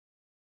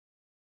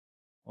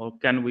or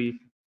can we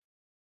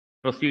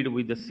proceed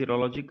with the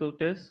serological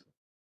test?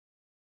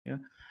 Yeah.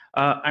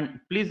 And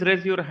please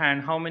raise your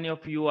hand. How many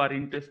of you are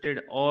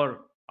interested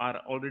or are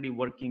already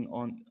working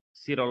on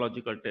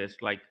serological tests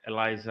like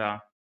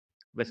ELISA,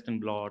 Western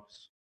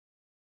blots?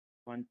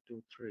 One,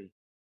 two, three.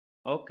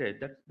 Okay,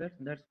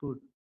 that's good.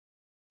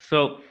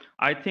 So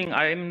I think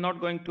I am not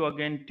going to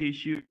again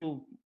teach you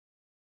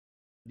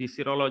the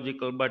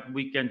serological, but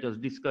we can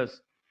just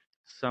discuss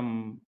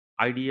some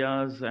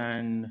ideas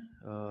and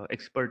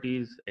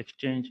expertise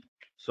exchange.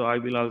 So I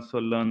will also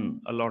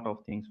learn a lot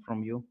of things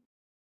from you.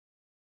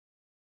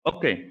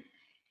 Okay.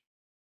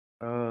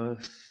 Uh,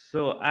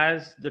 so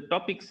as the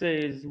topic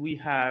says, uh, we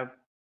have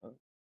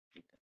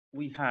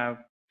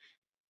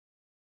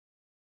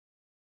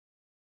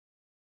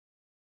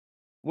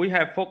we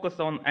have focused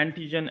on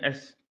antigen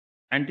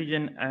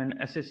and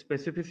assay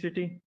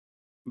specificity,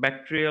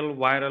 bacterial,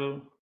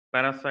 viral,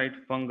 parasite,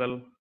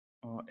 fungal,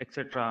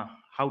 etc.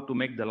 How to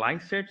make the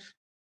lysats.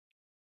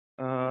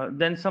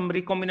 Then some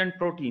recombinant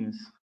proteins,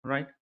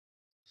 right?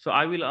 So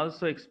I will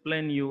also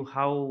explain you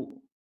how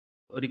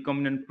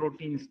recombinant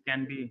proteins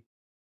can be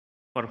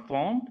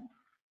performed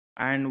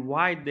and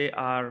why they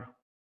have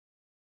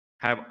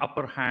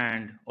upper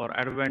hand or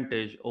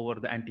advantage over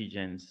the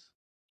antigens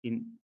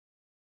in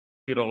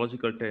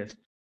serological test.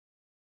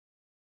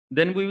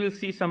 Then we will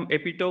see some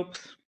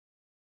epitopes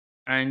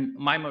and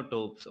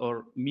mimotopes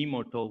or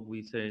memotope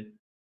we say.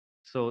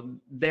 So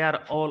they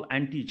are all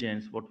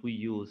antigens what we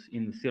use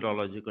in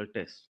serological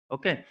tests.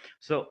 Okay,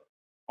 so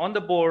on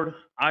the board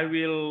I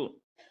will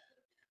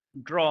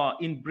draw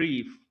in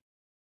brief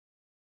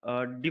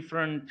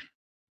different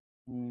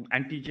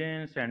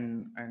antigens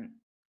and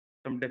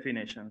some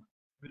definition.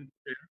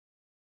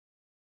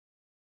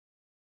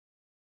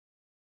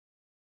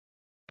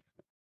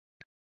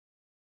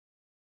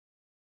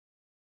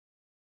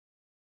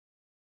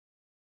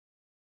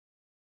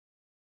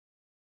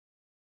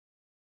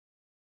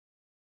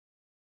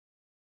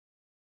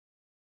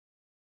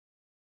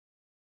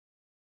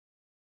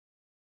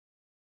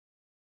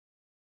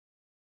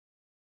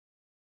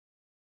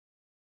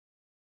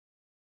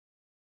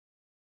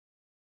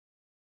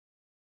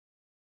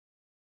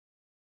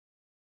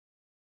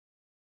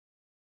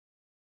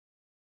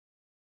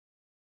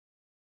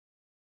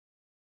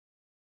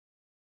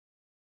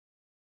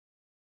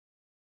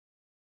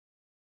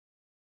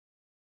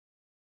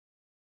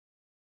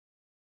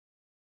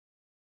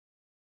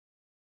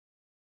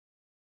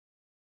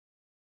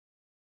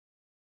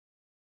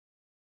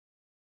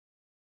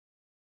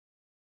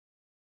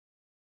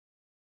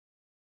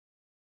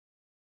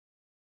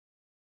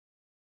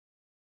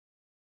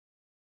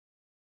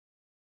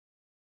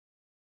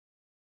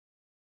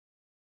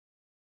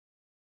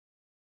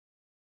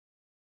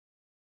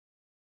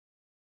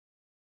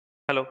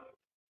 Hello.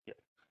 Yeah.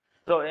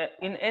 So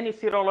in any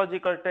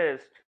serological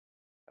test,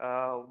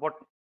 what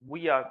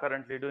we are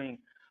currently doing,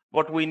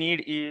 what we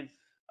need is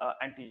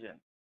antigen,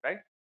 right?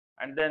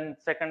 And then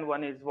second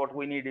one is what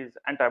we need is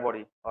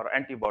antibody or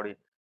antibody.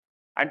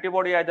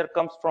 Antibody either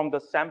comes from the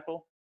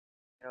sample,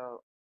 uh,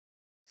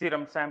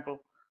 serum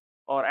sample,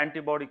 or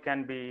antibody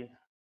can be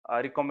a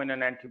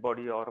recombinant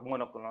antibody or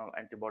monoclonal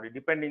antibody,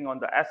 depending on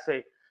the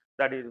assay.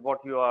 That is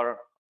what you are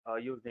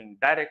using: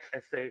 direct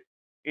assay,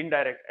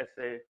 indirect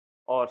assay,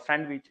 or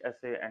sandwich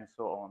assay, and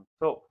so on.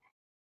 So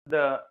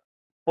the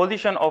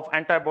position of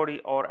antibody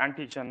or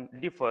antigen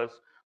differs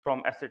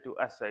from assay to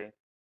assay.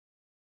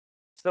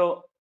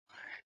 So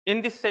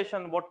in this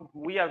session, what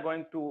we are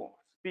going to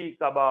speak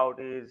about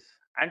is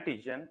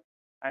antigen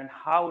and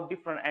how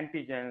different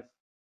antigens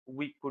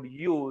we could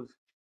use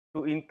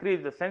to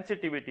increase the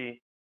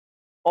sensitivity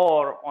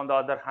or, on the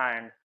other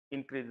hand,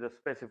 increase the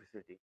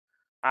specificity.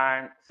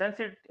 And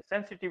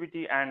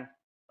sensitivity and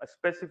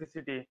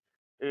specificity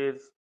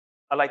is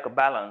like a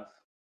balance.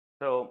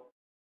 So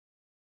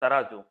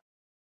Taraju.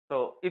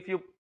 So if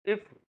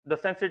the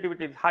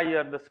sensitivity is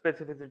higher, the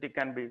specificity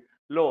can be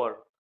lower,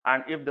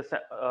 and if the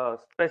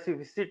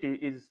specificity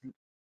is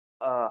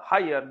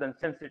higher, then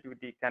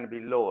sensitivity can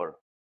be lower,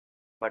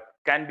 but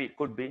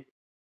could be.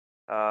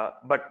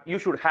 But you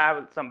should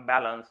have some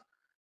balance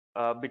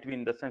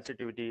between the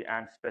sensitivity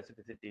and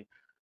specificity.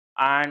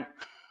 And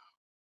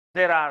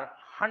there are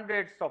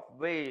hundreds of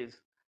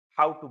ways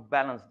how to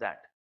balance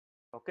that.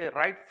 Okay,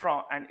 right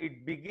from, and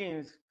it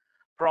begins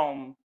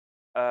from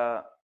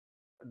uh,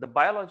 the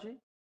biology.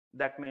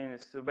 That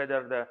means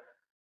whether the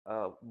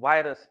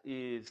virus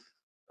is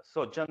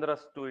so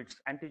generous to its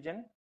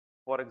antigen.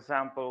 For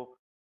example,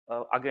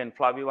 again,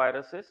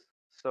 flaviviruses.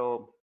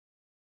 So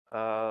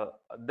uh,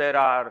 there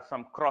are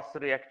some cross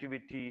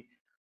reactivity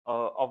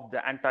of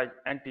the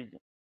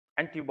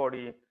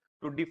antibody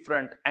to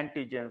different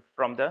antigens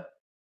from the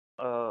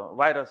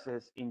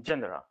viruses in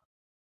general.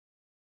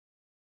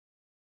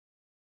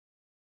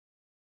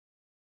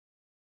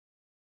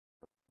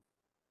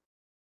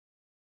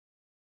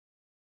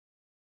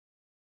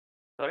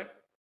 Sorry.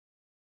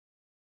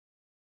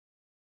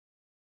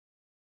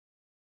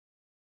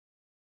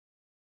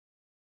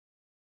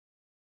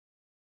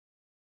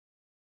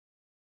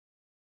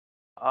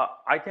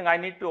 I think I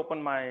need to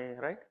open my,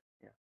 right?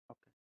 Yeah.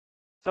 Okay.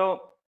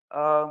 So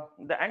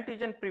the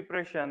antigen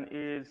preparation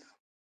is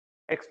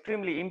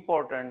extremely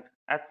important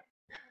at,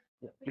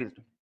 yeah, please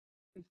do.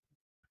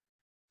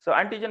 So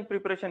antigen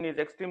preparation is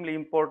extremely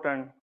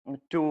important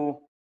to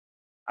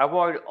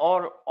avoid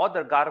all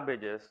other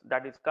garbages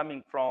that is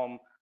coming from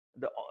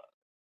the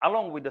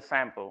along with the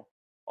sample,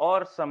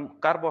 or some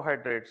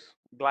carbohydrates,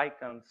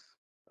 glycans,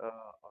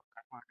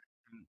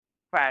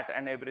 fat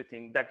and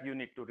everything that you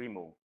need to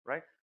remove,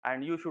 right?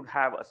 And you should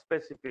have a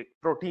specific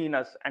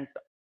proteinous and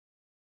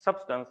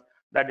substance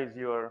that is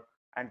your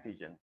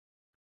antigen.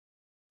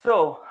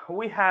 So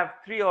we have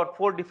 3 or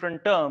 4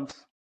 different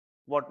terms.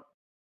 What?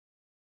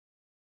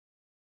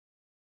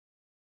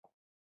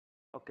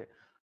 Okay.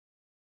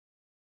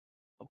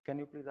 Can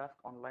you please ask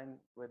online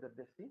whether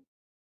they see?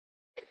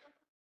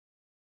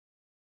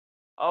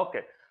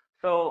 Okay.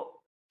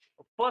 So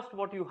first,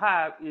 what you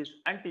have is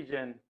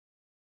antigen,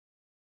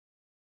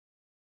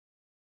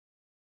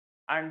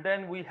 and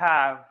then we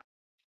have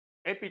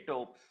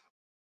epitopes,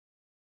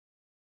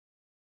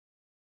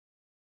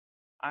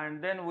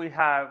 and then we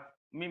have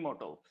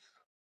mimotopes.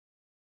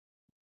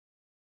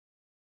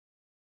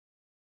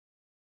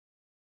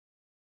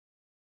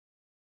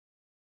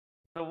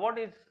 So what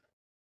is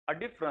a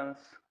difference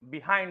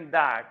behind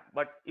that?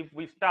 But if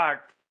we start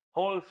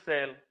whole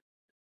cell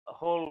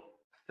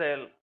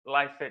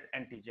lysate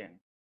antigen,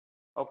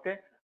 okay?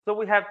 So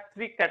we have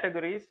 3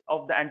 categories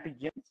of the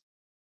antigens.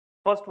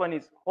 First one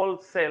is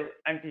whole cell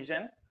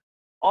antigen,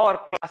 or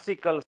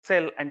classical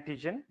cell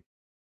antigen,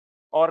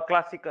 or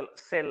classical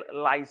cell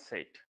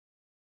lysate.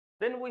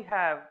 Then we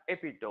have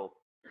epitope.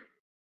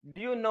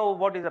 Do you know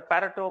what is a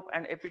paratope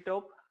and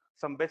epitope?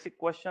 Some basic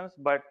questions,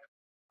 but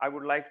I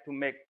would like to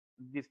make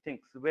these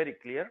things very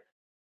clear.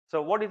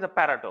 So what is a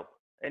paratope?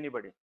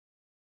 Anybody?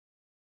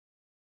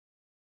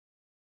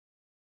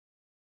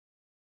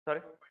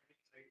 Sorry?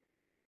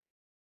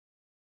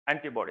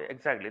 Antibody,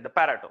 exactly, the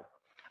paratope.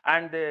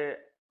 And the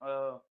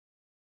uh,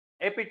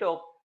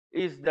 epitope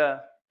is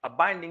the a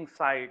binding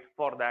site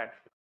for that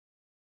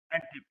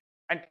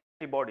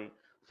antibody.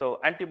 So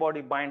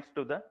antibody binds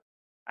to the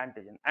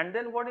antigen. And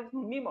then what is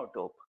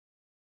mimotope?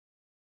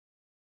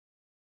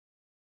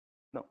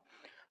 No.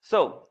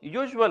 So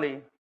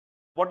usually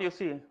what you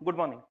see, good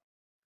morning.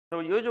 So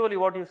usually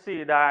what you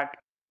see that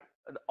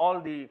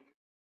all the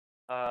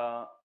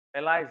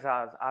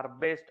ELISAs are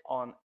based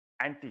on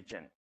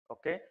antigen.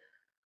 Okay.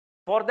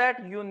 For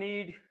that you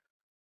need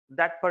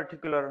that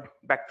particular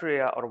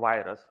bacteria or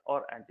virus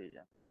or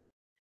antigen.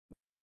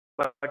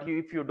 But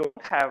if you don't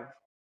have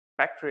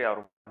bacteria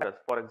or virus,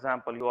 for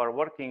example, you are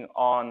working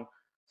on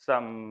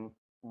some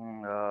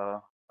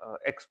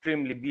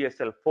extremely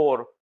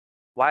BSL-4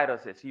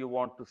 viruses, you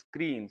want to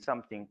screen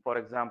something. For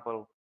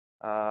example,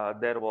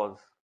 there was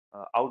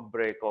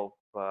outbreak of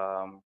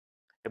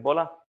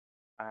Ebola,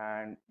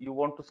 and you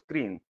want to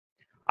screen.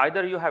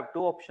 Either you have 2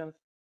 options: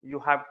 you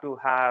have to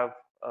have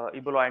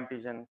Ebola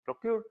antigen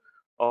procured,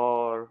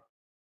 or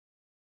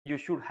you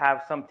should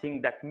have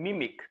something that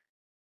mimic,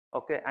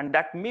 okay, and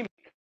that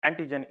mimic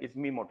antigen is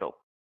mimotope.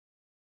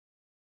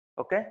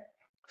 Okay,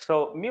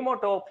 so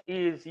mimotope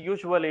is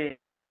usually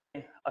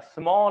a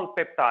small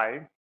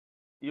peptide,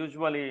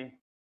 usually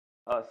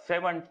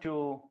 7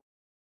 to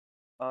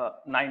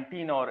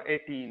 19 or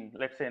 18,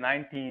 let's say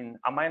 19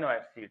 amino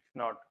acids,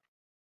 not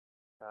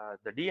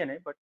the DNA,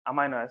 but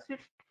amino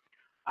acids.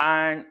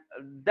 And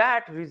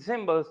that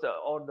resembles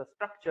or the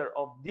structure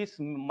of this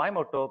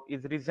mimotope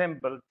is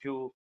resembled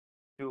to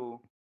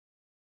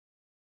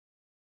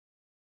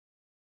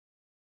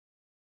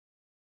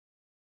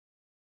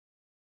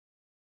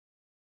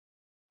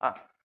uh,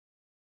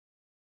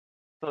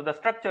 so the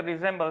structure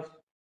resembles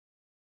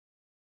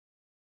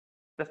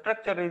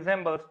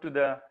to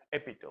the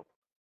epitope,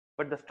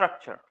 but the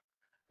structure,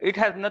 it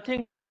has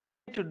nothing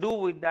to do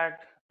with that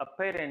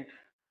parent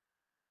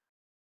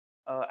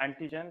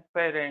antigen,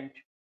 parent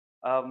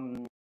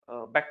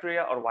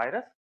bacteria or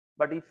virus,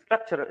 but its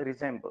structure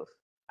resembles.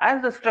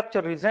 As the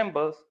structure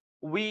resembles,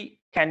 we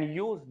can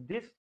use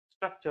this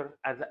structure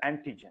as an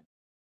antigen.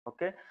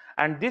 Okay,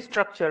 and this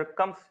structure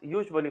comes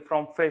usually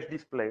from phage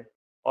display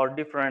or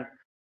different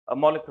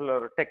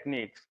molecular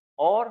techniques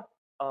or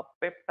a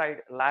peptide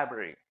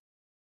library.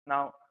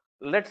 Now,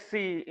 let's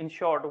see in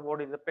short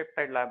what is a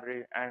peptide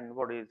library and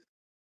what is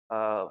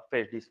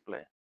phage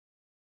display.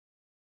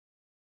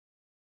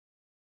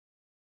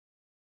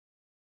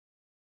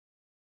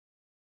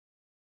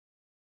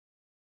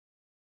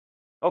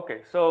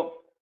 Okay,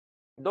 so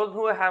those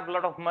who have a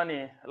lot of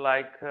money,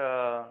 like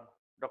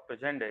Dr.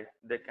 Jende,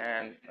 they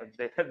can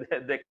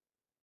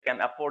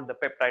afford the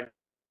peptide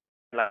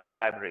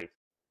libraries.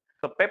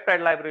 So peptide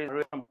library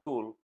is a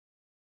tool.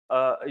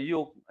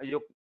 You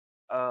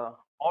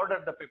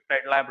order the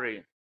peptide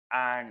library,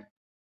 and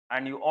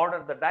you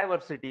order the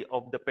diversity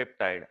of the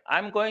peptide.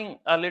 I'm going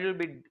a little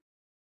bit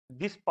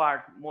this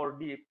part more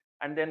deep,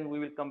 and then we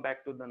will come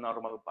back to the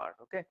normal part.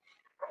 Okay.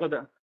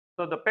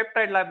 So the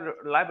peptide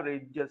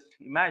library, just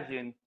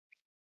imagine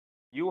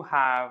you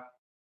have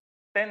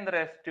 10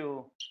 raised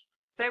to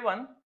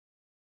 7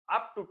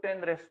 up to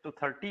 10 raised to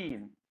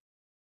 13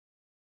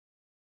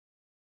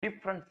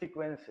 different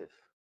sequences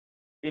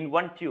in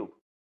one tube.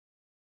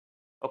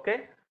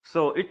 Okay,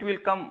 so it will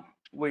come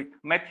with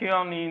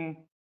methionine,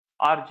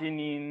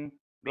 arginine,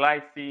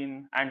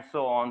 glycine, and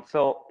so on.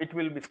 So it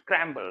will be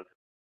scrambled,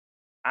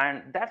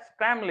 and that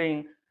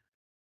scrambling,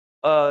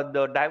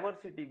 the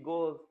diversity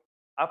goes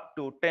up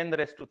to 10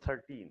 raised to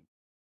 13,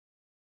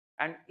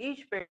 and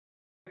each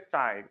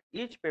peptide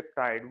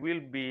will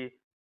be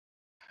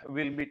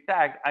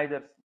tagged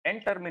either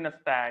N terminus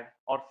tag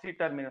or C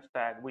terminus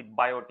tag with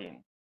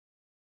biotin.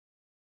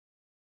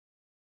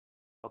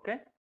 Okay.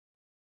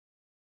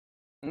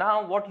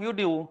 Now what you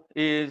do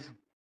is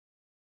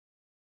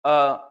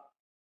uh,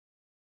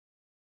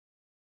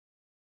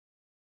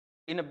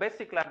 in a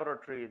basic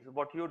laboratories,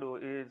 what you do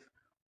is,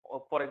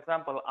 for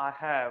example, I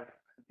have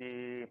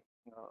the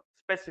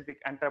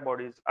specific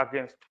antibodies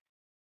against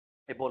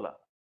Ebola.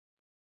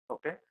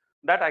 Okay,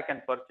 that I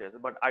can purchase,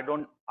 but I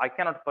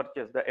cannot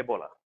purchase the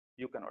Ebola.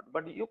 You cannot,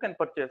 but you can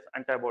purchase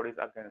antibodies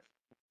against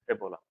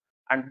Ebola,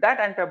 and that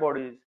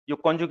antibodies you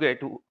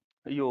conjugate to,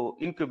 you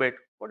incubate.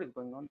 What is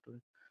going on to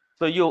it?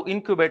 So you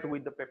incubate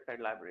with the peptide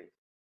library.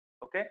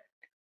 Okay,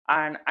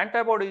 and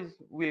antibodies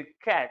will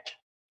catch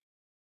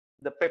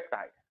the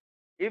peptide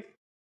if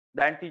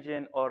the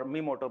antigen or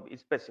mimotope is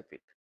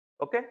specific.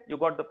 Okay, you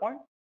got the point?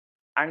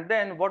 And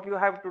then what you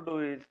have to do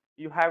is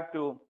you have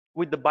to,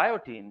 with the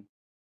biotin,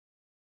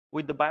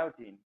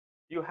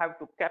 you have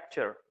to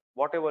capture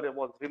whatever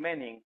was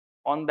remaining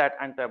on that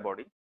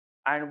antibody.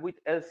 And with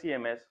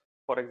LCMS,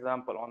 for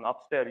example, on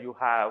upstairs, you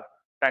have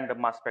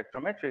tandem mass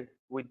spectrometry.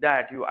 With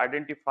that, you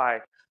identify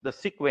the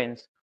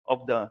sequence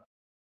of the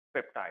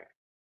peptide.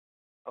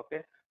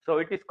 Okay, so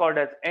it is called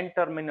as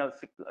N-terminal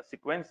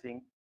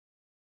sequencing,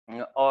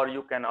 or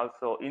you can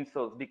also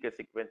in-source decay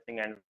sequencing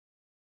and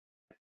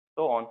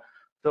so on.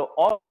 So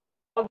all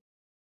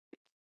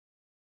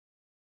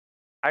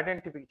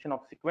identification of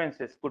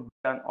sequences could be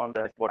done on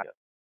the body.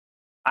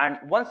 And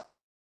once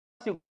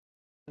you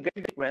get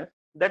the sequence,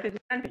 that is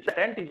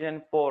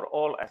antigen for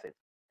all assays.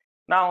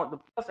 Now the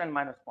plus and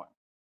minus point.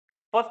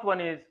 First one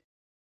is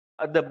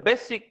the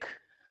basic,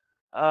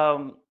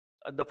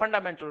 the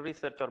fundamental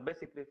research or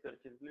basic research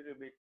is a little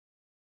bit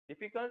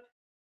difficult.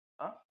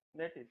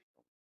 That is.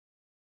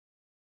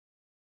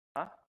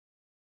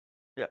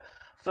 Yeah.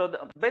 So the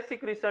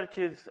basic research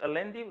is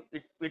lengthy.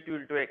 It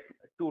will take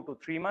 2 to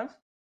 3 months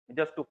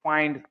just to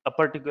find a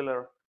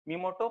particular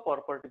mimotope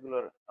or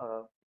particular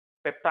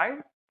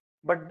peptide.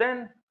 But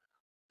then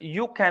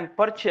you can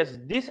purchase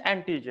this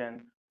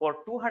antigen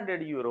for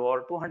 €200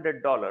 or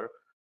 $200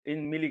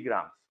 in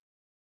milligrams.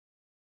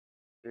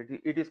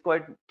 It is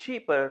quite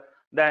cheaper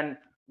than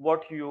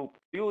what you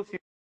use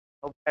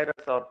your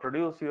virus or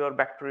produce your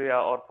bacteria,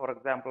 or for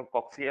example,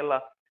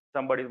 Coxiella,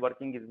 somebody is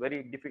working, is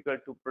very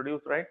difficult to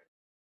produce, right?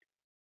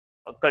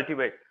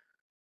 Cultivate.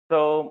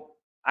 So,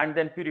 and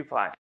then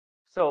purify.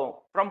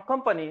 So from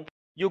company,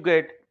 you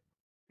get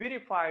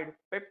purified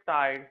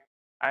peptide.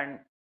 And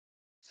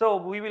so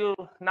we will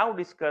now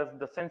discuss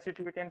the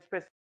sensitivity and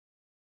specificity.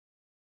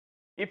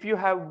 If you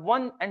have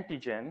one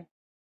antigen,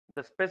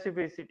 the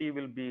specificity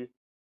will be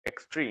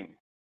extreme,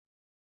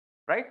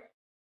 right?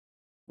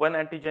 One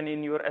antigen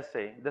in your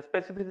assay, the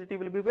specificity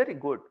will be very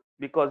good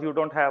because you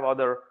don't have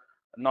other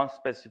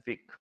non-specific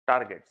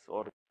targets.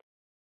 Or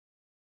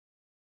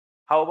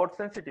how about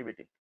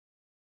sensitivity?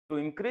 To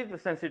increase the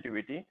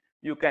sensitivity,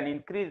 you can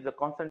increase the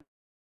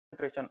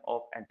concentration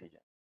of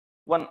antigen.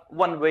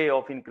 One way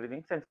of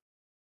increasing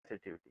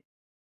sensitivity.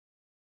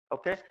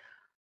 Okay,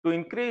 to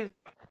increase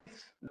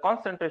the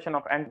concentration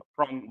of antigen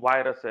from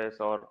viruses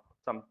or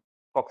some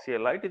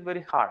Coxiella, it is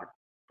very hard.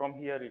 From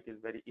here, it is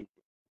very easy.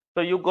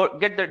 So you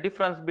get the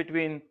difference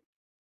between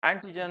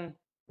antigen,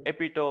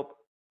 epitope,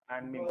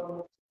 and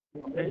mimotope.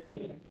 Okay.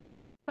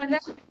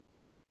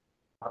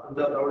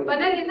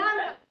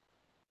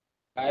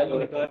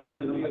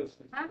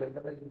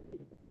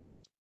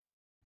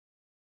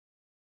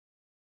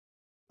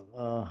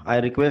 I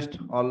request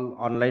all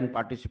online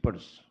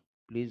participants,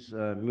 please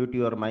mute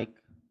your mic.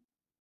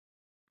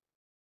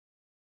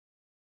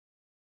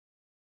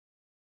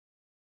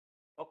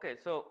 Okay,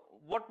 so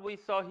what we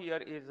saw here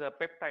is a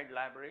peptide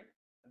library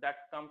that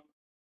comes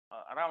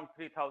around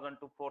 $3,000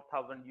 to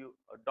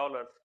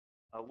 $4,000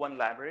 one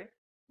library.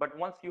 But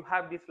once you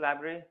have this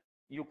library,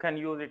 you can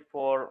use it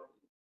for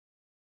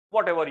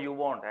whatever you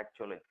want.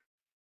 Actually,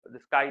 the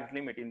sky is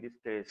limit in this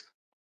case.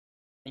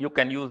 You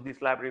can use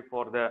this library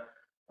for the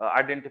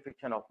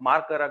identification of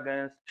marker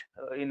against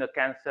in a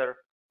cancer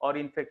or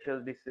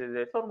infectious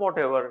diseases or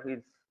whatever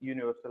is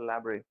universal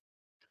library.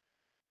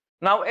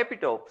 Now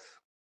epitopes.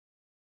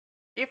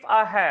 If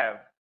I have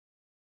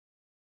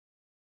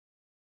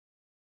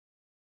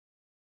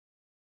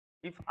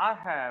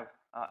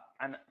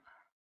an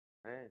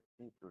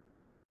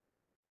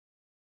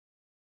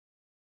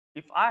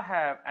if I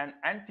have an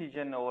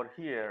antigen over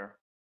here,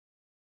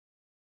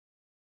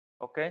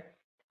 okay,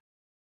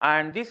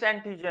 and this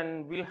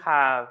antigen will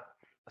have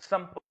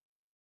some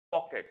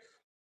pockets,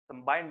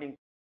 some binding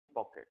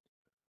pockets.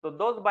 So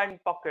those binding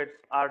pockets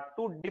are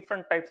two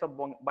different types of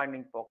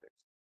binding pockets.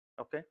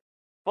 Okay,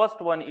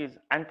 First one is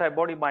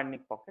antibody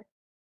binding pocket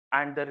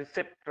and the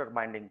receptor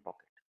binding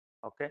pocket.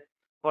 Okay.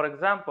 For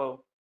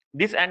example,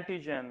 this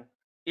antigen,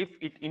 if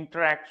it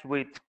interacts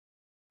with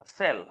a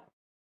cell,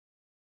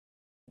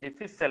 this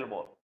is cell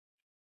wall.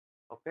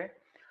 Okay.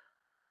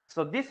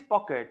 So this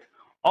pocket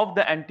of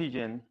the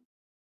antigen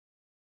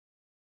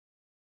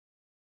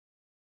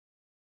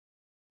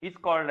is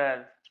called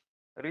as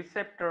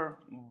receptor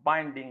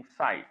binding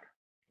site.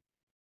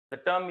 The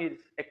term is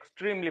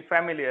extremely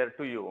familiar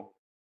to you,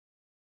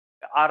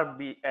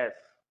 RBS,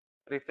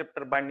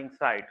 receptor binding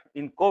site.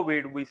 In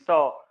COVID, we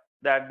saw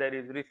that there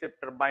is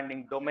receptor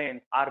binding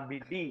domain,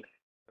 RBD,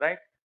 right?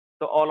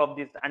 So all of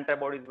these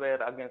antibodies were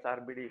against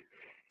RBD.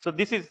 So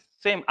this is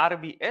same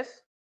RBS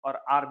or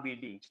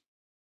RBD.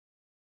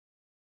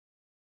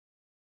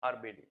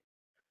 RBD.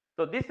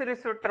 So this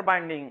receptor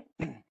binding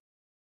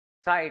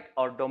site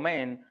or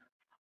domain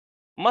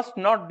must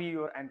not be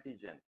your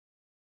antigen.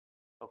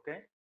 Okay.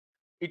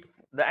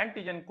 The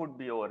antigen could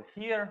be over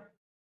here,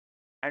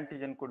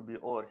 antigen could be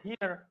over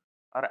here,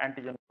 or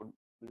antigen could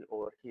be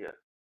over here.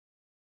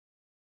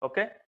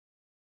 Okay.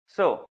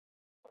 So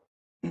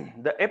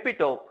the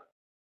epitope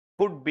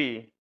could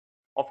be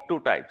of two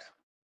types.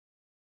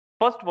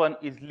 First one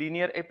is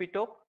linear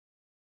epitope,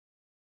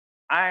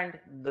 and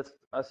the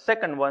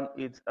second one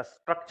is a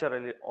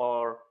structurally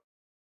or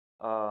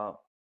uh,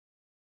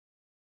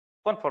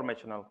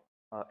 conformational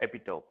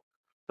epitope.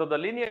 So the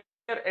linear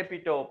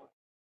epitope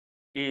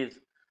is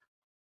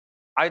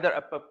either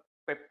a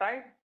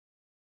peptide.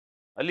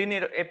 A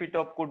linear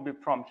epitope could be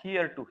from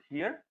here to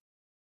here.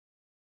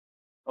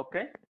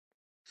 Okay.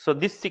 So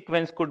this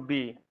sequence could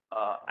be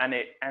an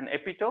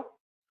epitope,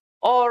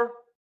 or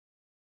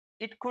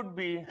it could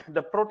be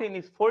the protein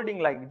is folding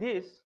like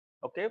this.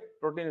 Okay,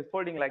 protein is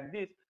folding like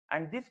this,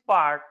 and this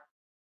part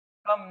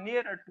come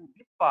nearer to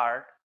this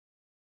part,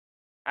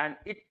 and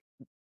it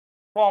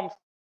forms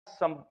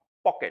some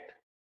pocket,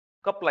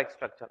 cup-like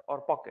structure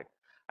or pocket,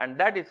 and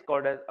that is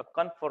called as a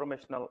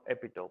conformational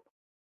epitope.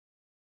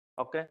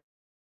 Okay,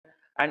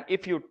 and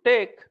if you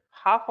take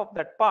half of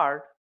that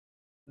part,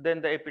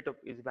 then the epitope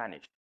is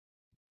vanished.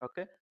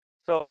 Okay,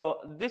 so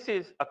this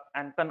is a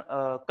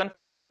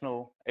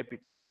conformational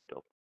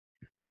epitope.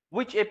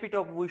 Which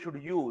epitope we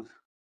should use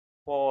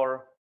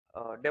for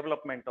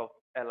development of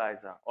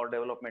ELISA or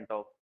development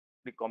of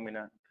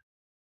recombinant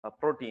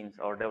proteins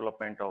or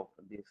development of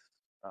this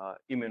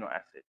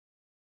immunoassay?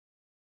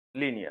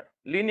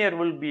 Linear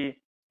will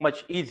be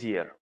much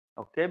easier,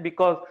 okay,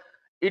 because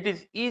it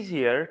is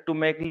easier to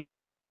make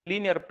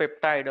linear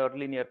peptide or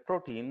linear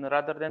protein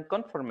rather than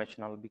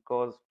conformational,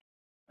 because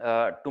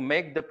to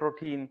make the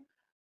protein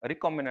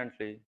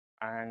recombinantly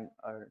and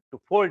to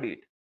fold it,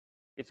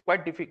 it's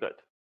quite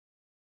difficult.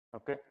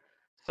 Okay,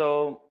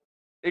 so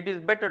it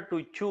is better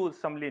to choose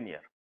some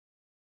linear.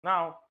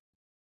 Now,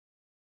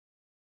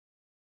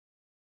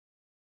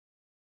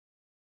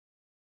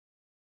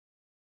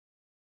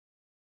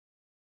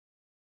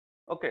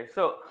 okay,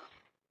 so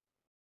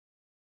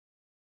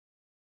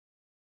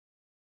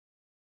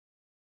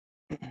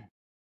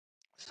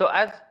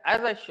as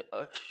I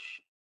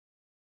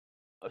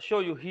show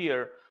you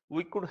here,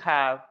 we could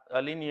have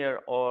a linear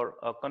or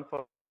a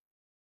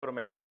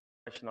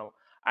conformational,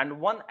 and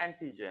one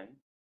antigen,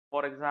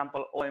 for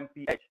example,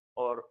 OMPH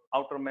or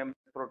outer membrane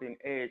protein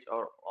H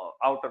or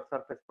outer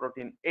surface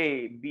protein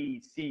A, B,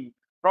 C,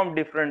 from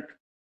different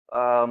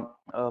um,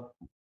 uh,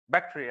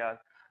 bacteria,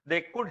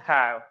 they could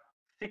have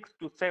 6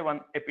 to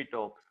 7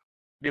 epitopes,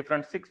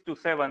 different 6 to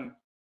 7,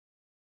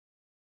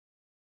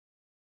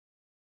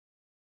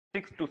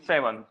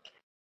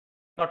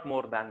 not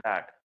more than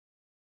that.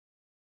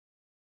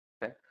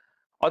 Okay.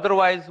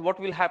 Otherwise, what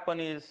will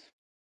happen is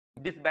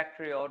this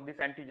bacteria or this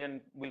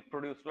antigen will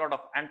produce a lot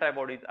of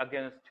antibodies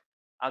against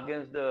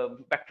the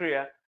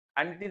bacteria,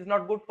 and it is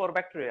not good for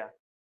bacteria.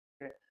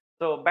 Okay.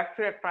 So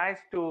bacteria tries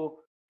to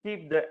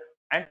keep the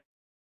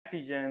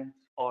antigens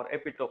or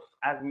epitopes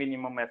as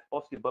minimum as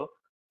possible,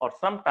 or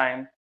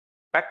sometimes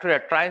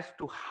bacteria tries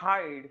to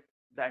hide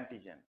the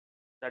antigen.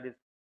 That is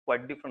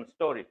quite different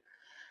story.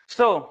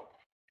 So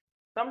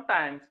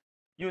sometimes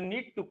you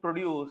need to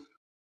produce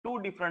two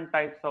different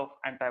types of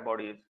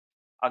antibodies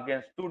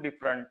against two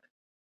different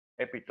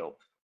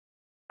epitopes.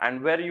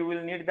 And where you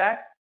will need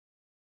that?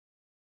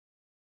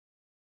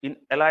 In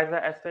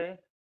ELISA assay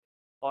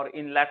or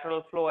in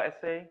lateral flow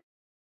assay,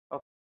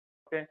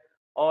 okay,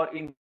 or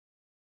in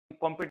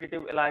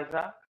competitive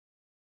ELISA,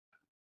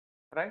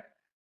 right?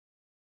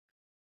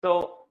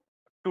 So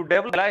to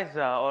develop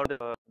ELISA or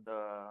the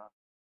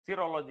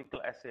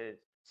serological assays,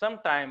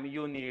 sometime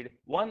you need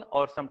one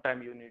or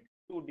sometime you need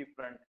two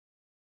different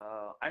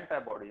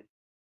antibodies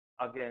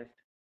against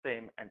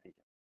same antigen.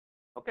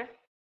 Okay.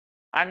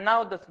 And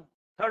now the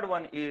third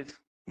one is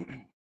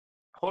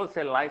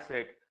wholesale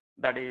lysate.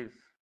 That is,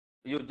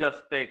 you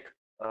just take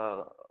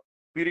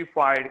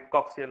purified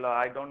Coxiella.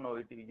 I don't know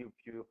if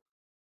you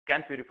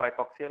can purify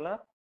Coxiella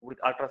with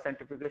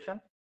ultracentrifugation.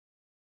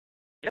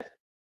 Yes?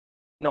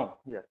 No.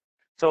 Yes.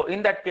 So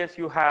in that case,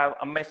 you have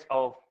a mess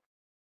of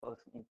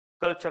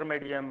culture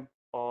medium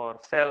or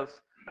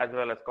cells as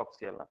well as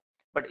Coxiella.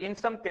 But in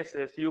some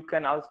cases, you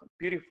can also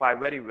purify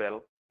very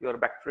well your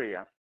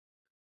bacteria.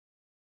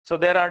 So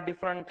there are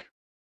different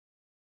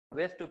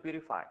ways to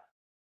purify.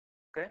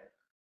 Okay,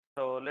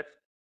 so let's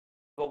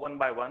go one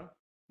by one.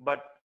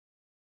 But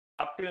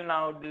up till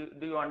now, do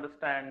you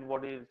understand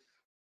what is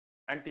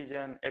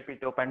antigen,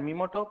 epitope, and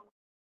nematode?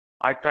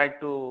 I tried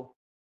to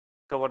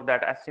cover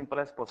that as simple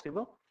as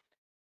possible.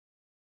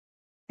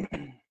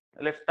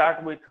 Let's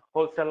start with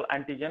whole cell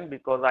antigen,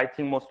 because I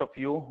think most of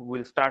you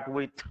will start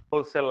with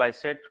whole cell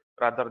lysate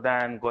rather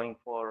than going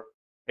for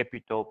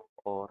epitope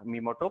or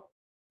nematode.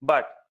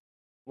 But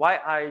why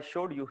I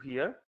showed you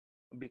here,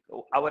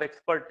 because our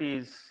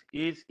expertise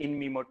is in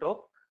nematode.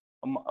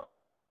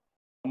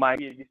 My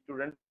PhD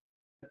students,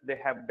 they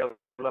have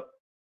developed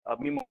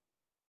nematodes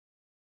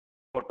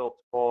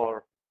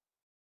for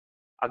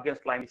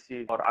against Lyme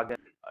disease or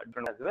against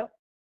as well,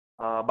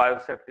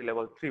 biosafety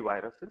level 3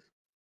 viruses.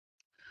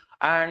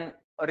 And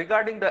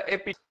regarding the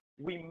epitope,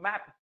 we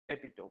map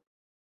epitope.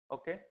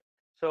 Okay,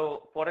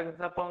 so for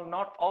example,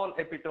 not all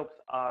epitopes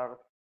are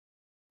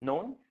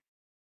known,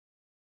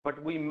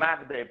 but we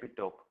map the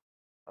epitope.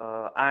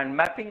 And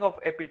mapping of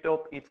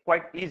epitope is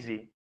quite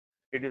easy.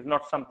 It is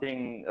not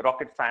something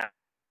rocket science.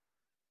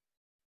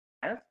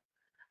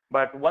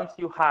 But once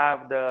you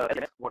have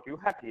the what you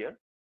have here,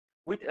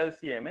 with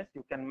LCMS,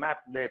 you can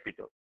map the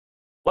epitope.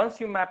 Once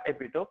you map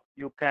epitope,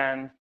 you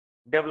can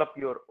develop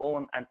your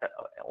own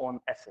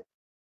assay.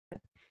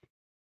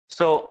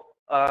 So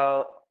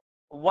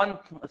one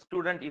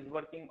student is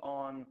working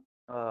on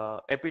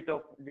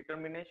epitope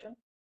determination.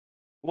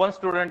 One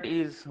student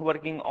is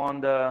working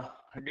on the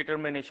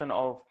determination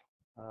of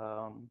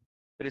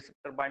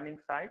receptor binding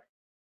site.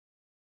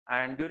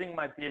 And during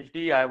my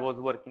PhD, I was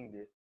working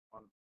this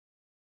on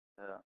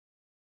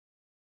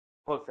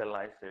whole cell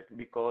lysate,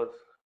 because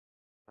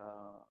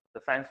the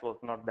science was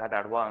not that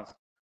advanced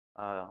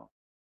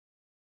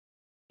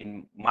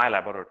in my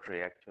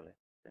laboratory, actually.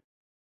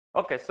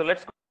 Okay, so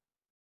let's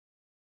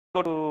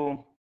go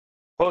to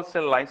whole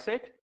cell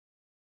lysate.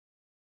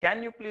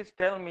 Can you please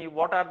tell me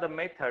what are the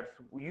methods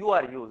you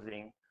are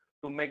using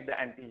to make the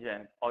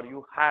antigen, or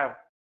you have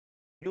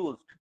used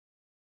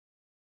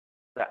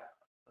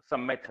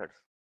some methods?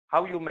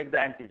 How you make the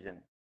antigen?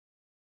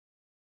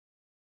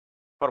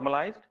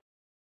 Formalized,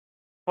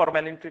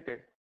 formalin treated.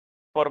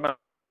 Formalin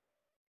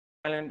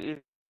is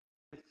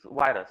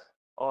virus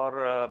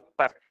or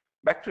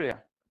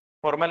bacteria.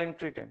 Formalin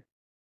treated.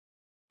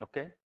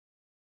 Okay.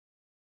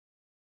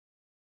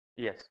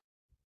 Yes.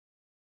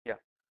 Yeah.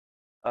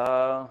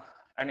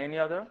 And any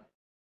other?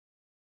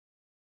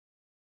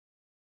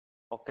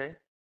 Okay.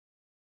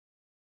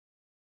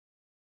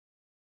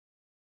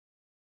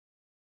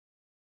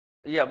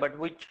 Yeah, but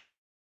which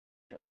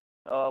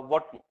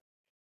what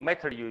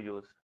method you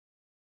use?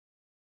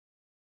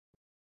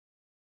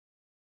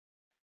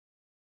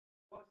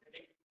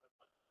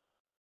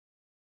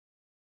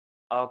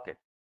 Okay.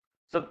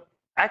 So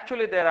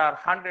actually, there are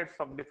hundreds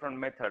of different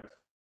methods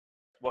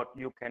what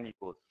you can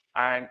use,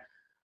 and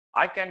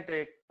I can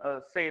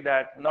say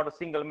that not a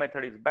single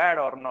method is bad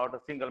or not a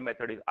single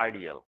method is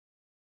ideal.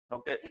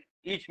 Okay,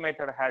 each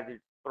method has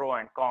its pro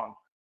and con.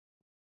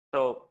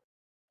 So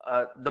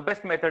the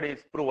best method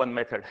is proven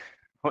method.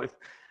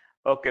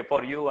 Okay,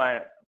 for you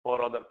and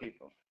for other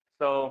people.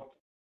 So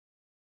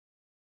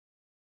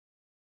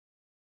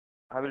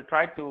I will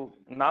try to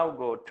now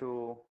go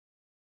to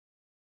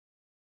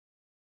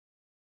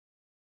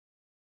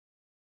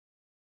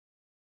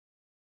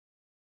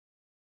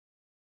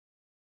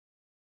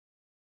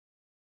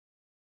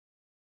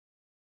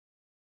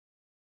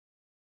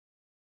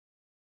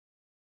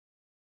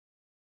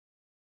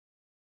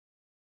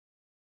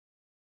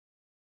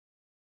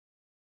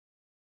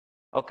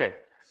okay.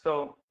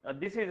 So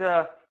this is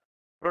a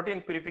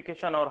protein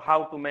purification, or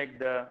how to make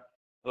the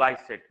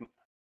lysate.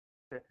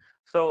 Okay.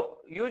 So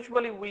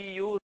usually we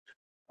use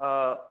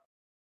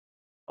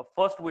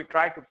first we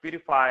try to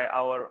purify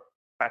our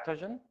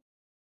pathogen.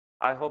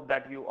 I hope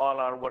that you all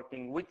are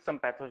working with some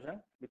pathogen,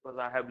 because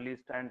I have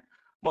list, and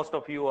most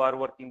of you are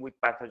working with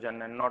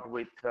pathogen and not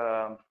with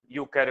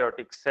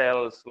eukaryotic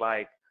cells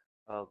like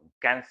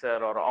cancer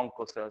or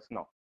oncocells.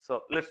 No.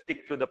 So let's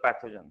stick to the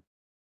pathogen.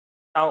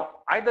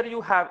 Now, either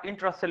you have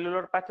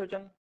intracellular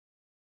pathogen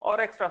or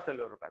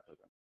extracellular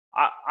pathogen.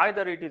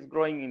 Either it is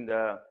growing in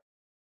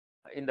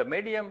the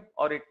medium,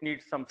 or it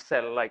needs some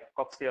cell like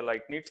coccial,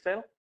 like neat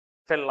cell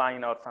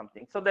line or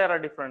something. So there are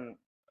different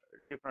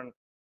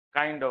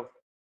kind of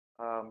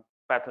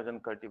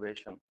pathogen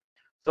cultivation.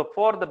 So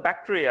for the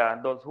bacteria,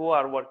 those who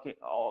are working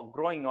or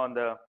growing on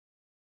the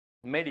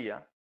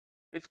media,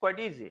 it's quite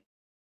easy.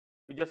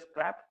 You just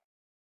scrap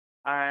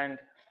and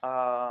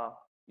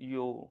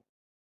you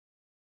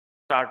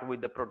start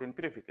with the protein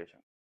purification.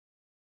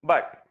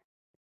 But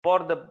for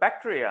the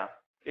bacteria,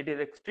 it is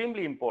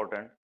extremely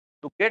important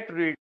to get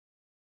rid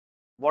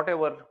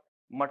whatever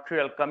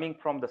material coming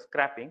from the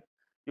scrapping.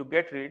 You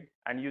get rid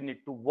and you need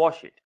to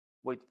wash it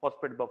with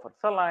phosphate buffer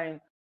saline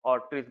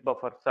or tris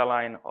buffer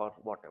saline or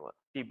whatever,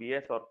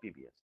 TBS or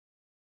PBS.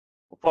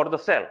 For the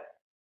cell,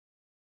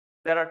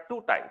 there are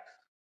two types.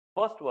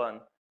 First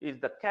one is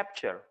the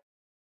capture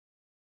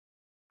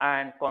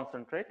and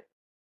concentrate,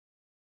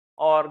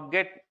 or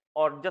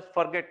just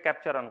forget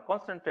capture and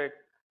concentrate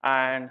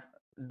and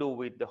do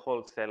with the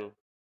whole cell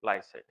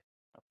lysate.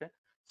 Okay,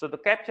 so the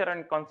capture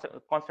and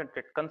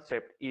concentrate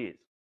concept is,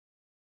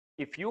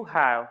 if you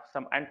have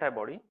some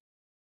antibody,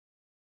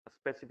 a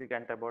specific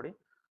antibody,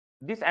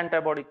 this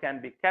antibody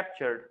can be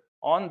captured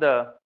on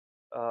the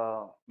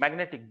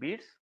magnetic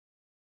beads.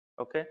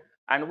 Okay,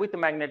 and with the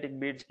magnetic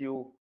beads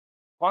you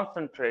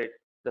concentrate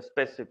the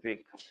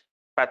specific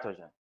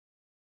pathogen.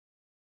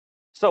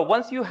 So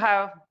once you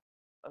have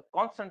a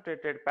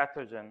concentrated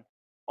pathogen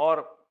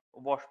or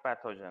wash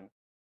pathogen,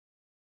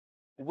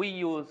 we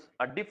use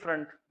a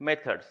different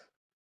methods.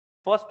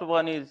 First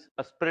one is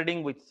a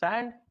spreading with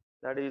sand,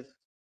 that is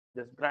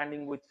just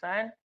grinding with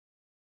sand.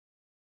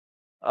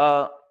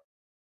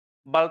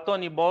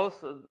 Baltoni balls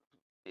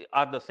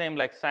are the same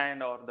like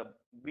sand or the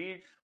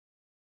beads.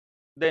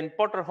 Then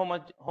Potter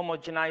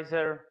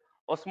homogenizer,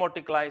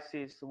 osmotic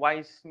lysis,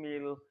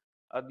 Weissmehl,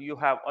 you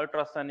have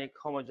ultrasonic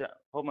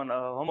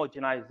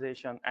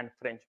homogenization and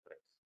French press.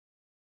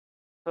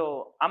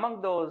 So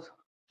among those,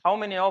 how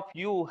many of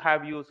you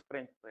have used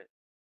French press?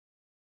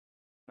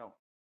 No.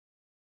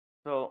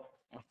 So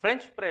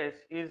French press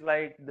is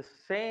like the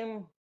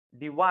same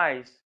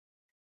device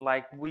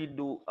like we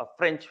do a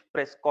French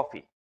press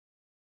coffee.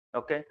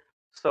 Okay.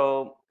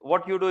 So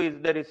what you do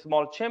is, there is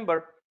small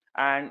chamber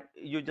and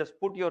you just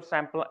put your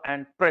sample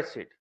and press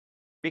it.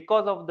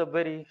 Because of the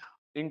very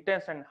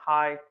intense and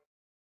high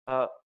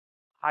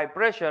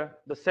pressure,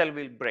 the cell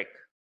will break.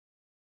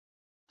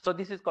 So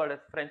this is called a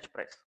French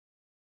press.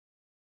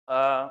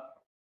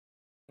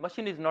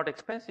 Machine is not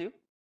expensive,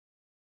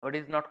 but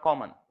it's not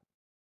common.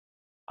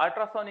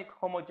 Ultrasonic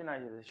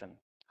homogenization.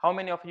 How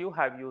many of you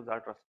have used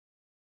ultrasonic?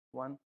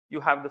 One.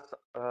 You have this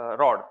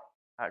rod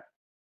at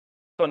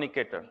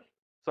sonicator.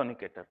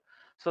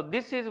 So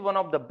this is one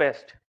of the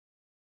best.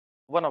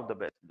 One of the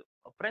best.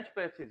 French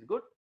press is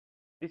good.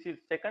 This is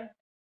second,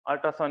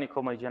 ultrasonic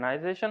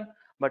homogenization.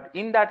 But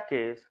in that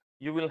case,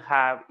 you will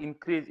have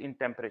increase in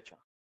temperature.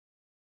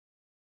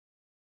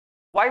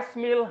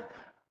 Weissmehl,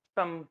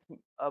 some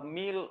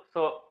meal.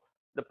 So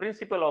the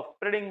principle of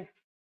spreading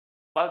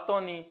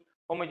Baltoni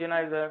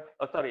homogenizer,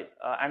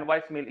 and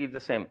Weissmehl is the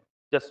same,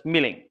 just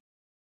milling.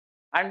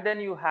 And then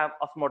you have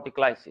osmotic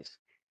lysis.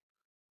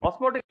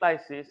 Osmotic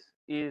lysis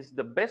is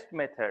the best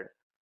method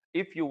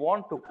if you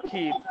want to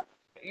keep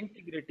the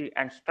integrity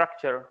and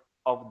structure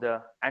of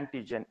the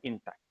antigen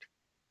intact.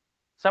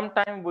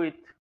 Sometime with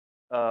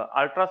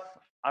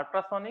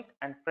ultrasonic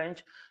and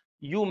French,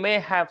 you may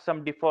have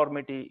some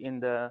deformity in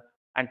the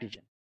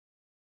antigen.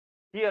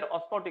 Here,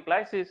 osmotic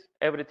lysis,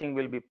 everything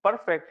will be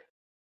perfect.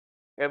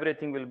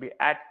 Everything will be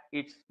at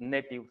its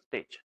native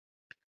stage.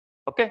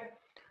 Okay.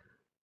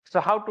 So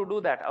how to do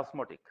that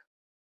osmotic?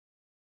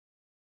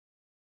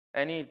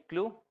 Any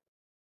clue?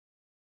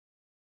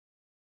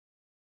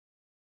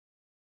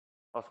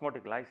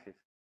 Osmotic lysis.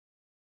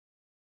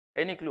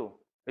 Any clue?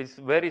 It's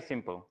very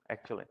simple,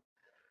 actually.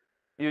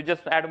 You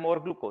just add more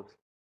glucose.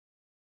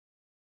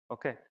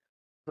 Okay.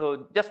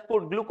 So just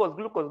put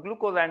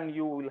glucose, and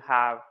you will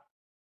have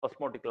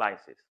osmotic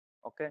lysis.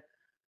 Okay.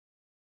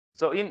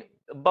 So in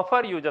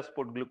buffer, you just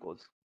put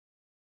glucose.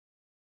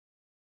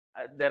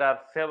 There are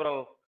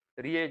several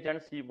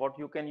reagents what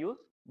you can use,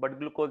 but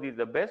glucose is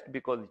the best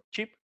because it's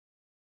cheap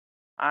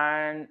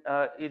and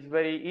it's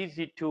very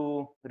easy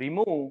to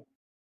remove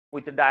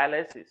with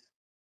dialysis.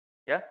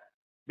 Yeah,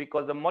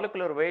 because the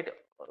molecular weight,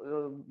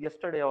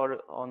 yesterday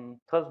or on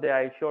Thursday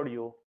I showed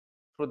you,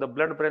 through the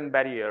blood-brain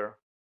barrier,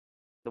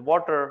 the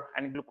water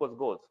and glucose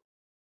goes,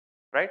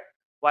 right?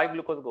 Why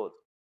glucose goes?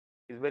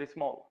 Is very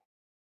small,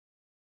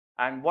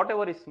 and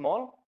whatever is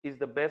small is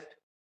the best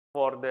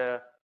for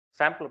the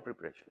sample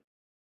preparation.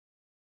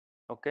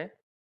 Okay,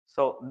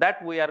 so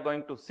that we are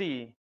going to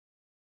see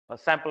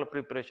sample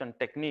preparation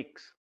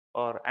techniques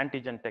or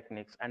antigen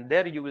techniques, and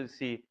there you will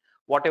see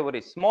whatever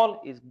is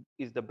small is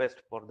the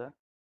best for the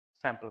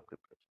sample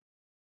preparation.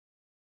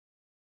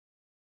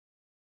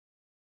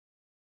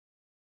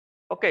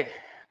 Okay,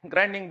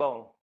 grinding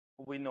bowl,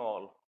 we know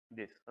all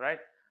this, right?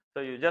 So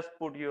you just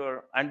put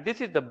your, and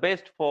this is the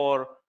best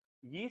for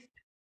yeast,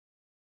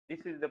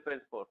 this is the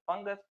best for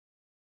fungus,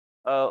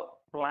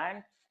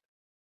 plants,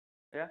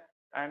 yeah,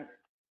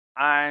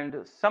 and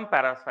some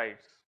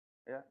parasites,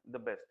 yeah, the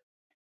best.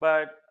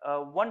 But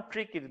one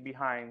trick is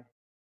behind,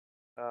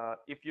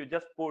 if you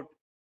just put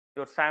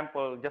your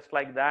sample just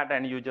like that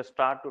and you just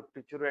start to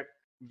triturate,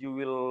 you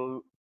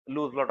will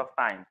lose a lot of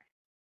time.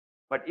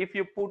 But if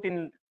you put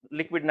in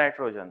liquid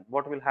nitrogen,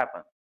 what will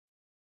happen?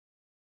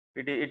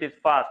 It is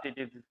fast. It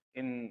is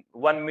in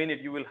 1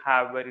 minute you will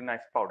have very nice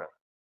powder.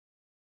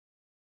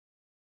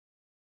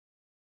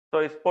 So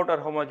a Potter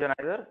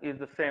homogenizer is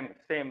the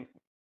same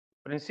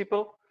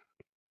principle.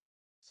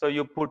 So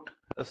you put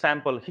a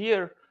sample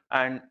here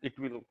and it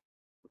will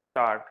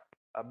start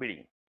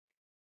beading.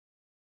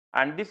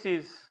 And this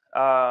is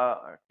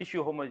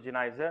tissue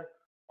homogenizer,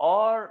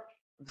 or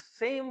the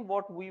same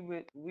what we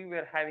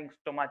were having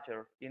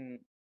stomacher in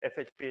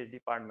FHPH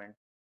department.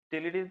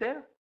 Still it is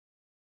there?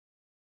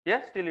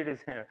 Yes, still it is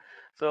here.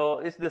 So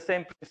it's the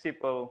same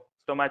principle.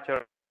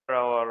 Stomacher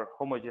or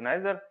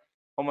homogenizer.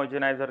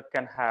 Homogenizer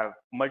can have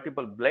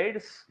multiple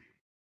blades.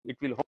 It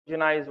will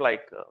homogenize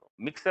like a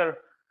mixer,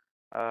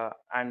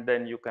 and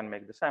then you can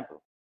make the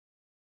sample.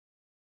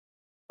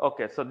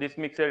 Okay, so this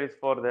mixer is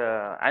for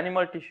the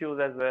animal tissues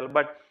as well,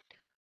 but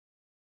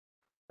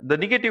the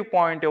negative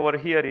point over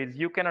here is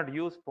you cannot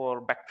use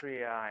for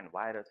bacteria and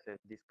viruses,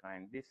 this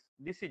kind.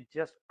 This is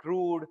just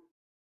crude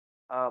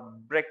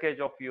breakage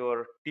of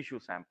your tissue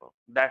sample.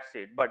 That's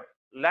it. But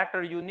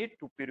later you need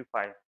to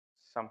purify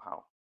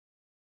somehow.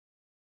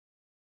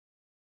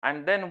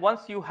 And then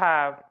once you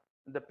have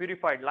the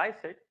purified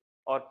lysate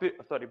or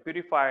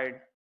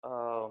purified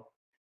uh,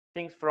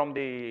 things from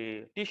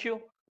the tissue,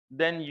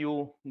 then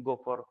you go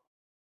for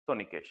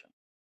sonication.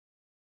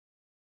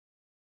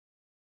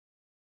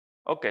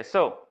 Okay,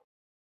 so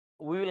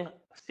we will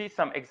see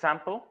some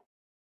example.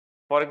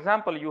 For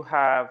example, you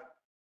have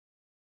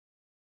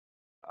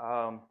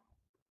um,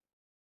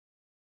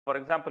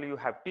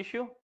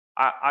 tissue.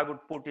 I would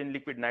put in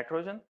liquid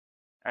nitrogen,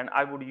 and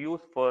I would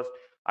use first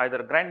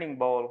either grinding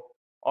bowl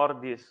or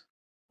this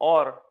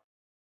or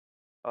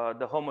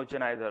the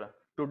homogenizer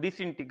to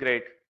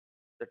disintegrate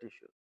the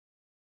tissue.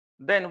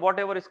 Then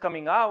whatever is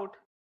coming out,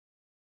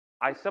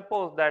 I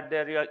suppose that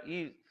there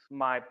is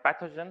my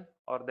pathogen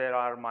or there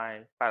are my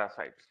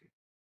parasites.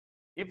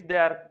 If they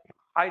are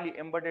highly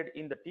embedded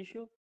in the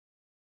tissue,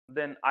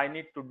 then I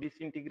need to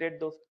disintegrate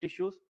those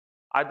tissues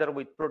either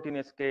with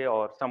proteinase K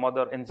or some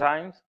other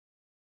enzymes.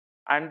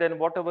 And then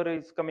whatever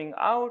is coming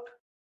out,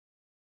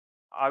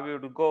 I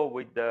would go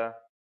with the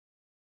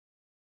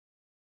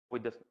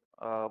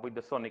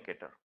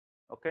sonicator.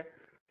 Okay,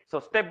 so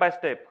step by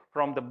step,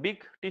 from the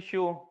big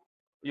tissue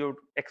you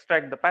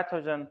extract the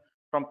pathogen,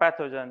 from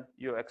pathogen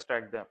you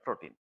extract the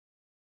protein.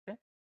 Okay,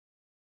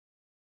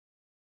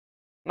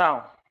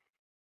 now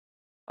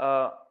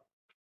I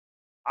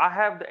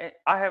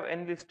have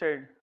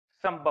enlisted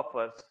some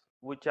buffers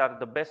which are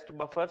the best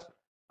buffers.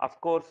 Of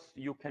course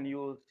you can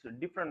use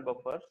different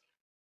buffers.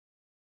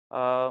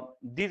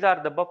 These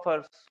are the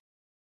buffers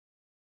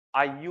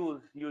I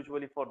use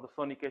usually for the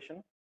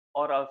sonication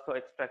or also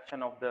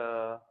extraction of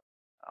the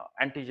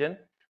antigen.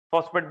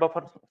 Phosphate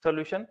buffer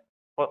solution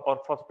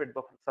or phosphate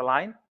buffer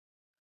saline,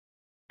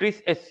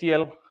 tris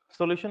HCl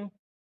solution,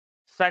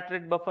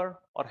 citrate buffer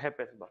or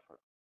HEPAS buffer.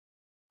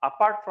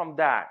 Apart from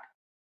that,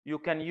 you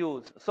can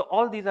use, so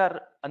all these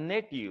are a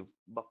native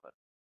buffer.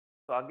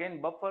 So again,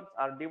 buffers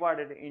are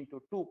divided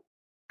into two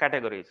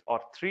categories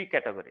or three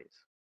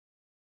categories.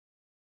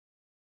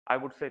 I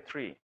would say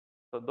three.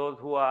 So those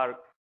who are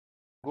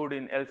good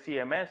in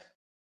LCMS,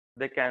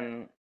 they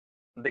can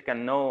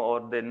know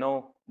or they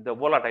know the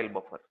volatile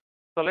buffer.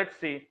 So let's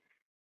see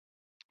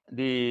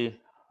the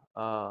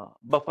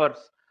buffers,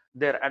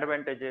 their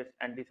advantages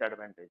and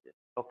disadvantages.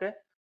 Okay,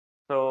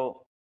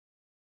 so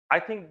I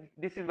think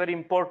this is very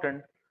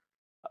important.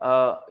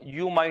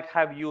 You might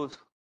have used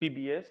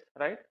PBS,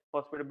 right?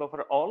 Phosphate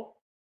buffer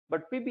all,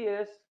 but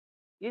PBS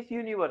is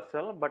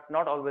universal, but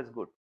not always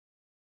good.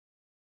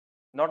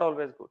 Not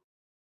always good.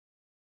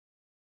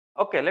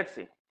 Okay, let's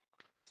see.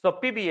 So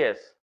PBS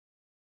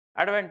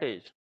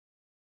advantage,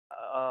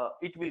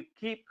 it will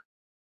keep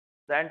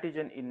the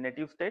antigen in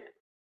native state.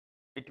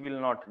 It will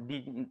not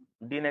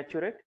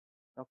denaturate.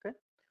 Okay,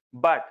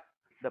 but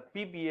the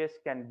PBS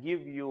can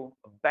give you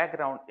a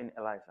background in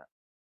ELISA.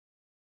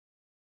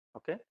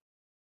 Okay,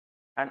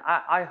 and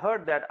I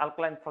heard that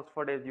alkaline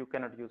phosphatase you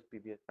cannot use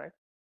PBS, right?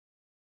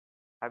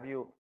 Have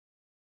you?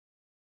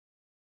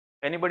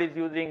 Anybody is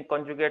using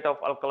conjugate of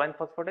alkaline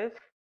phosphatase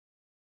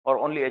or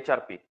only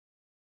HRP?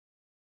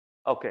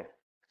 Okay,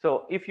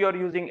 so if you are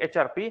using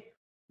HRP,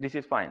 this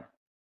is fine.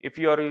 If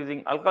you are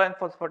using alkaline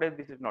phosphatase,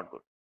 this is not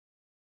good.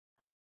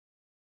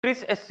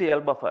 Tris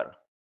HCl buffer.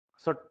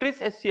 So tris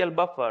HCl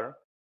buffer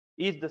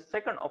is the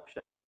second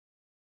option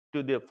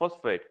to the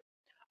phosphate,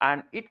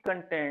 and it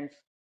contains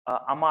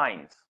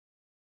amines,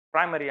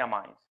 primary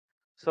amines.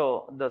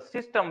 So the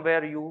system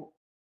where you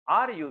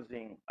are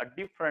using a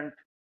different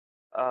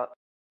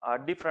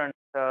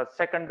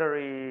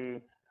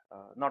secondary,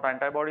 not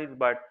antibodies,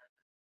 but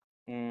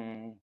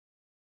the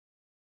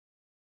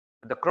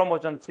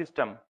chromosome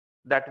system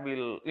that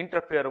will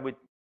interfere with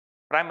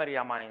primary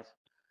amines,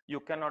 you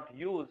cannot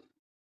use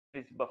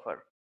this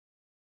buffer.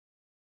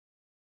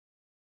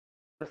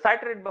 The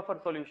citrate buffer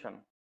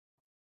solution,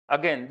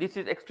 again, this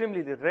is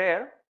extremely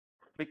rare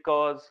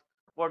because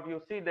what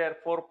you see there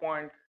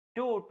 4.2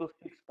 to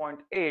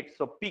 6.8,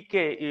 so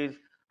pK is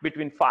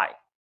between 5.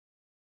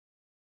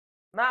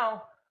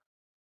 Now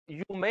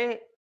you may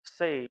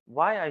say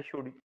why I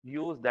should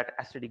use that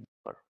acidic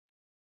buffer.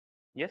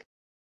 Yes,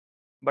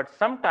 but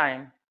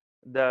sometimes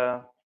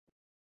the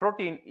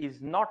protein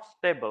is not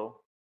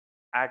stable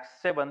at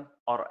 7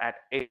 or at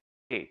 8,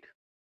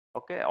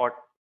 okay, or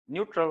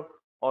neutral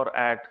or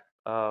at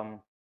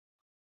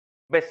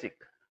basic.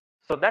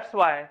 So that's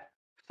why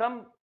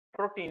some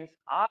proteins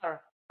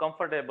are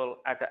comfortable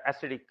at an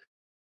acidic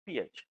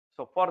pH.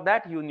 So for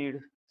that you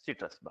need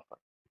citrus buffer.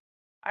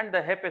 And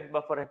the HEPAS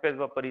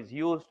buffer is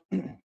used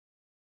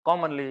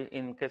commonly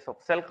in case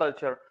of cell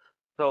culture.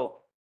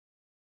 So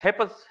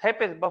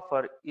Hepes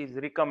buffer is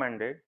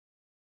recommended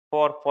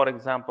for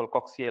example,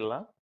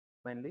 Coxiella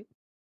mainly.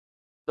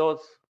 Those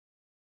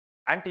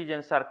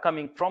antigens are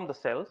coming from the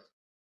cells,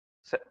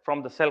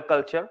 from the cell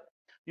culture.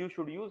 You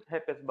should use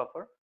Hepes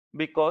buffer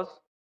because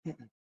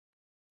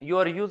you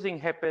are using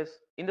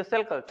Hepes in the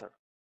cell culture,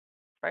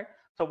 right?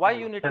 So why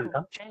you need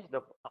to change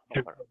the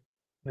buffer?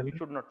 You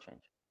should not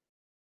change.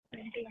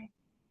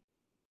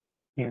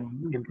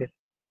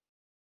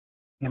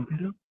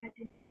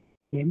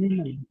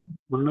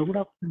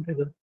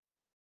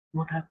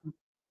 What happened?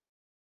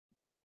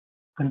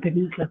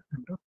 Continuous class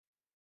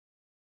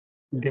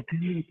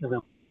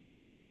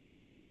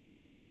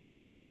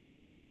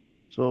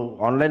So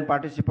online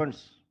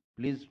participants,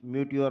 please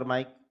mute your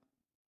mic.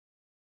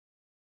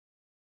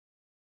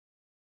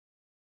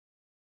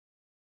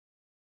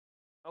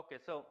 Okay,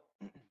 so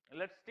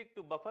let's stick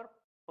to buffer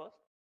first.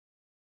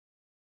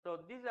 So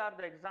these are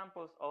the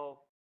examples of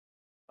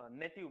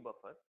native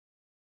buffer.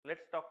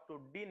 Let's talk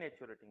to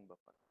denaturating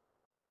buffer.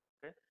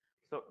 Okay,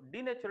 so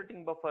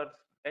denaturating buffers.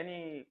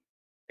 Any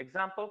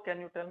example?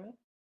 Can you tell me?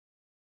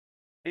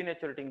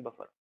 Denaturating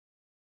buffer.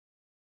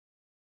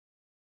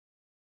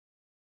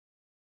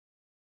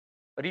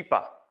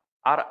 RIPA,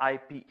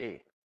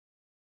 RIPA.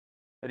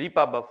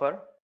 RIPA buffer,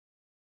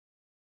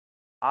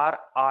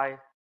 RIPA.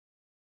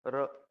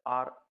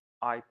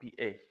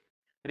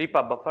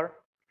 RIPA buffer.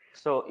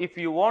 So if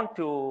you want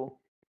to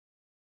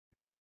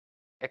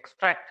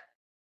extract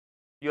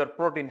your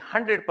protein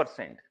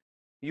 100%,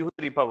 use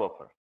RIPA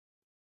buffer.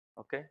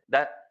 Okay,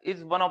 that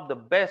is one of the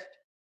best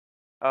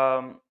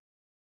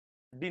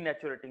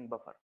denaturating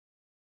buffer.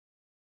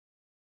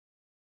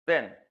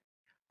 Then,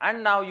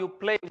 and now you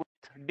play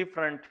with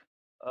different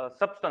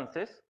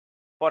substances.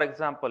 For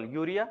example,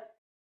 urea,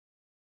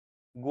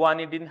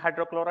 guanidine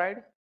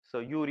hydrochloride. So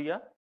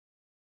urea,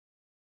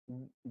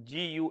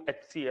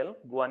 GuHCl,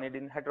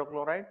 guanidine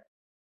hydrochloride,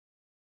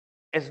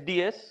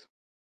 SDS,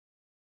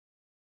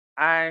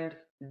 and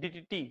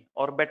DTT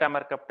or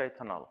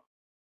beta-mercaptithanol.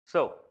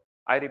 So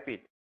I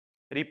repeat,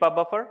 RIPA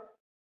buffer.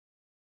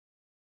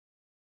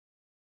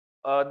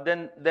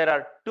 Then there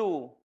are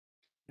two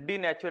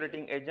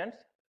denaturating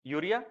agents: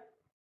 urea,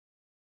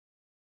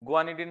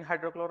 guanidine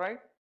hydrochloride,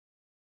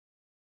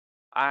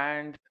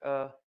 and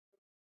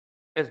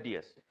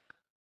SDS.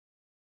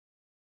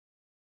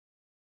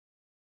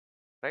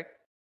 Right?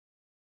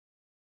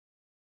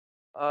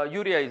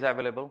 Urea is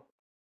available,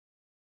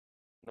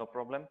 no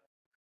problem.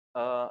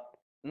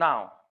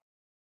 Now,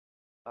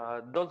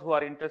 those who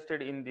are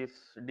interested in this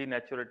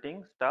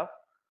denaturating stuff,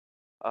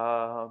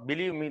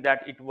 believe me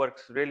that it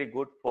works really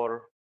good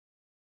for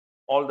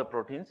all the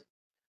proteins.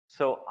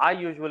 So I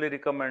usually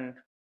recommend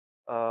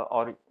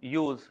or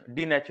use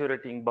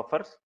denaturating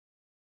buffers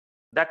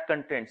that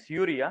contains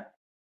urea,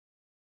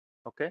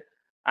 okay,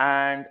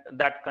 and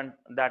that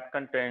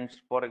contains,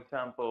 for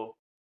example,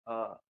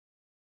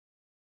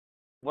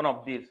 one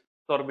of these,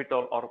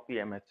 sorbitol or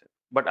PMH.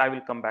 But I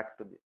will come back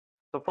to this.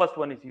 So first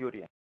one is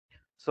urea.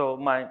 So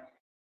my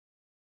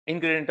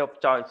ingredient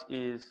of choice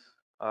is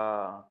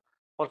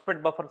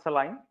phosphate buffer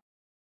saline.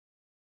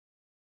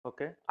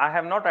 Okay, I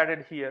have not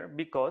added here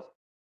because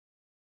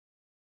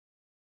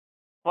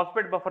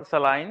phosphate buffer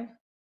saline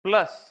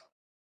plus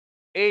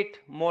 8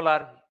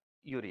 molar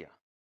urea.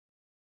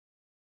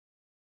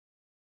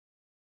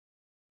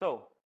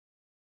 So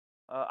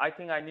I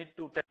think I need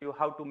to tell you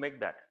how to make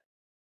that.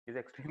 Is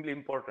extremely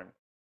important.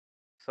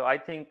 So I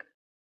think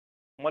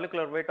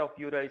molecular weight of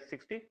urea is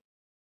 60,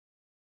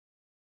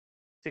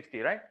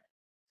 right?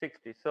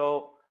 60.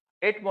 So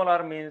 8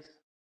 molar means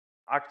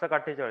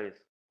 848,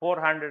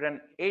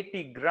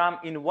 480 gram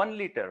in 1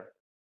 liter,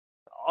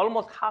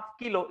 almost half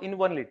kilo in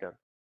 1 liter.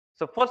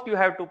 So first you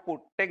have to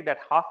take that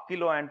half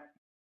kilo and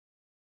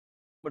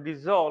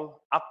dissolve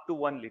up to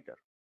 1 liter.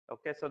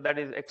 Okay, so that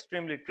is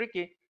extremely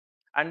tricky,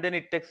 and then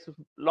it takes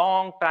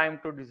long time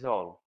to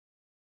dissolve.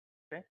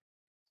 Okay,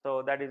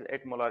 so that is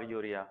 8 molar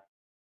urea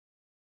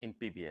in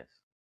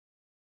PBS.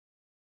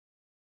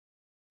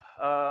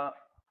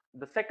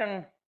 The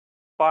second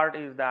part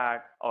is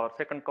that, or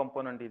second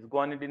component is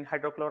guanidine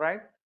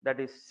hydrochloride, that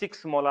is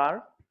 6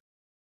 molar.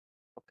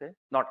 Okay,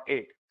 not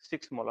 8,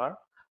 6 molar.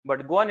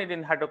 But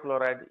guanidine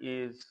hydrochloride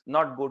is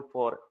not good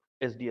for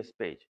SDS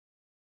page,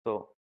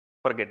 so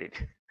forget it.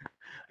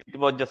 It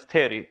was just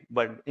theory,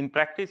 but in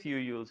practice you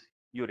use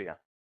urea.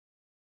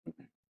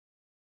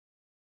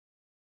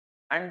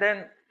 And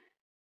then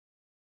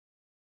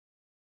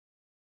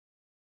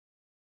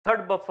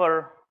third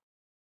buffer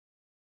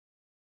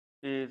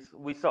is,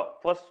 we saw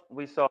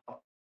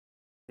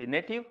the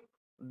native,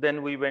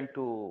 then we went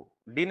to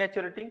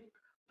denaturating.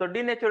 So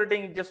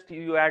denaturating, just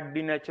you add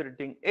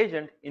denaturating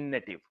agent in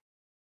native.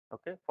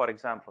 Okay, for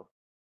example.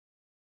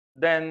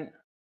 Then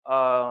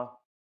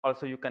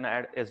also you can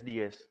add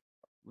SDS.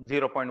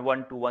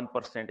 0.1 to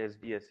 1%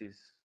 SDS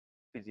is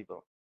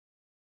feasible.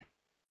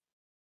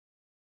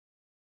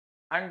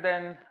 And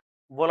then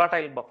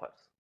volatile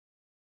buffers.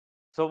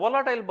 So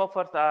volatile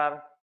buffers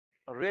are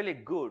really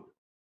good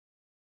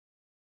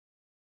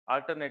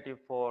alternative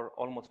for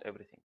almost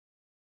everything,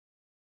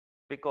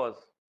 because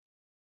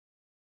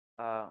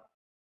uh,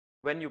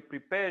 when you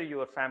prepare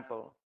your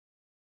sample,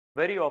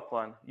 very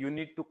often you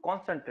need to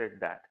concentrate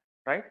that,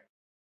 right?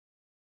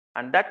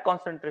 And that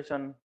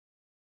concentration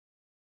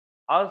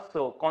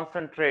also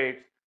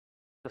concentrates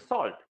the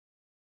salt.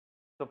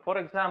 So for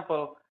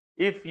example,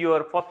 if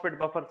your phosphate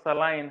buffer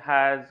saline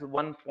has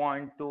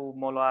 1.2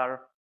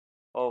 molar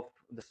of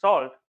the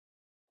salt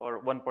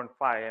or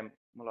 1.5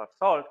 molar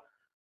salt,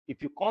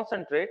 if you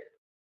concentrate,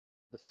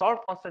 the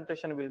salt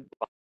concentration will go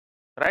up,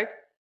 right?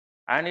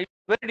 And it's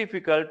very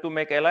difficult to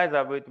make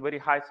ELISA with very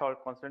high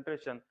salt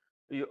concentration.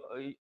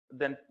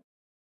 Then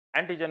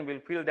antigen will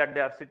feel that they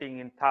are sitting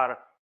in tar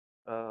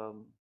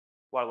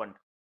solvent.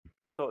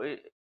 So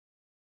it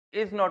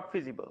is not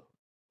feasible.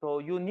 So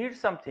you need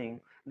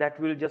something that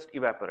will just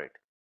evaporate.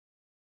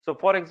 So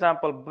for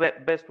example,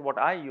 best what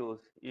I use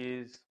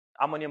is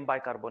ammonium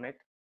bicarbonate.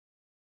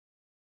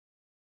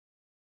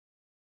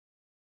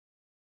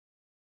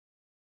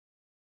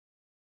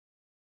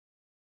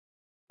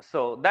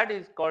 So that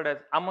is called as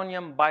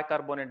ammonium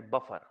bicarbonate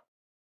buffer.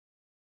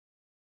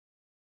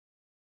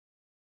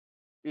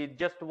 It's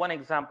just one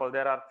example.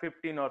 There are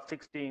 15 or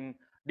 16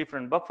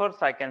 different buffers.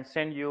 I can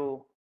send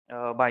you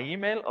by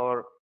email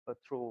or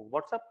through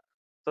WhatsApp.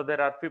 So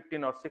there are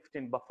 15 or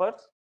 16 buffers,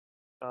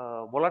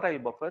 volatile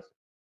buffers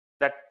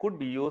that could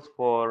be used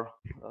for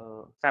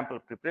sample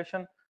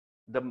preparation.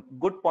 The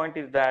good point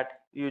is that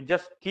you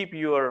just keep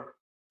your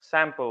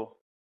sample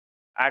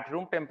at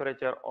room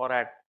temperature or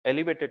at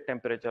elevated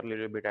temperature a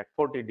little bit at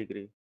 40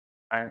 degree,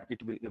 and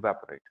it will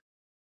evaporate.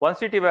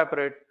 Once it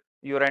evaporates,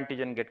 your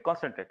antigen get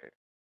concentrated,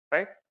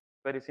 right?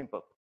 Very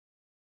simple.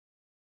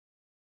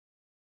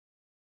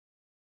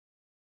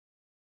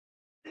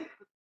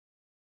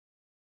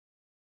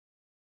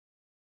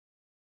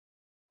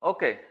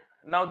 Okay,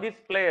 now these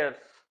players,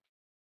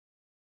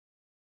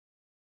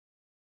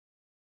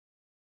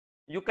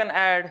 you can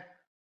add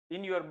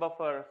in your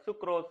buffer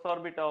sucrose,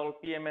 sorbitol,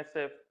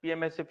 PMSF.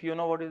 PMSF, you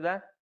know what is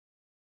that?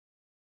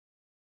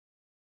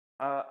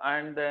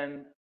 And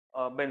then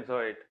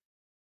benzoate.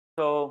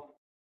 So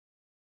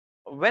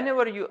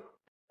whenever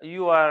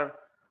you are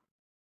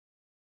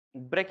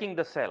breaking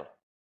the cell,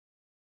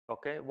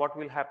 okay, what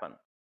will happen?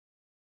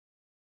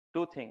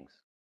 Two things.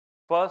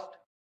 First,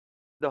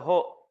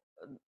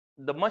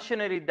 the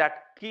machinery that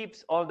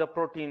keeps all the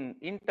protein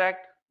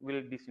intact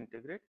will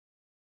disintegrate,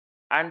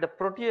 and the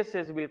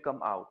proteases will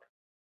come out.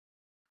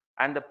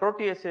 And the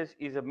proteases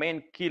is a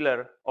main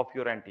killer of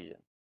your antigen,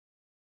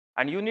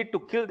 and you need to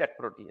kill that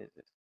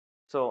proteases.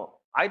 So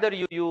either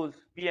you use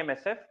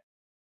PMSF,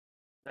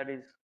 that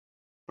is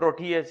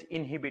protease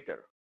inhibitor.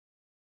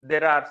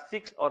 There are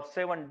 6 or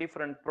 7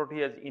 different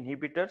protease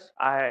inhibitors.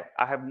 I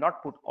have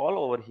not put all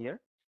over here,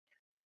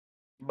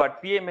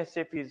 but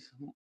PMSF is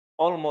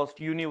almost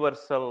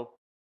universal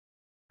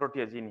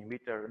protease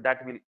inhibitor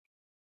that will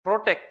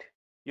protect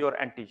your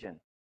antigen.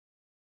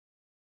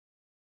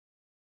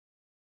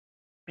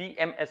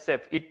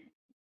 PMSF,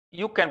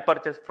 you can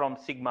purchase from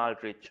Sigma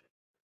Aldrich.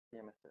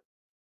 PMSF.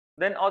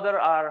 Then other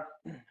are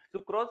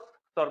sucrose,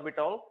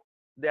 sorbitol.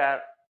 They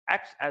are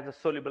acts as a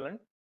solubilant,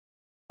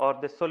 or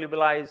they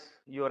solubilize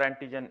your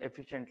antigen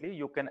efficiently.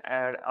 You can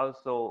add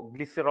also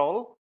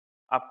glycerol,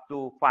 up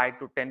to 5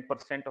 to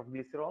 10% of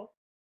glycerol.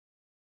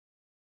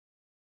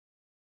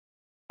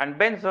 And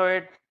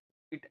benzoate,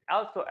 it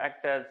also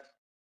acts as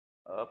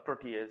a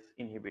protease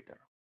inhibitor.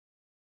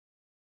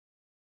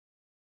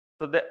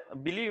 So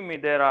believe me,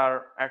 there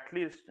are at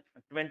least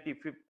 20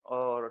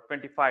 or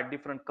 25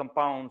 different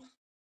compounds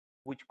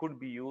which could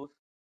be used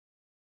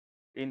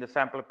in the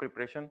sample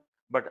preparation,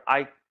 but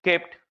I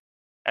kept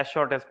as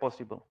short as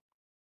possible.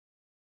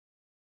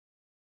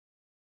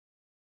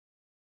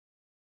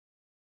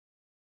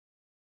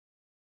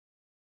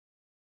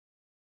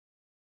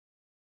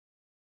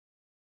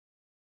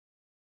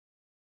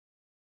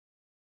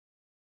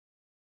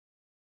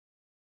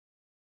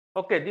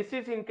 Okay, this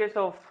is in case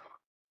of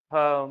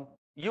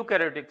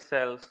eukaryotic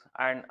cells,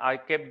 and I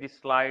kept this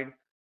slide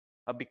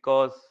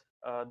because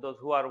those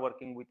who are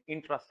working with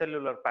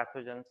intracellular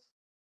pathogens,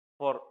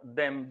 for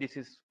them this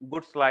is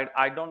good slide.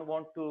 I don't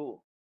want to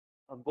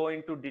go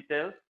into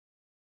details,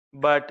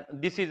 but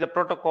this is a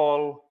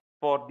protocol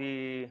for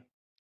the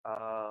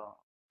uh,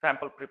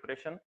 sample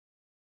preparation.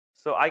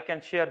 So I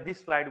can share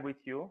this slide with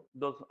you.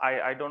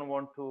 I don't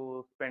want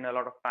to spend a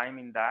lot of time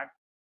in that,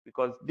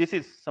 because this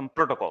is some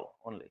protocol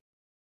only.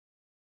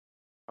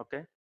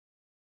 Okay.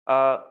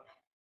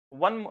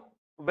 One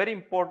very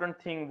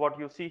important thing what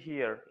you see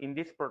here in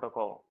this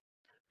protocol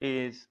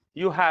is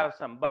you have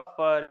some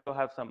buffer, you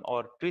have some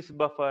or tris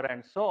buffer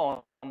and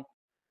so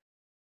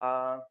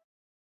on.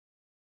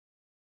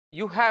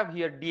 You have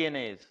here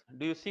DNAs.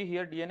 Do you see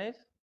here DNAs?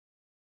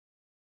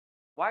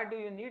 Why do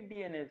you need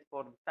DNAs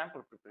for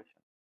sample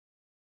preparation?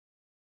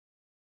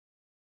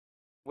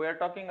 We are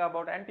talking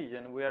about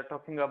antigen, we are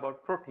talking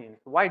about proteins.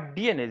 Why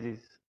DNAs is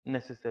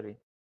necessary?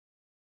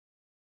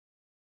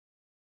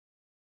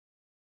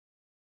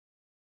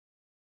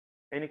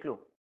 Any clue?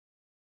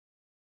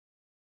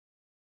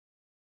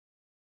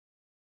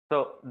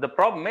 So the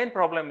main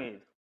problem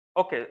is,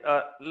 okay,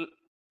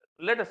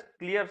 let us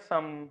clear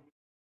some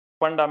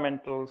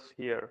fundamentals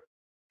here.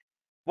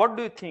 What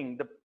do you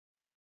think?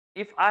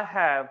 If I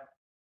have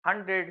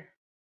 100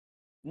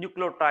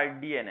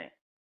 nucleotide DNA,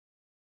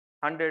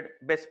 100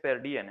 base pair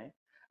DNA,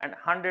 and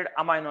 100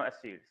 amino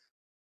acids,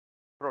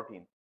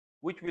 protein,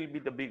 which will be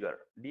the bigger,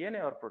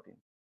 DNA or protein?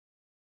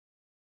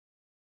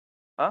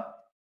 Huh?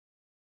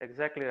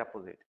 Exactly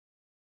opposite.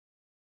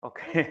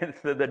 Okay,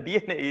 so the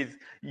DNA is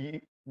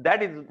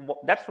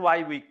that's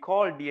why we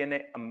call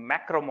DNA a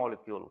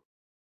macromolecule,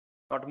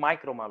 not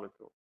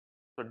micromolecule.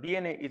 So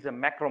DNA is a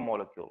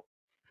macromolecule,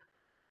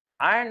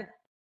 and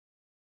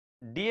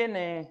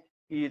DNA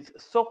is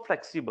so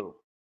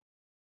flexible.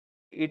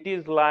 It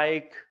is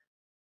like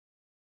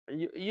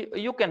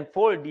you can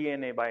fold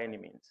DNA by any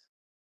means.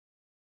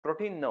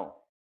 Protein, no.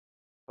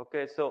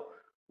 Okay, so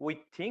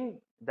we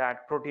think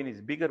that protein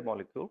is bigger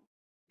molecule.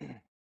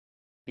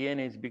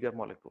 DNA is bigger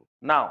molecule.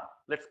 Now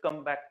let's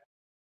come back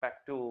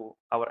to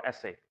our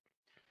assay.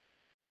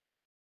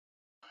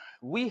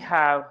 We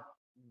have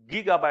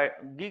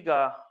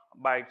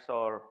gigabytes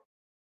or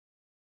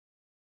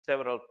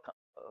several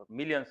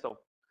millions of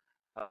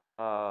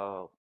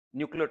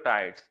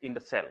nucleotides in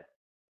the cell.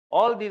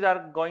 All these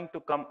are going to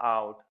come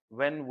out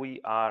when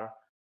we are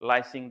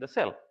lysing the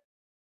cell,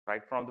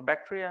 right from the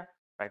bacteria,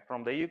 right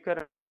from the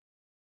eukaryotic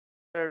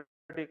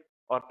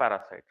or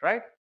parasite,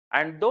 right?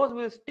 And those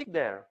will stick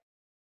there,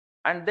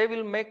 and they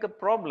will make a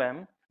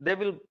problem. They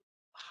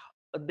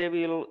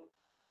will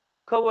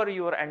cover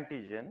your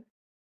antigen,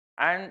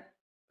 and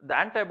the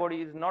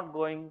antibody is not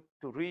going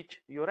to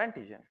reach your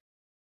antigen.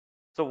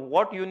 So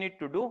what you need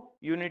to do,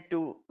 you need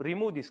to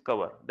remove this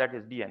cover, that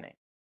is DNA.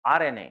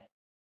 RNA,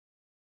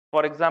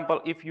 for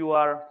example, if you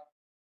are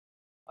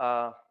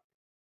uh,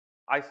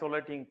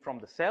 isolating from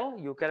the cell,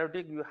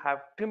 eukaryotic, you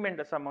have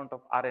tremendous amount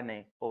of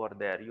RNA over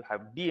there. You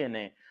have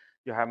DNA,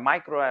 you have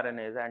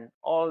microRNAs, and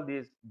all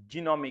this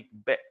genomic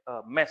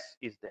mess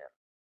is there.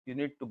 You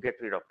need to get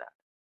rid of that.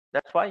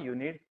 That's why you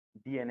need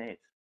DNAs.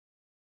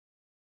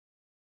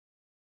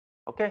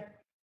 Okay.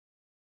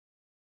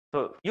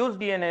 So use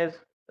DNAs.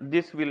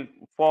 This will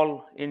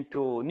fall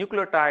into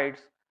nucleotides,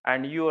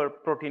 and your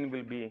protein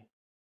will be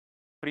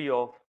free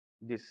of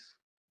this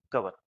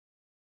cover.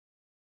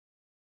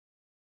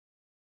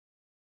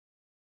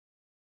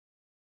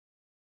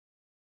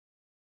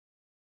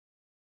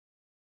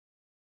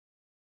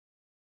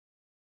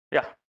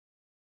 Yeah.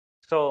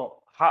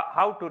 So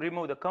how to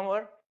remove the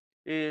cover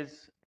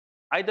is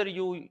either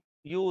you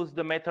use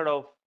the method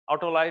of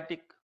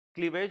autolytic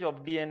cleavage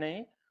of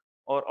DNA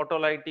or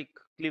autolytic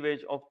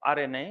cleavage of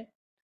RNA,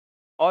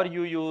 or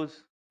you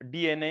use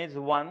DNase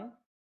 1,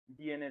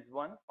 DNase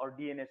 1 or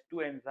DNase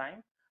 2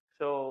 enzyme.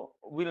 So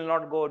we'll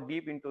not go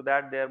deep into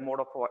that, their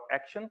mode of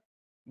action,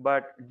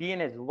 but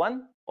DNase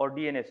 1 or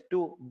DNase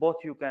 2,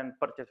 both you can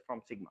purchase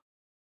from Sigma.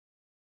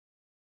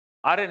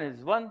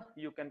 RNase 1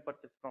 you can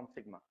purchase from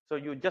Sigma. So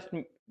you just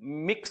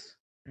mix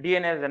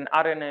DNase and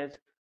RNase,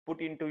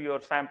 put into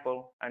your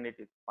sample, and it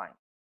is fine.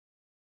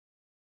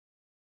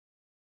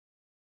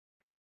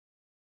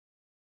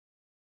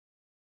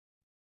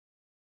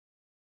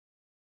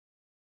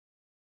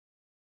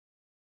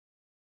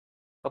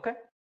 Okay.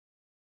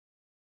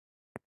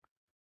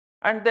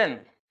 And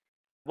then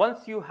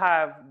once you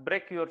have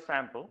break your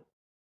sample,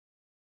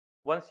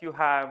 once you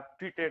have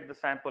treated the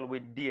sample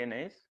with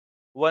DNase,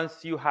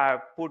 once you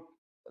have put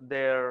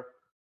their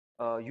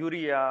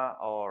urea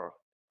or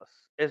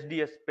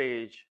SDS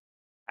page,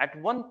 at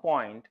one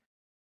point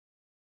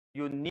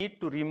you need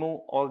to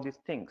remove all these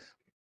things,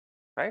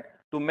 right,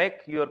 to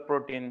make your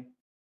protein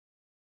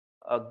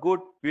good,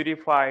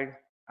 purified,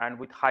 and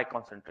with high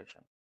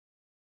concentration.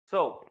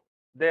 So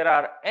there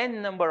are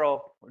n number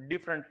of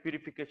different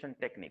purification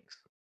techniques.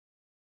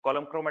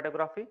 Column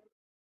chromatography,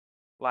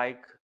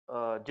 like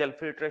gel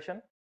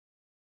filtration,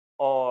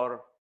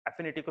 or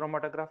affinity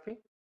chromatography,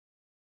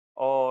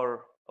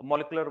 or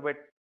molecular weight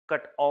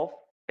cut off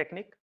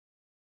technique,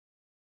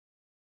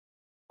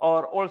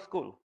 or old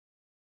school.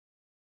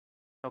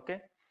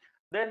 Okay,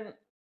 then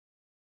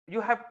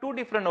you have two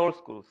different old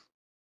schools.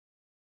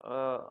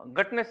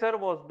 Gutne sir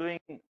was doing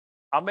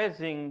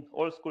amazing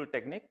old school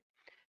technique.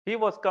 He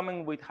was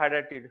coming with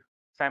hydrated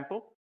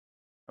sample.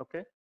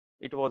 Okay,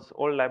 it was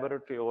old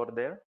laboratory over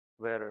there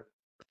where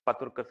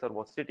Paturkar sir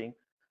was sitting,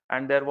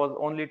 and there was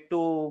only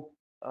two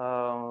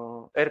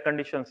air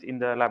conditions in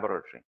the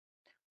laboratory.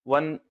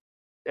 One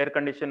air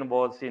condition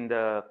was in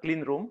the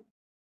clean room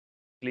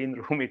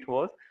it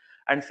was,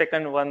 and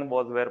second one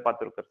was where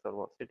Paturkar sir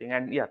was sitting,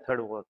 and yeah,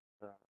 third was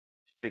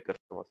Shrikar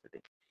sir was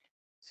sitting.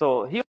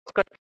 So he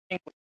was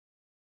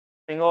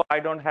saying, "Oh,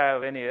 I don't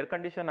have any air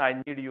condition. I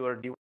need your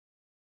device."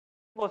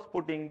 He was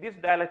putting this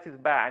dialysis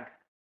bag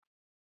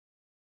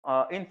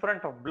in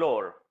front of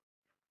blower.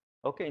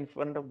 Okay, in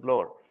front of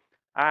blower,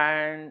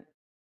 and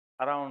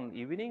around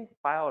evening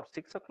 5 or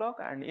 6 o'clock,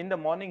 and in the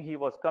morning he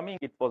was coming.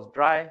 It was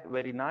dry,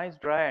 very nice,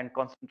 dry and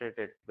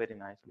concentrated very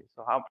nicely.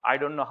 So I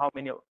don't know how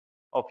many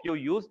of you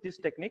use this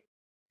technique,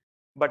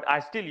 but I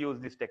still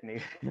use this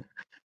technique.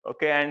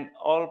 Okay, and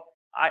all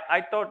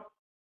I thought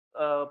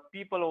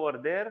people over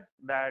there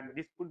that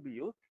this could be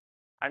used,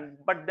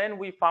 but then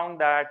we found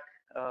that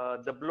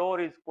the blower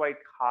is quite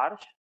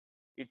harsh.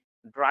 It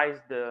dries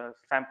the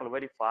sample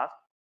very fast.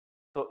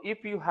 So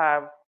if you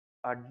have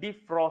a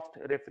defrost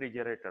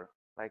refrigerator,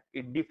 like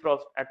it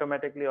defrosts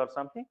automatically or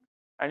something,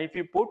 and if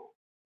you put,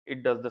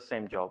 it does the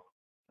same job.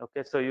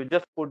 Okay, so you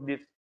just put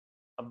this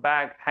a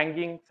bag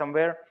hanging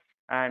somewhere,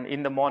 and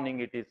in the morning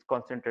it is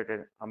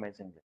concentrated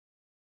amazingly.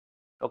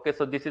 Okay,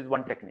 so this is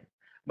one technique.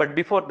 But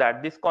before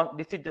that, this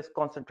is just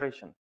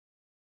concentration,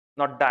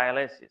 not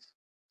dialysis.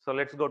 So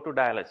let's go to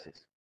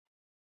dialysis.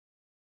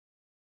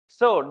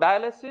 So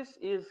dialysis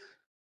is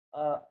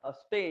a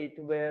state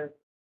where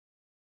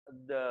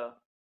the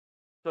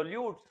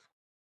solutes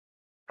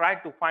try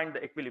to find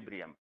the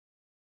equilibrium.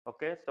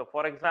 Okay, so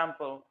for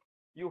example,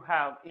 you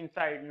have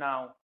inside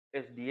now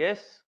SDS,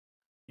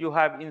 you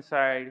have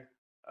inside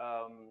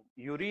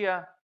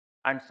urea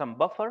and some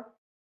buffer.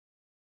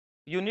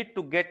 You need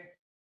to get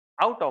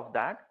out of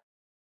that,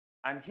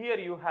 and here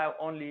you have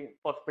only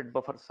phosphate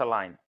buffer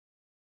saline.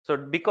 So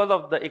because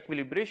of the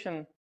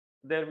equilibration,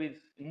 there is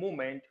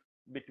movement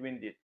between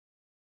this.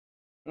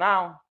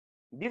 Now,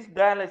 this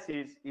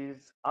dialysis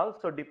is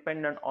also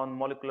dependent on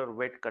molecular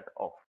weight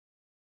cutoff.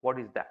 What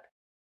is that?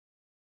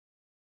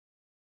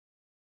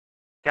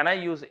 Can I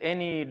use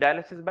any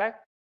dialysis bag?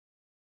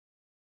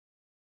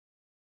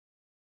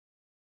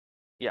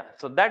 Yeah,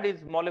 so that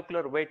is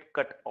molecular weight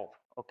cutoff.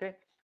 Okay,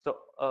 so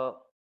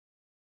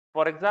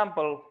for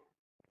example,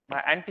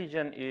 my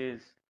antigen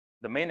is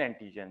the main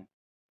antigen,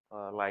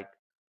 like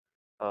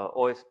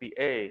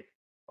OSPA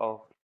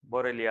of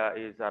Borrelia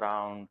is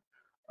around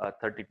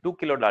 32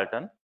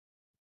 kilodalton.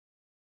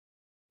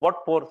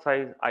 What pore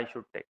size I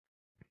should take?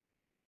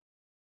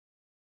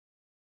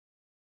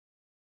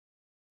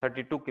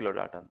 32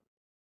 kilodalton.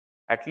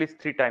 At least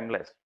 3 times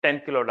less.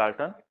 10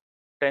 kilodalton.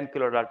 10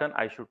 kilodalton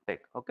I should take.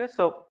 Okay,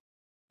 so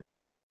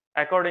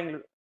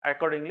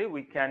accordingly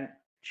we can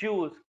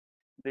choose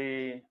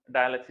the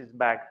dialysis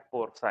bag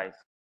pore size.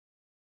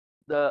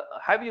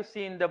 Have you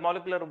seen the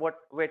molecular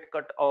weight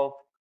cut of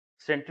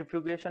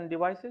centrifugation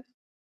devices?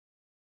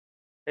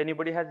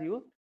 Anybody has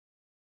used?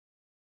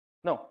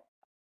 No.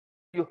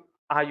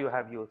 You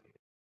have used.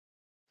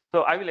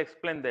 So I will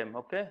explain them,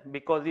 okay?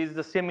 Because it's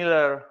a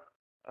similar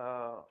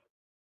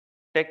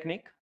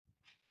technique.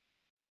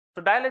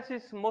 So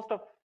dialysis, most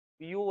of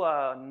you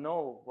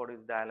know what is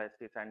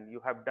dialysis and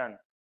you have done.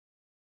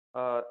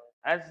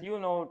 As you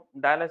know,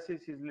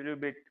 dialysis is a little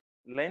bit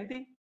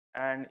lengthy,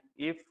 and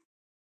if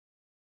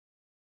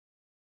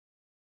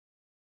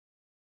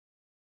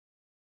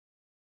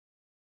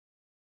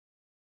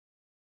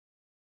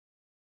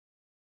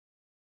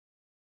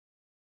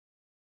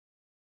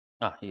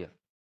here.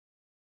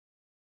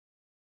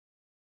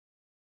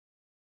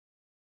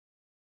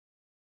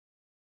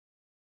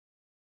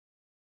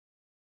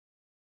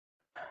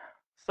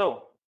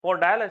 So for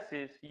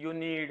dialysis, you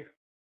need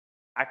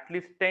at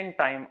least 10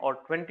 time or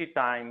 20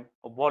 time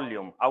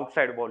volume.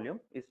 Outside volume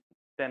is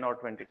 10 or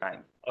 20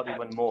 times or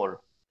even more.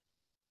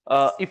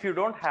 If you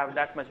don't have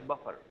that much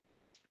buffer,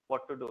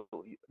 what to do?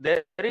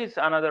 There is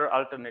another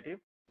alternative.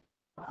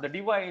 The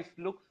device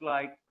looks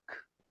like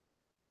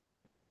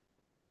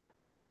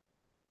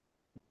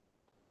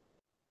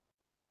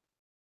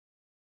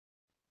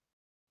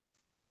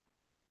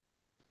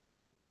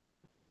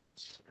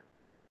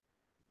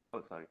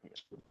oh sorry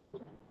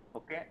here.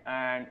 Okay,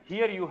 and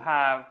here you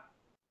have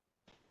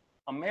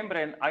a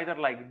membrane either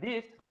like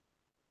this,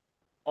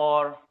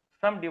 or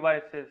some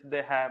devices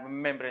they have a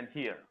membrane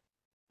here.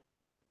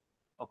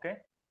 Okay,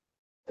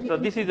 so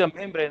this is a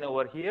membrane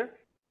over here,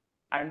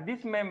 and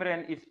this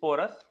membrane is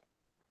porous.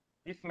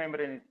 This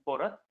membrane is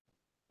porous,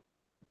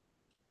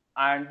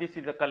 and this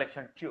is a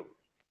collection tube.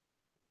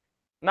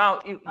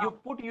 Now you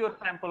put your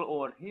sample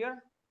over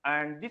here,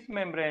 and this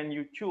membrane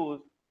you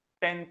choose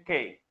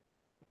 10K,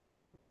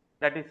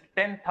 that is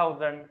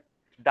 10,000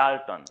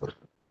 Dalton.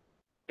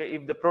 Okay,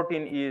 if the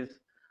protein is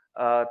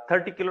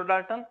 30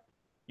 kilodalton,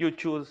 you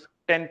choose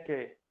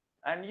 10K,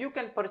 and you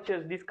can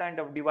purchase these kind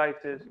of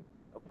devices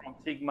from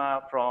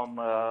Sigma, from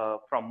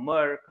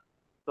Merck.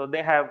 So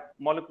they have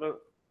molecular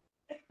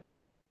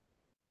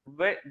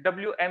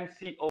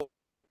WMCO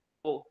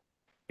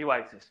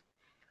devices.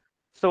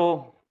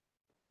 So,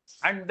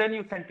 and then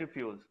you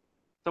centrifuge.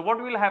 So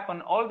what will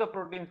happen? All the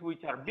proteins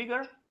which are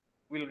bigger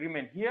will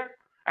remain here,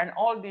 and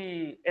all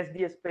the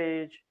SDS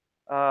page,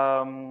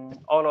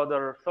 all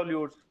other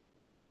solutes,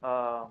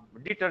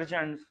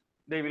 detergents,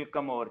 they will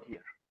come over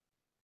here.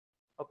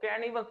 Okay,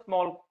 and even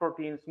small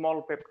proteins,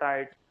 small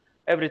peptides,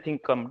 everything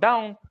come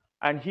down,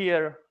 and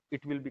here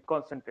it will be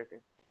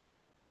concentrated.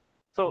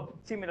 So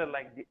similar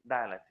like the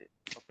dialysis.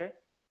 Okay,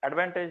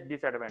 advantage,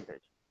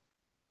 disadvantage.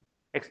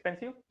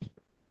 Expensive.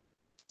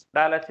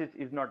 Dialysis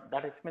is not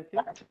that expensive.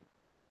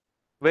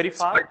 Very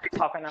fast,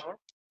 half an hour.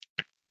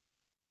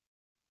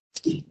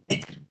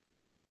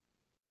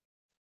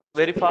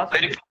 Very fast.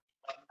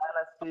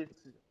 Dialysis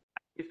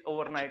is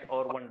overnight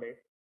or one day.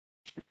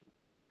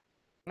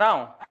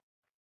 Now,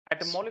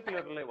 at a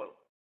molecular level,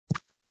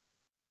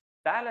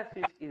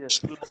 dialysis is a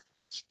slow.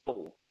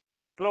 slow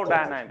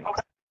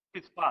dynamics.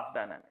 It's fast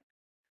dynamic.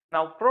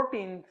 Now,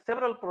 protein,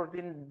 several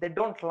proteins, they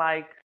don't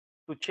like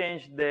to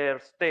change their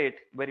state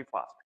very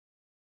fast.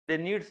 They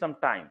need some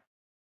time.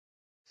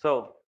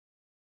 So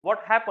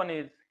what happens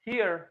is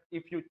here,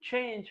 if you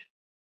change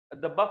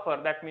the buffer,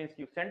 that means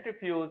you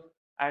centrifuge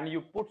and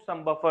you put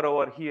some buffer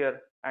over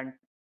here and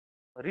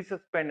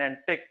resuspend and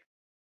take,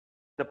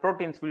 the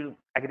proteins will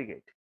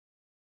aggregate,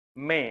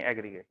 may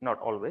aggregate, not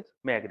always,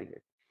 may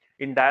aggregate.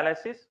 In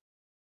dialysis,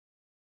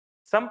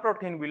 some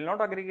protein will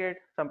not aggregate,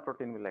 some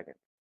protein will aggregate.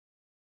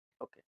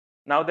 Okay.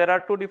 Now there are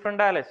two different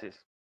dialysis.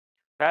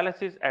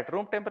 Dialysis at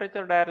room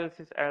temperature,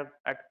 dialysis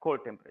at cold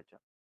temperature.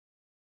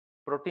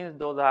 Proteins,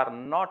 those are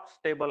not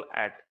stable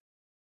at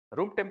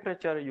room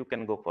temperature. You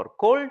can go for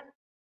cold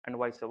and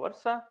vice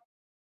versa.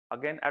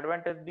 Again,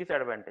 advantage,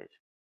 disadvantage.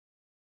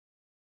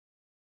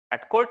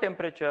 At cold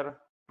temperature,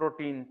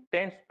 protein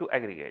tends to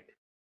aggregate.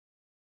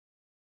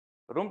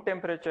 Room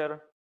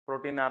temperature,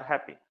 protein are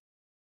happy.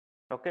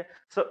 Okay,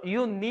 so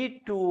you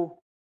need to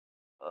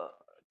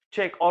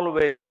check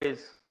always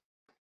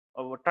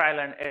trial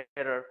and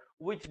error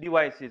which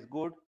device is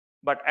good,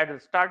 but at the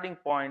starting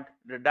point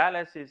the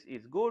dialysis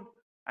is good,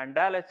 and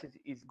dialysis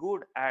is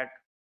good at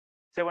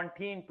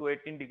 17 to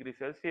 18 degrees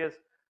Celsius,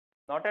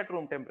 not at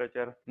room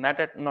temperature, not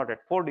at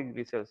 4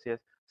 degrees Celsius.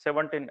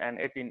 17 and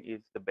 18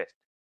 is the best.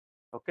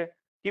 Okay,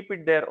 keep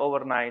it there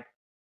overnight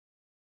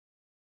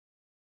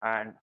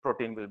and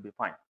protein will be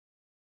fine.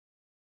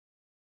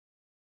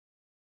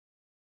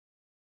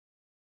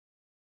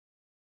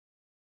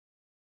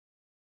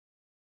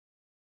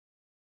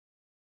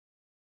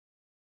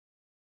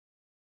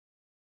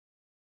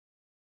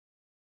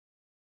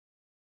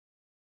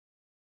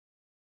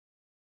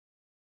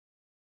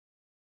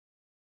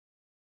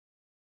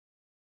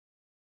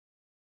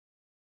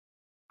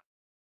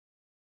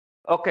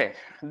 Okay,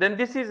 then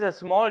this is a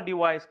small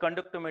device,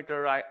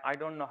 conductometer. I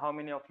don't know how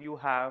many of you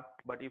have,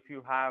 but if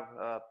you have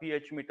a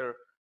pH meter,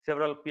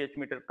 several pH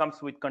meter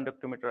comes with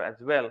conductometer as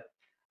well.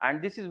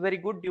 And this is very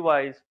good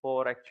device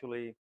for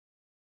actually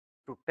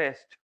to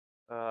test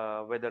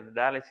whether the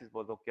dialysis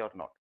was okay or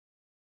not.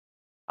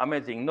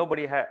 Amazing.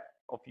 Nobody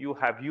of you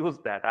have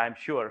used that, I'm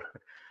sure.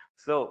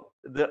 So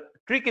the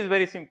trick is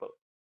very simple.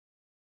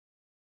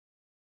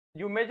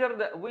 You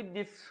measure with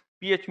this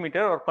pH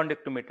meter or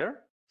conductometer.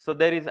 So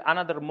there is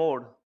another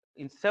mode.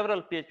 In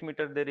several pH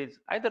meter, there is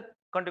either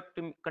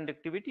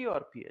conductivity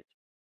or pH.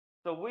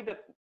 So with the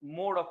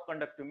mode of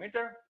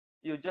conductometer,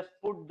 you just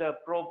put the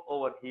probe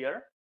over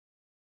here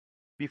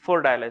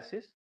before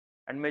dialysis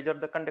and measure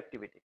the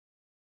conductivity.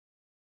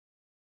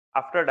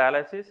 After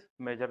dialysis,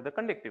 measure the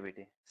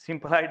conductivity.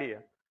 Simple idea.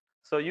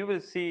 So you will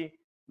see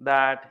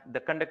that the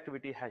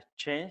conductivity has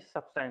changed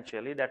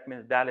substantially. That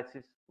means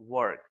dialysis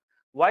worked.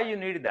 Why you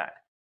need that?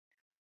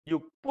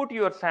 You put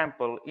your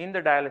sample in the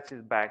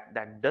dialysis bag,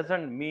 that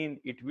doesn't mean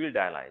it will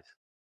dialyze.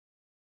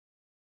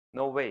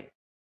 No way.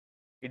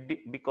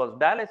 Because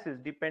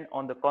dialysis depends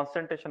on the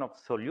concentration of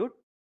solute.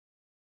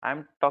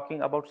 I'm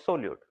talking about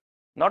solute,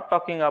 not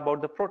talking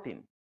about the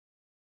protein.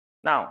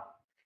 Now,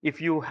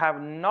 if you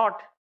have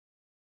not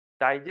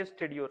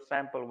digested your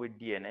sample with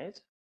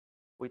DNAs,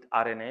 with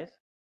RNAs,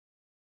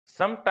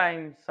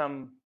 sometimes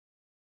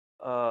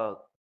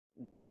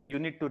you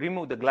need to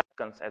remove the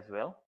glycans as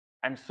well,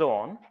 and so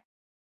on.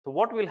 So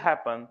what will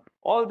happen?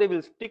 All they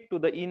will stick to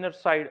the inner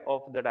side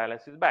of the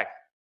dialysis bag,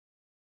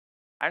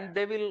 and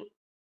they will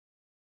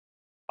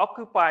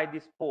occupy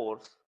these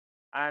pores,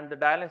 and the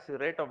dialysis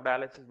rate of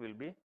dialysis will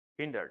be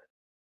hindered.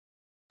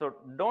 So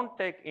don't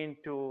take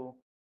into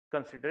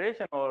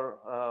consideration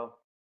or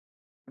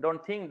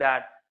don't think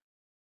that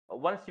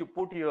once you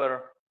put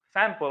your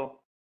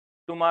sample,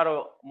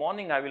 tomorrow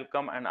morning I will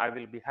come and I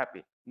will be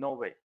happy. No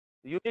way.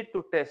 You need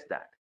to test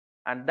that,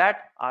 and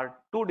that are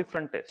two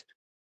different tests.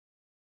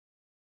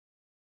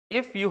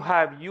 If you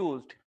have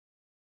used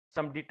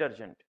some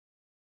detergent,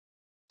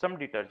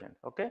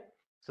 okay,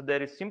 so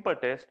there is simple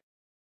test.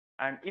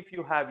 And if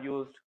you have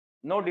used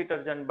no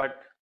detergent,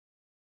 but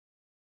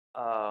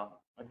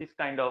this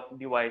kind of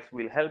device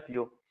will help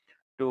you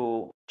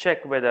to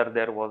check whether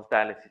there was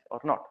dialysis or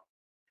not.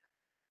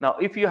 Now,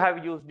 if you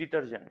have used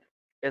detergent,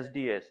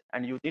 SDS,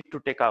 and you need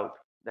to take out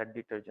that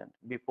detergent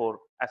before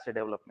assay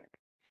development,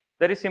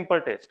 very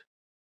simple test.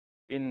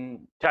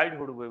 In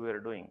childhood, we were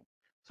doing.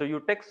 So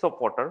you take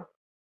soap water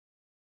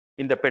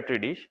in the petri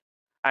dish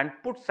and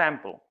put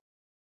sample.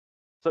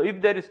 So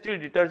if there is still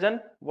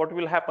detergent, what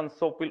will happen?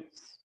 Soap will,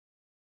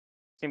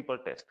 simple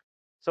test.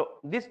 So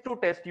these two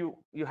tests you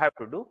have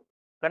to do,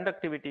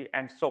 conductivity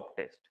and soap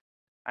test.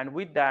 And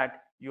with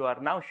that, you are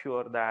now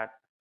sure that,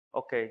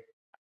 okay,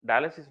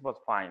 dialysis was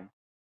fine.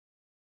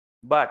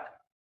 But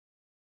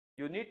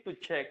you need to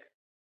check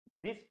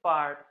this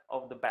part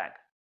of the bag.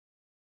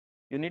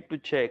 You need to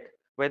check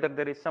whether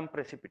there is some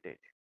precipitate.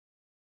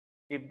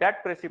 If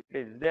that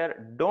precipitate is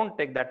there, don't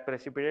take that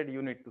precipitate.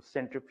 You need to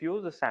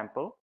centrifuge the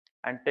sample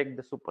and take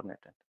the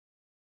supernatant.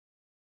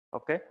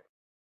 Okay.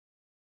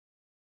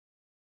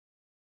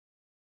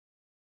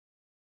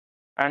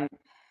 And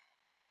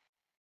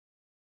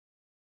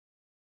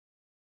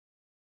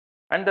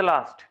And the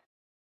last,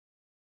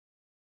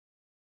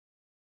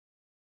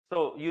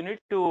 so you need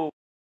to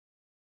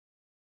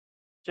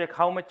check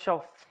how much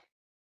of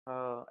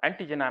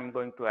antigen I'm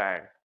going to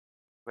add,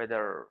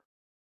 whether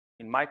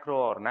in micro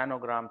or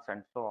nanograms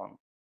and so on.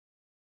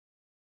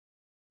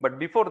 But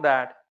before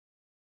that,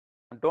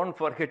 don't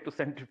forget to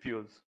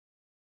centrifuge.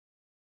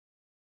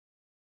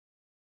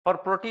 For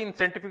protein,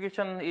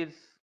 centrifugation is,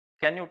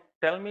 can you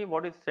tell me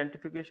what is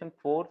centrifugation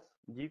force,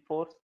 G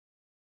force?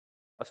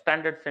 A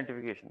standard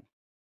centrifugation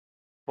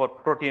for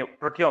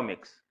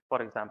proteomics,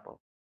 for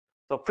example.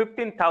 So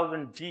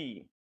 15,000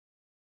 G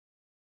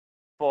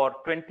for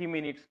 20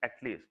 minutes at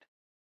least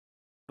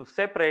to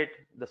separate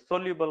the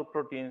soluble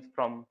proteins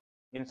from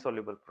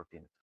insoluble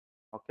proteins.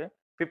 Okay,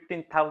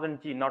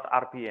 15,000 G, not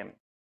RPM,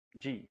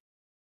 G.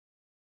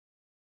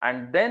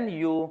 And then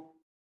you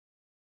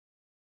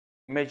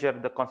measure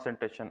the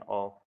concentration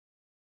of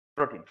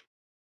protein.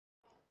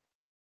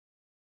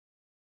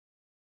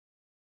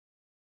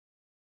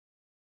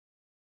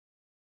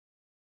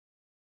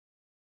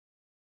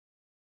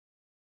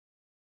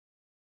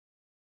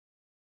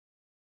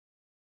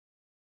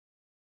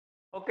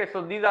 Okay,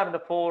 so these are the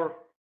four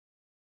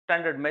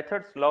standard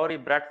methods: Lowry,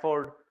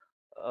 Bradford,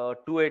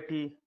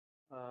 280,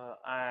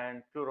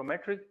 and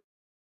fluorometry.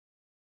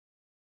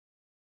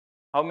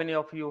 How many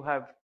of you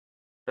have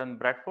done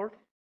Bradford?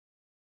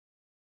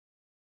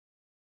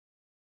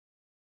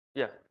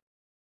 Yeah,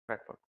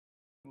 Bradford.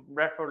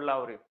 Bradford,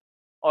 Lowry,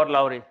 or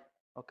Lowry.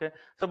 Okay,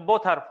 so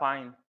both are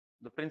fine.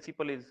 The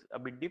principle is a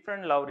bit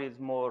different. Lowry is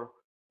more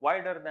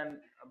wider than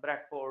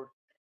Bradford,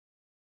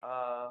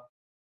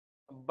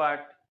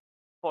 but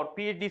for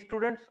PhD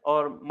students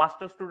or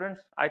master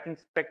students, I think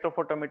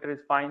spectrophotometer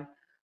is fine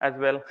as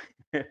well.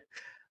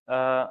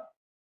 uh,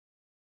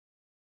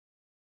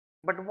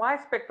 but why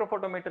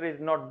spectrophotometer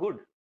is not good?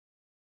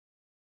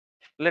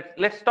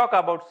 Let's talk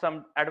about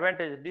some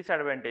advantages,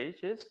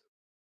 disadvantages.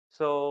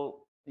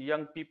 So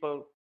young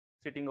people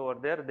sitting over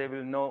there, they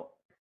will know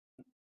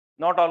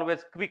not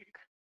always quick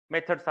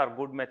methods are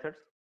good methods.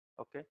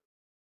 Okay.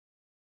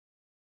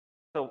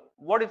 So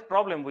what is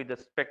problem with the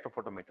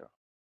spectrophotometer?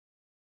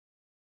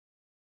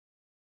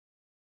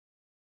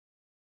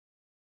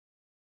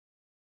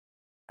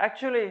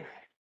 Actually,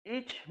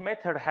 each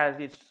method has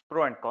its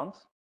pro and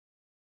cons.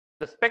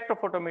 The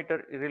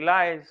spectrophotometer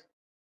relies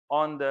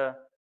on the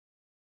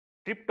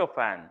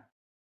tryptophan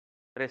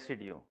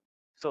residue.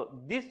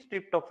 So this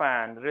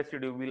tryptophan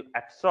residue will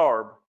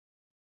absorb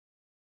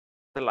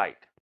the light.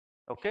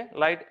 Okay,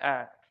 light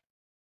at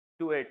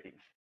 280.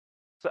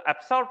 So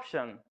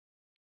absorption,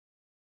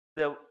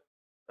 the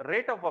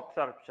rate of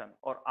absorption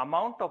or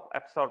amount of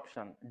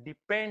absorption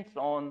depends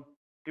on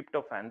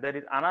tryptophan. There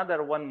is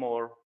another one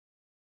more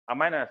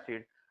amino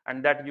acid,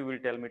 and that you will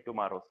tell me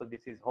tomorrow. So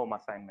this is home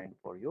assignment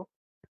for you.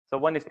 So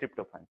one is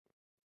tryptophan.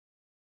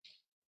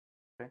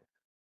 Okay.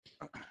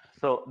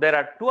 So there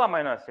are two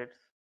amino acids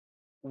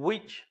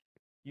which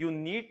you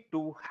need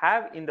to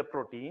have in the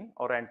protein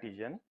or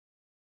antigen,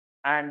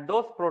 and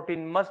those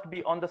protein must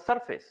be on the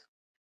surface.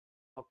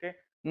 Okay,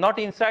 not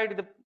inside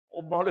the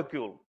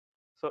molecule.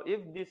 So if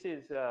this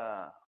is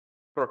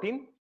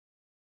protein,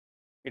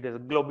 it is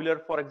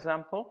globular, for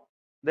example,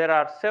 there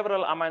are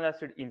several amino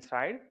acid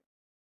inside,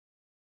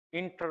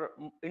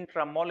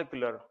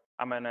 intramolecular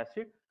amino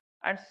acid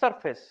and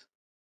surface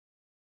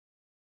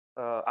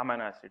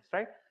amino acids,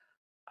 right?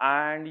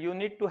 And you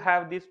need to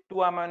have these two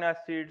amino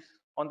acids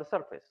on the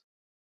surface.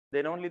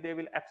 Then only they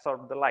will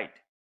absorb the light.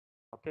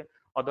 Okay,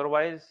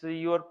 otherwise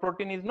your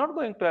protein is not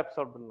going to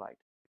absorb the light.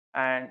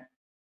 And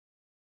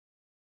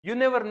you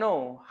never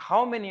know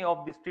how many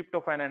of this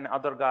tryptophan and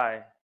other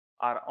guy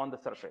are on the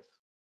surface.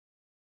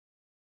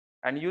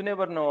 And you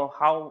never know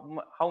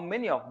how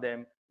many of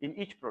them in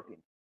each protein.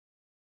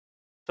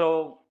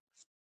 So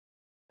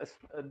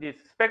this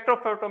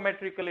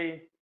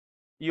spectrophotometrically,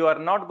 you are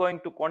not going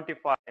to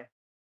quantify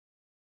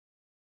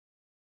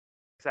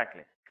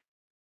exactly.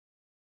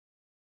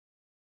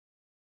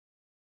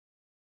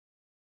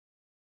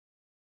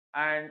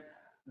 And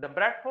the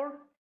Bradford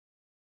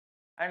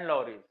and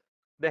Lowry,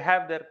 they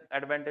have their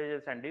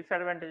advantages and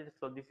disadvantages.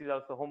 So this is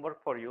also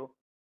homework for you.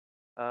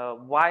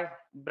 Why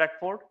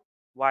Bradford?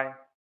 Why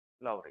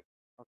Lowry?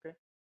 Okay.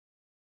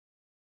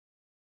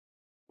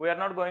 We are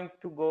not going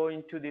to go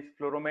into this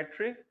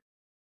fluorometry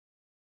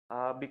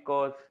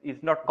because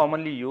it's not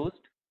commonly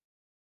used.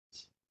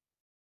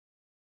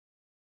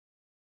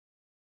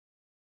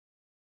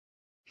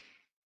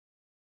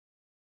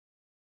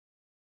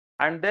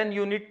 And then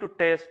you need to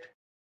test,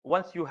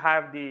 once you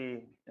have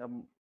the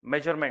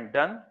measurement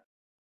done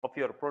of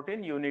your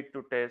protein, you need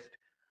to test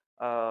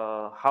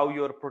how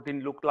your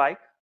protein look like,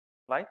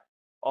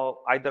 or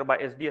either by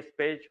SDS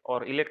page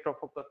or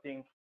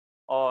electrofocusing,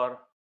 or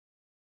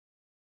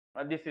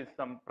this is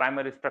some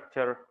primary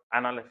structure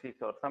analysis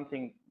or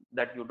something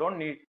that you don't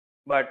need,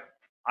 but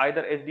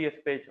either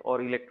SDS page or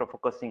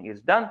electrofocusing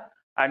is done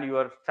and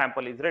your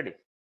sample is ready.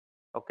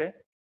 Okay,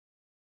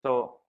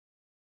 so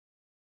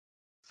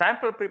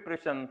sample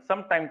preparation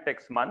sometimes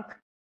takes month.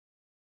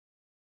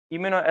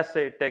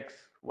 Immunoassay takes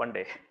one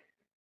day.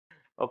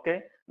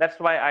 Okay, that's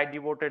why I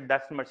devoted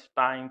that much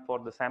time for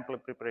the sample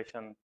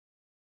preparation.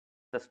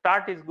 The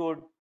start is good,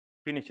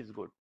 finish is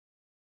good.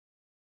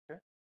 Okay.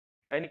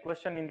 Any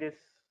question in this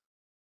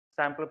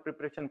sample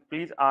preparation,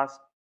 please ask.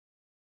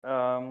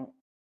 um,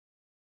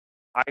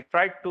 I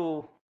tried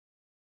to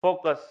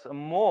focus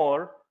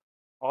more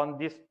on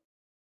this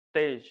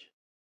stage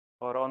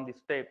or on this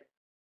step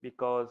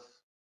because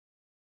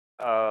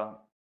uh,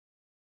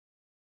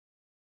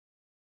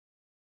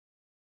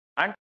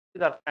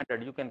 antibodies are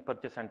standard. You can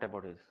purchase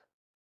antibodies.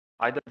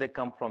 Either they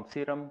come from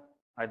serum,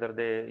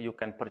 either you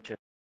can purchase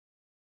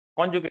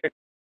conjugate.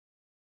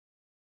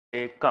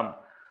 They come.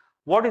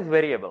 What is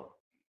variable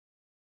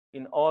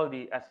in all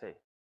the assay?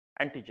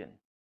 Antigen.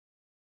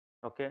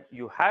 Okay,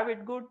 you have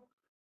it good,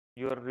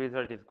 your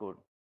result is good.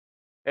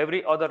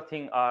 Every other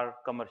thing are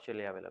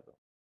commercially available.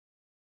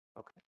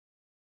 Okay,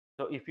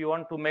 so if you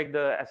want to make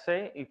the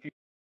assay, if you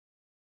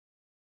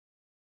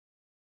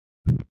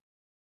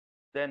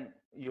then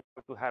you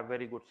have to have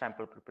very good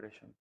sample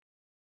preparation.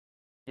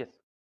 Yes.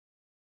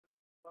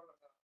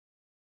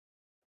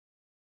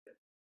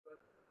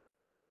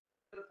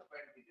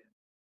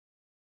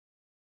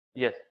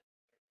 Yes.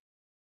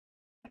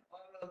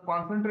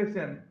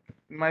 Concentration.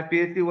 In my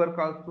PhD work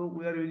also,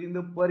 we are using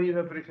the per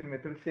evaporation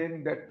method,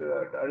 same that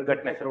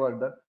Gut method method. was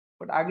done.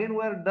 But again,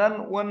 we are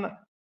done one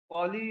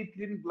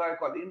polyethylene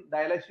glycol. In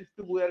dialysis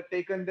tube, we are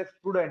taken the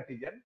crude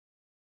antigen,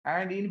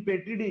 and in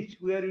petri dish,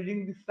 we are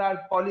using the salt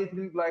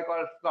polyethylene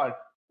glycol salt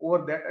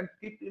over that and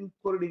keep in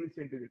 4 degrees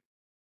centigrade.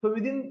 So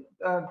within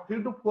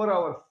 3 to 4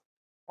 hours,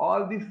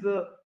 all this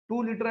 2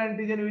 liter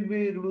antigen will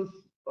be reduced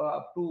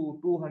up to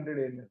 200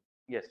 ml.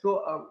 Yes.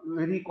 So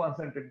very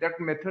concentrated. That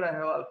method I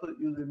have also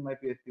used in my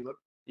PhD work.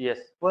 Yes.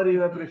 Per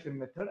evaporation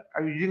method,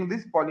 I'm using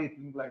this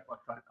polyethylene glycol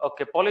salt.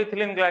 Okay,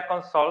 polyethylene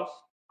glycol salts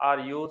are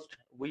used.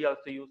 We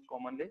also use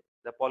commonly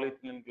the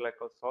polyethylene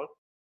glycol salt.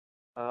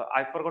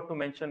 I forgot to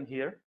mention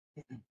here.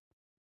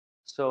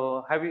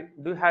 So,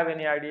 do you have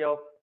any idea of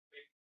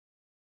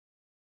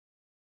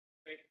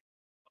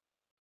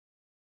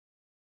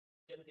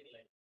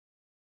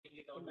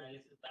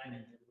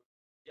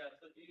yeah,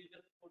 so you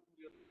just put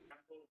your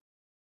sample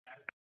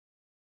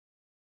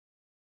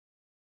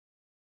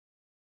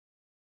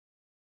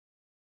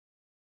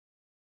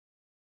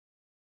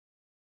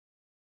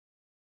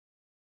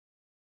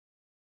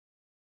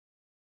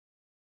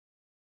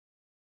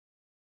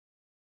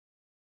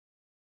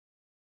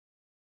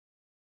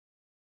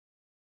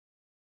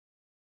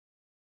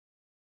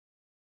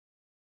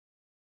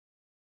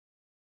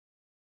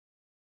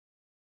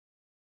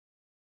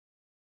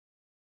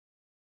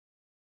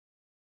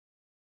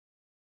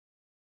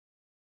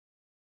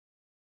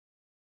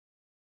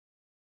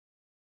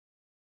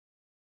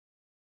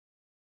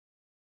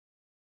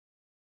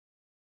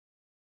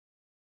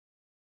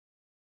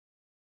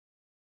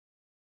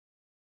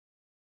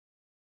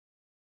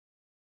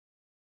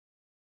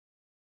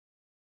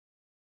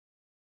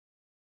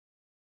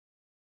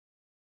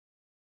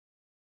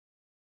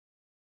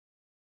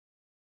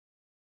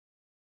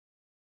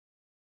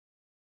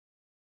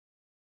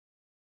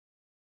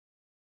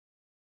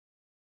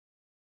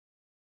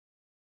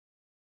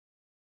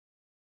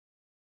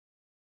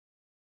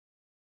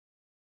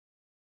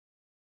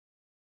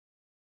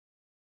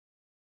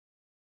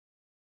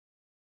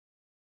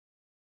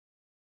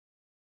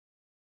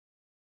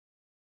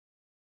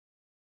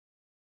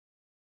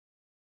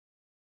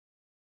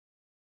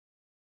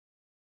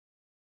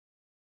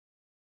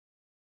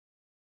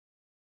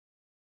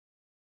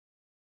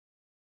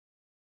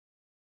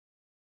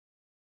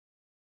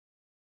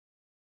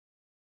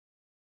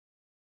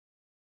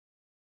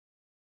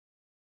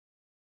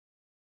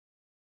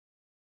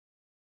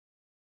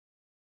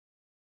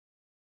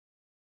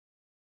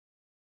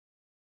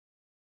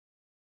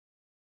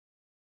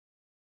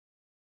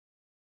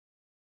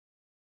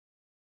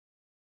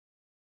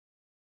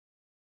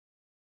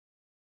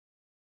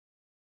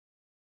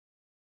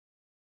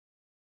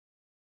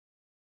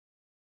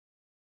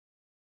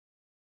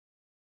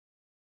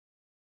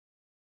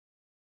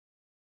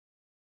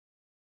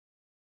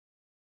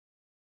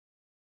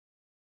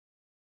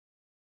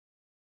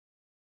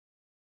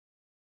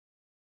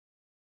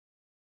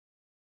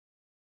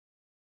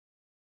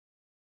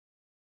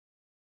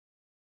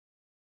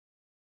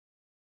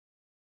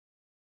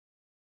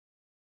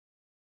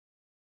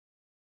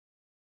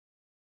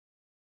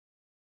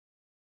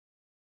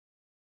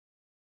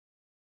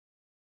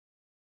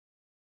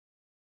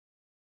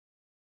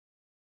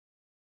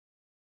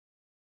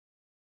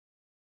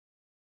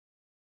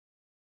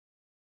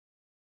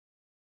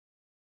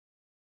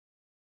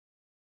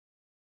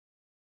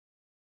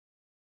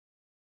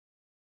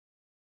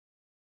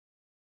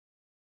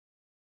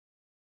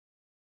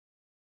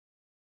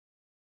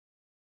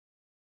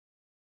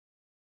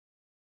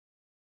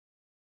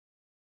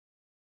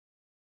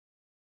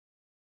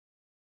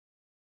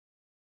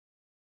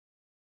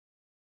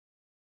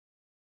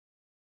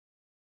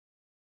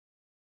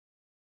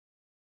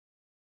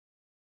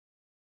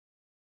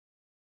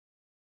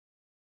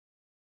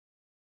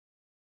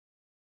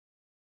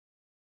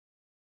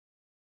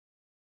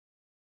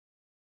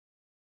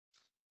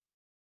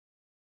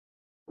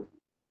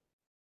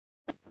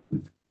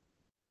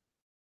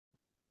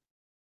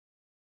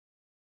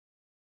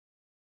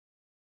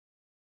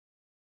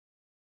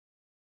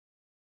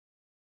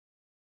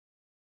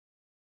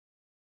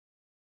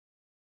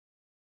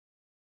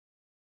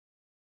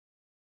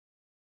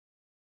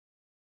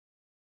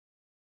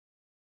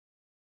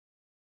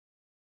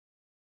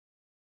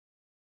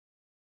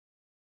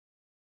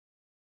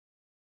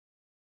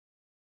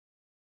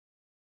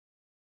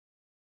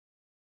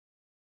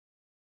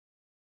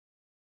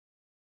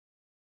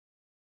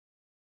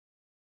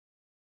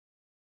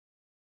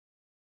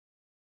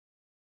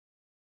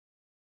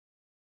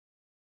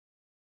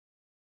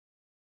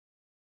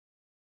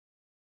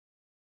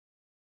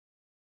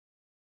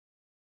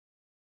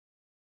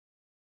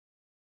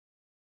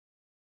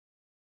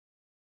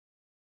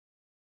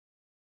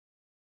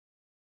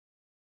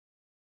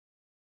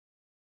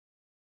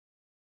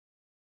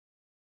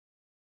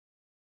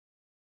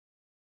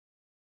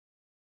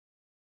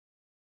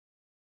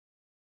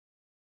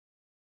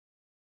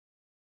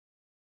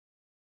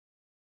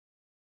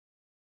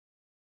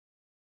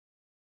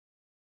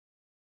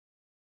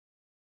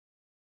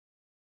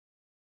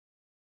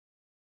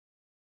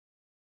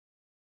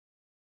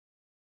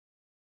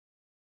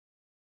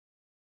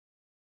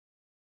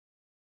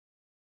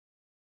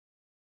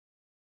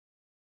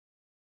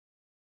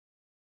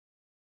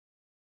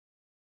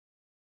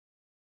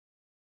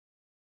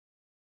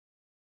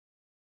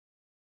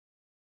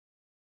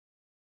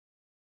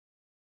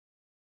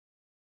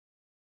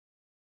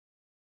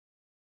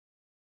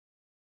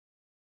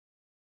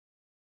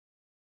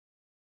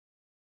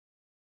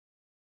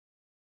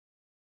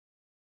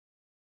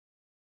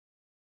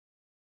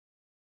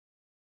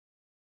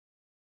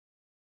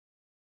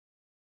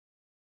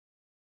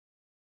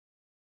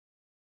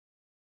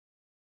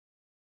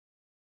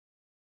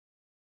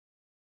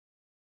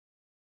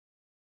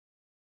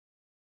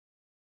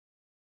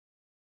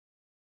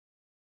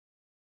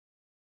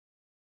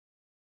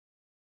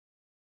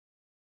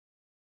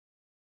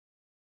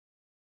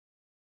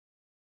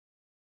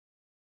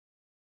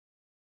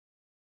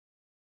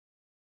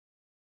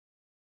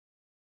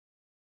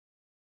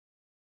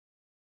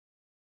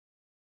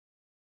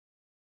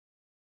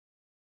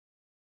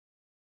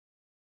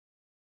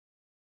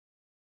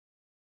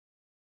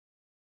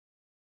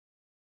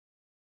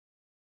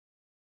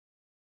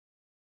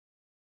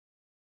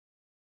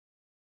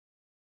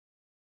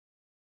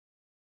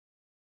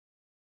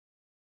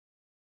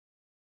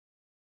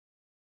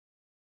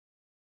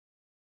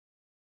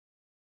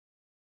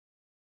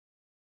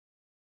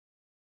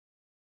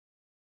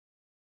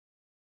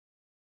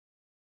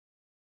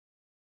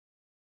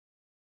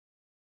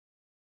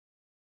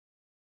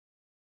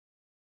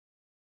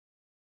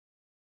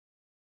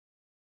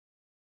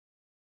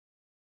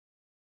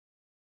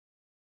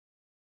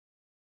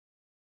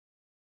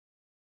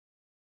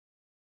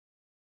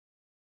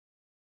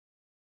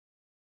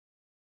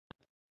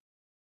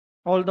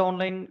all the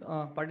online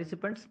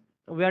participants.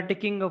 We are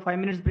taking a 5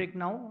 minutes break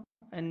now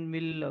and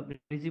we'll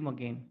resume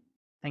again.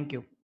 Thank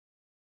you.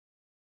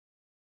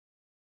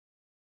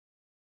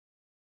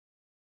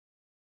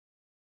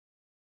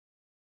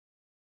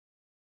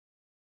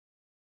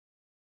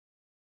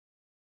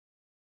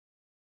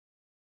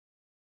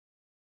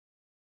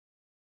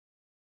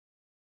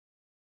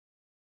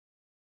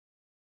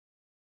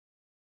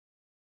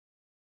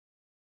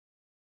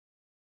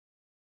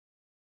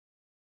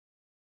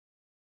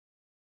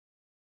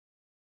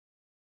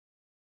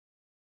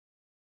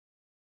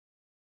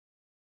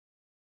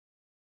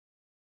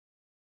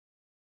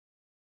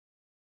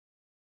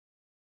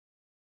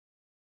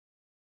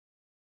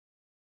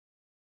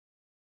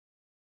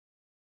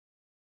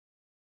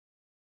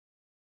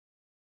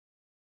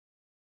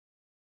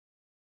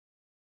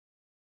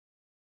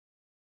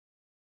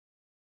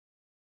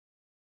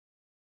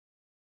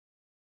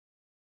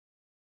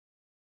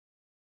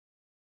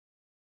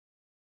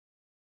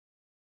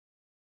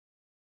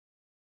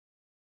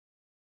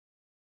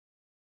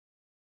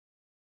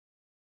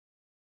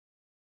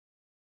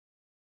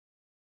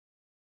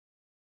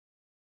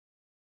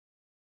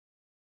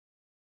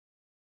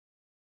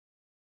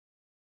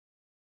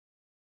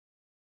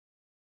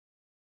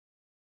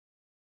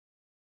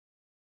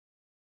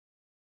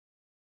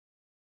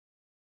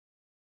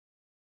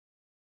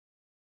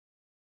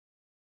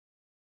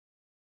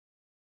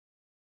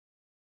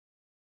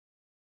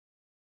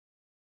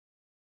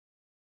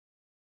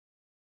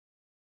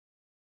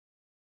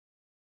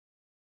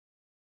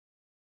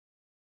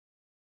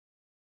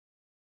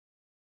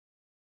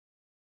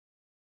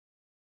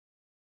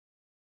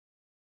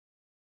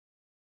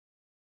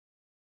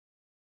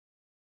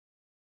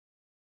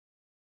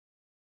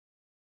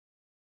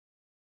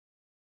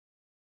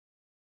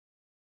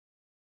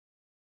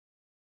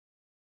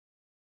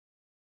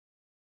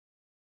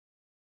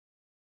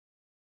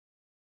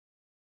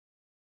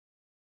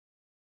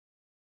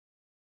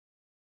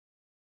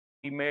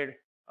 We made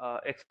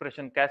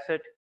expression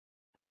cassette.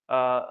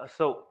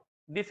 So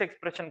this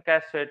expression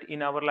cassette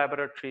in our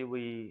laboratory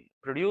we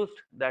produced,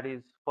 that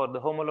is for the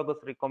homologous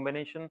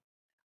recombination.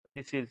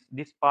 This is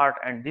this part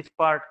and this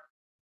part.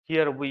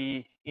 Here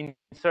we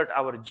insert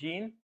our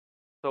gene.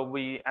 So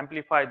we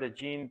amplify the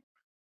gene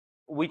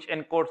which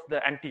encodes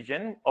the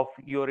antigen of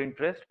your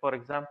interest, for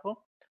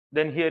example.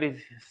 Then here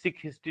is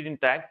sick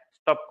histidine tag,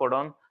 stop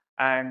codon,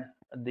 and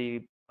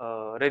the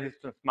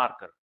resistance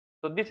marker.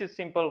 So this is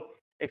simple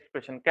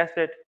expression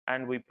cassette,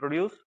 and we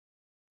produce.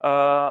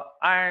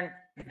 And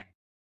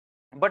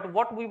but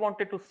what we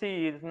wanted to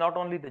see is not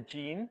only the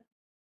gene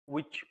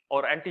which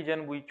or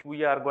antigen which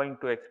we are going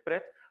to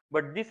express,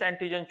 but this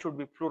antigen should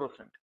be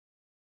fluorescent.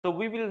 So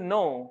we will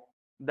know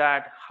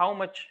that how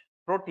much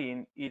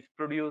protein is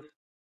produced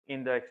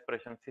in the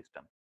expression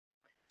system.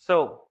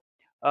 So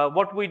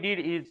what we did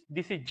is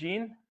this is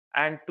gene,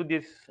 and to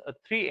this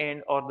 3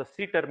 end or the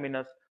C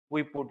terminus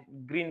we put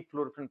green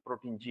fluorescent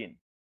protein gene.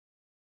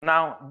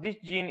 Now this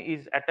gene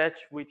is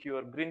attached with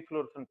your green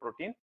fluorescent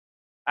protein,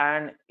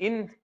 and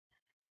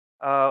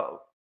uh,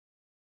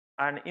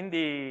 in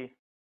the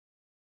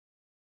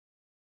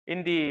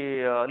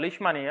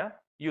leishmania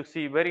you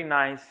see very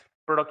nice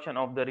production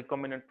of the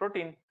recombinant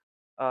protein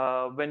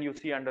when you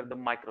see under the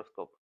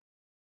microscope,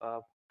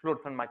 uh,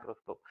 fluorescent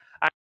microscope.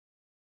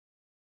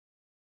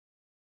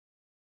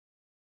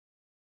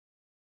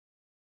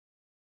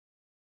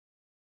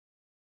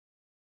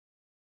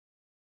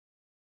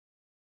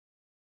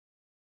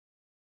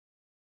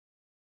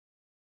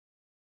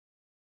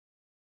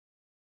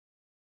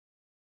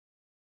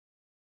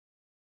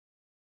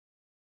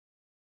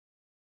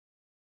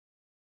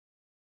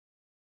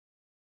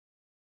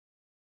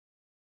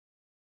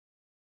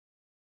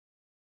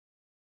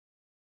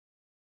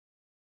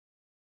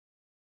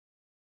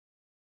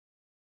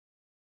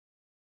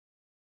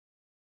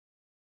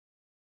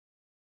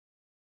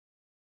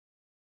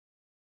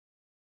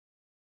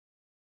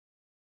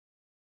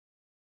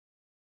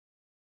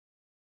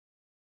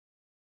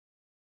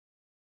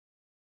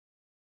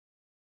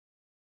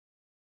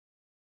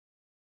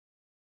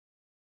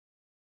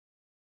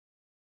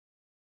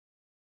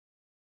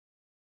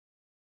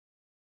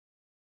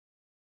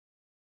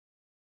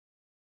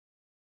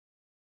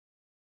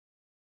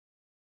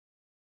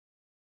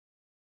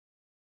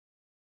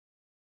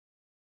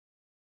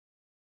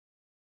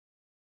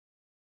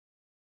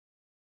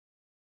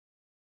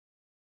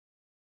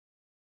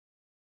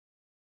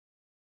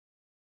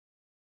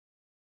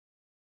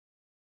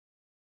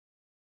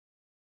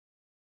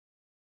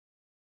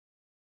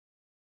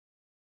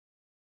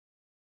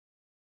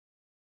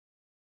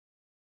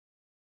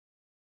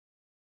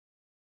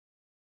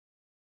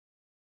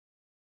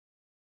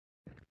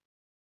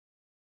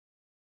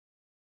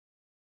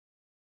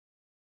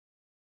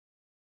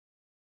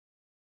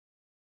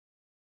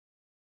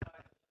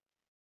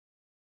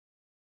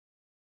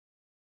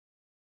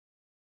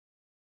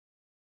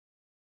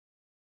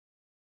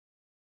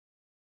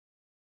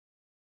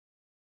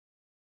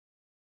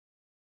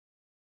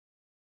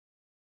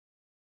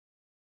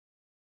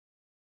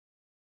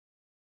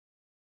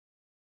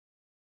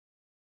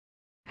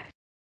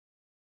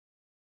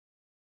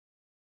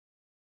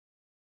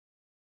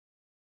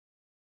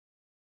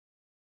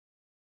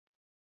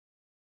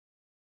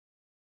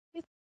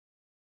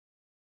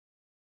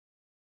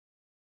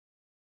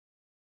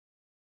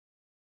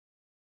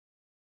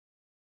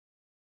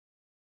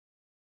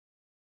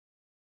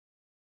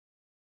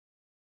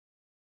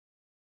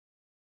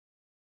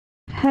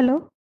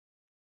 Hello.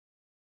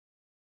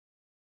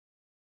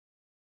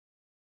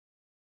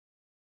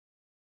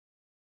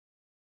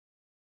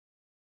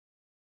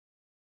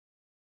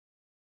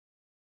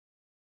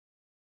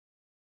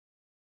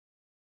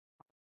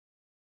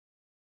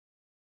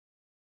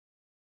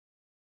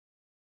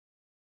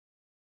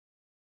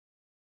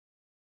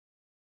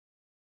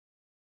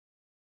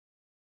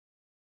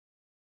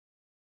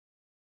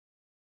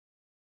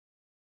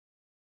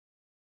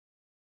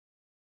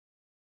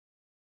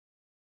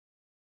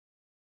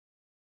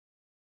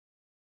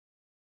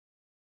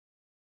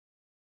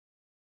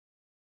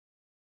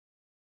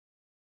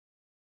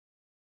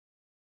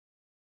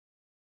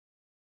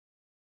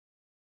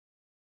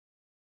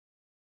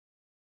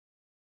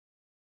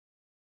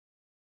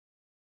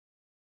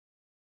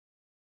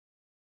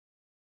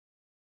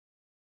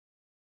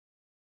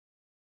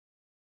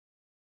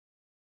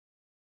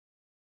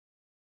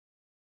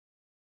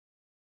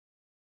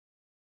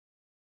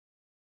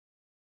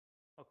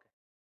 Okay.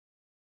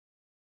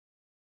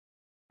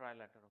 Try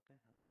letter. Okay.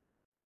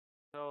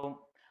 So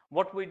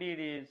what we did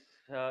is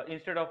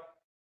instead of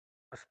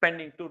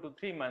spending 2 to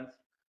 3 months,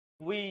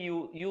 we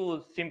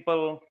use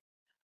simple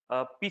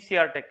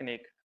PCR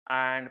technique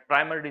and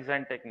primer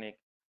design technique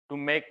to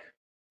make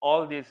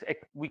all this.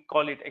 We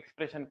call it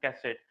expression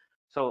cassette.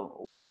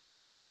 So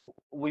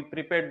we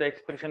prepared the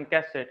expression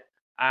cassette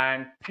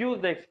and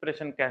fuse the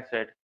expression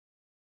cassette.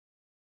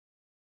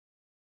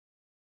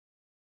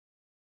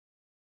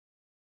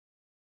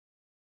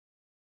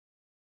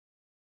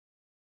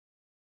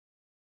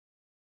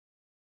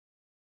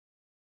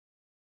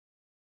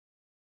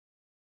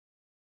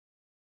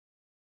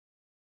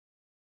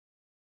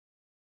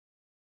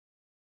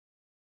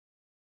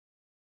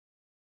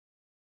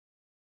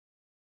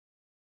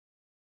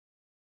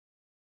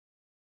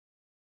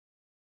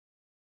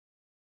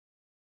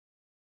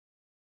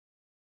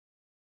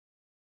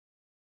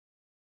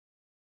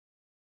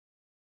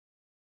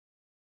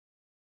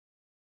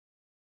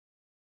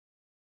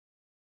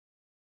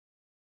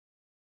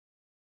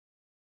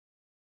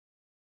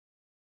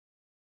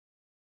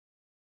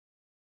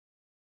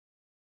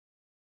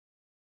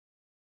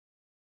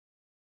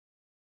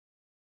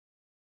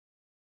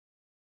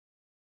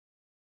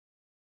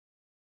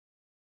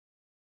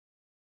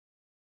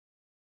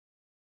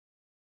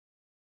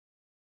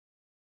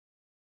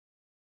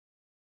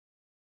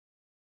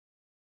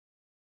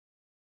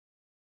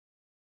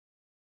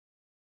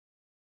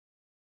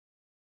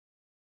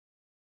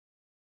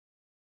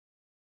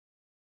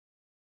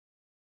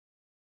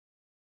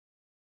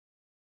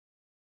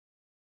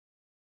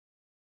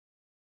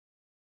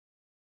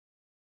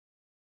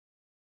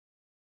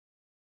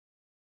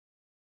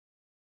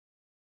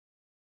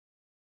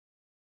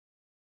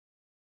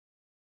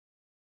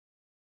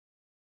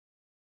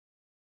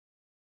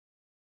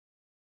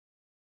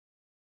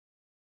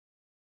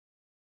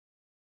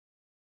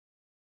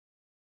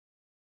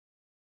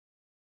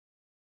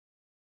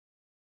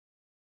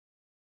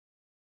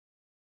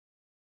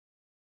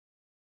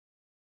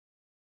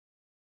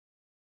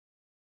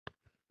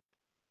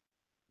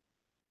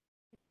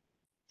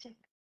 Check.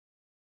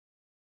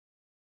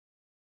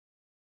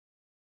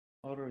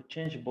 Or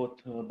change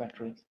both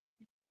batteries.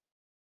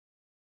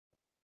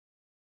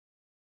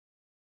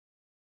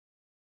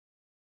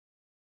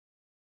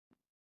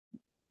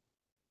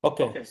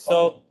 Okay,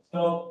 so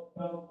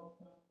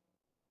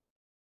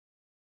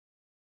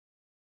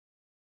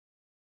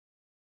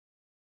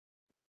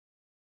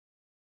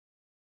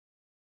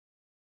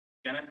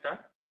can I start?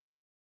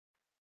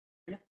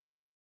 Yeah.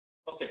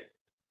 Okay.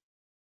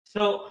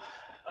 So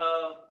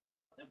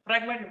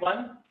fragment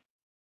one,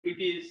 it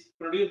is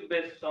produced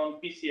based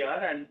on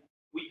PCR, and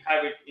we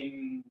have it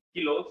in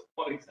kilos,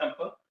 for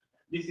example.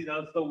 This is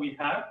also we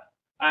have,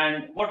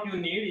 and what you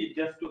need is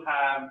just to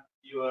have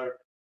your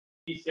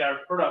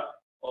PCR product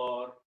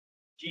or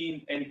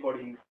gene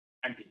encoding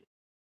antigen.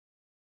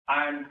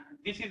 And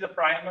this is a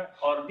primer,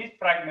 or this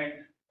fragment,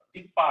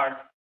 this part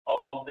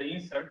of the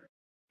insert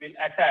will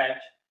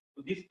attach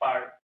to this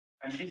part,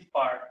 and this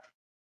part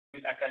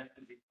will attach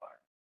to this part.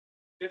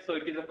 Okay, so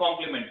it is a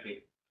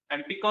complementary.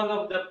 And because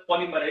of the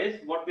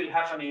polymerase, what will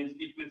happen is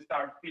it will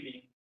start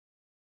filling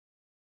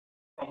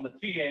from the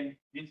three end,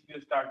 this will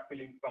start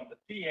filling from the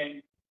three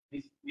end,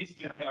 this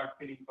will start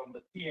filling from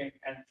the three end,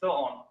 and so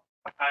on.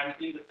 And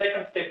in the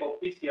second step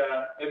of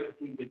PCR,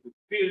 everything will be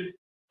filled,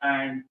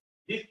 and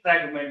this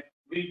fragment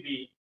will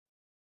be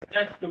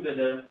just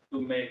together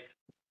to make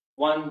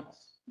one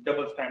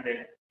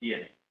double-stranded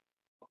DNA.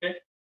 Okay,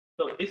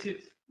 so this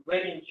is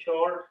very in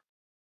short.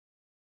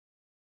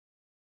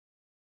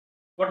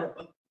 What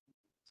happened?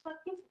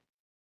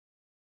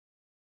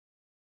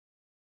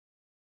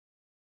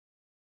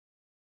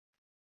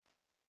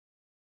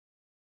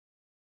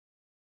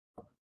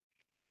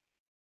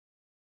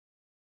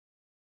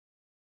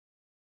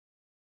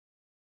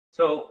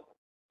 So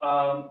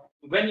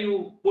when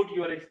you put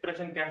your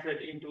expression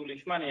cassette into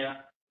Leishmania,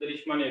 the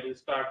Leishmania will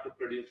start to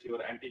produce your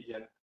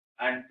antigen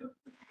and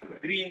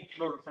green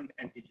fluorescent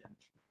antigen.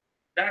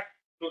 That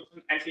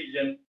fluorescent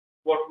antigen,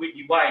 what we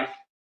divide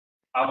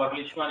our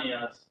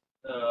Leishmanias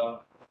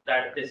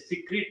that they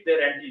secrete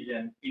their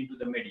antigen into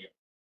the medium.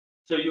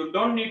 So you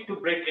don't need to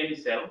break any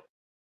cell.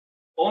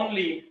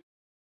 Only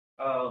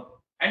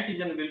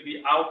antigen will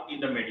be out in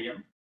the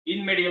medium.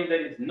 In medium,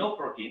 there is no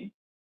protein.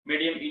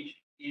 Medium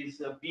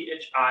is a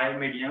BHI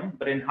medium,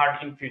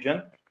 brain-heart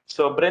infusion.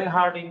 So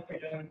brain-heart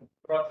infusion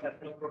process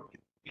has no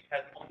protein. It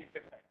has only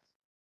peptides.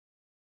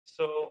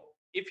 So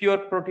if your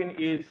protein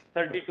is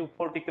 30 to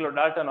 40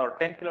 kilodalton or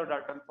 10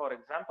 kilodalton, for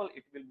example,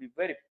 it will be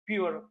very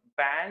pure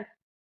band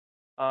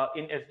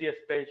in SDS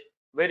page,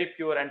 very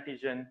pure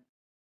antigen.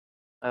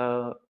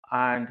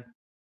 And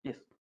yes.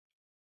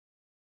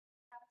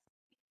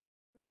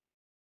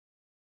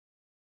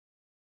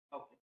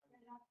 Okay.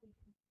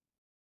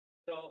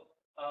 So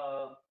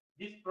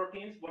these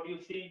proteins, what you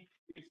see,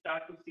 will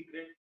start to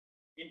secrete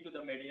into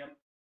the medium,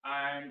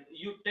 and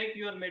you take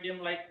your medium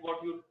like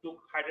what you took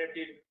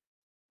hydrated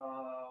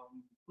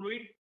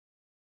fluid,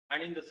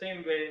 and in the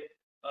same way,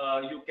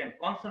 you can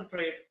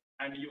concentrate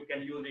and you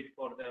can use it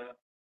for the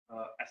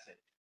assay.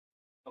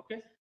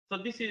 Okay, so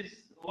this is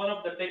one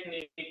of the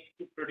techniques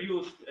to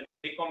produce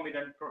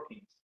recombinant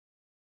proteins.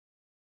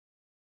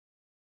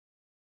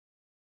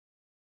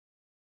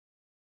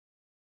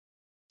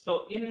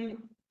 So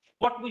in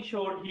what we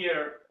showed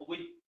here with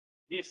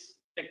this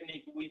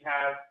technique, we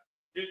have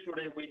till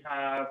today we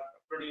have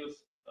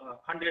produced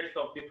hundreds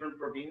of different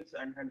proteins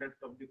and hundreds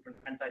of different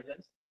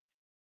antigens.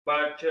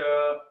 But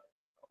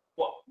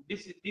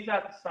these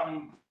are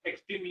some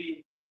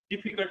extremely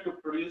difficult to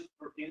produce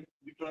proteins,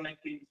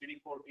 vitronectin,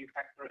 CD40,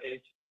 factor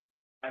H,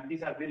 and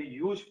these are very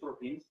huge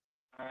proteins.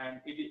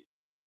 And it is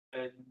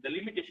the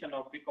limitation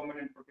of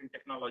recombinant protein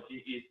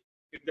technology is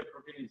if the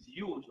protein is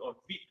huge or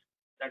big,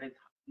 that is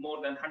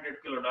more than 100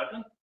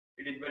 kilodalton,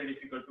 it is very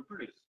difficult to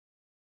produce.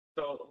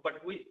 So,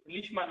 but with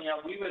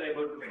Leishmania, we were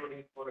able to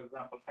produce, for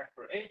example,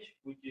 factor H,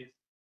 which is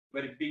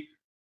very big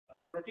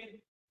protein,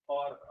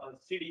 or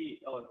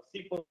CD or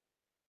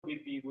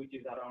CPOVP, which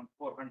is around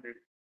 400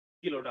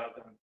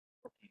 kilodalton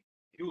protein,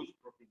 huge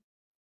protein.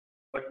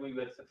 But we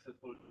were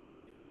successful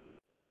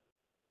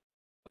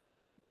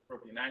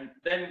protein, and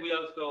then we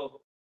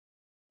also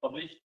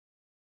published.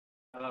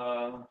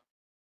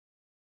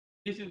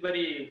 This is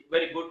very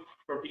good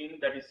protein,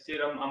 that is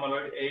serum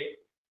amyloid A,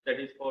 that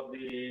is for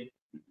the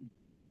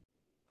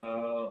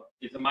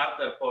is a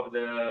marker for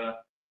the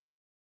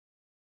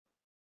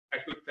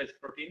acute phase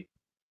protein.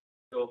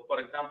 So for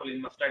example,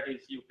 in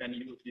mastitis, you can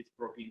use this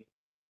protein,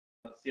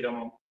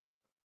 serum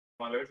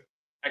amyloid.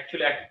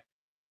 Actually,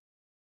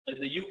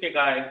 the UK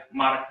guy,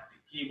 Mark,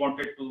 he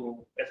wanted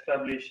to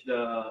establish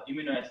the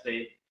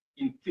immunoassay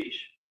in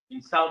fish,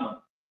 in salmon,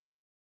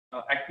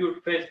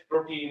 acute phase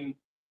protein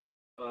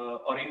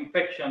or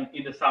infection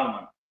in the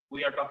salmon.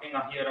 We are talking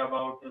here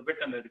about the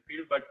veterinary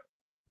field, but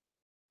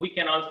we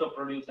can also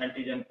produce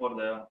antigen for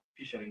the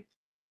fisheries.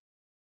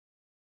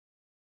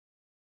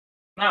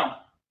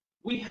 Now,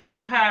 we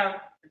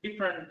have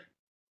different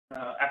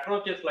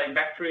approaches like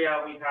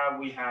bacteria,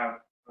 we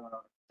have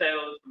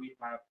cells, we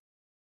have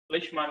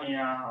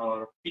Leishmania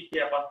or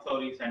Pichia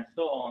pastoris and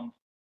so on.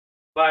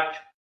 But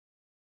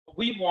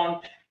we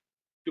want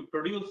to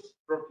produce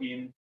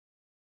protein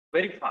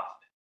very fast.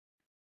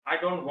 I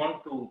don't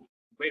want to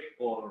wait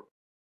for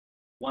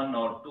 1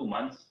 or 2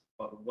 months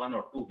or 1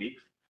 or 2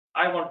 weeks.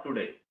 I want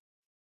today.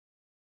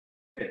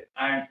 Okay.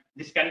 And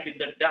this can be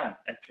done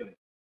actually.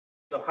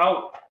 So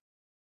how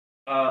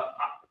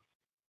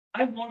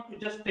I want to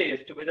just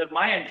test whether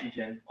my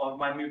antigen or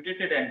my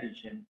mutated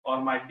antigen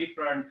or my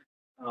different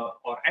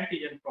or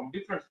antigen from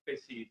different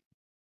species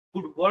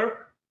could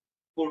work,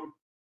 could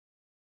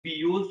be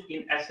used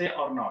in assay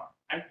or not.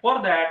 And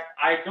for that,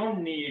 I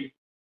don't need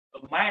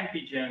my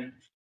antigen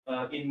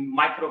in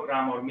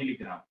microgram or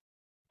milligram.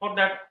 For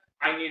that,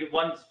 I need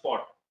one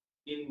spot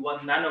in 1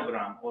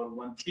 nanogram or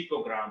 1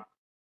 picogram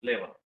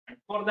level. And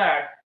for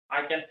that,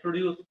 I can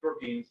produce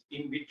proteins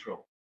in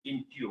vitro,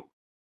 in tube.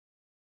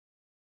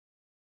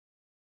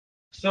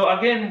 So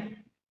again,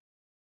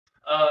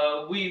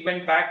 we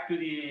went back to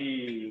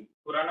the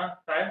Purana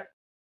side,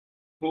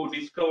 who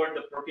discovered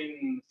the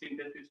protein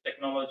synthesis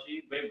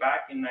technology way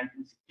back in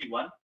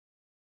 1961.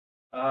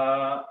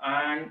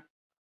 And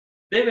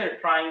they were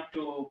trying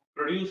to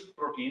produce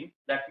protein,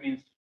 that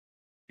means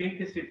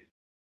synthesis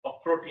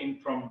of protein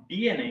from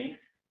DNA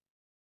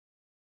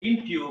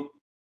in tube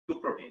to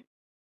protein.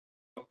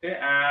 Okay,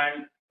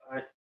 and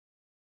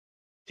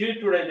till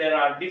today there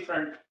are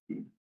different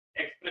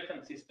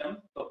expression systems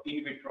of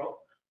in vitro.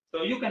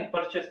 So you can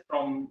purchase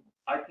from,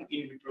 I think,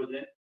 in vitro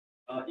then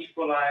E.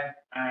 coli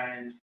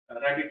and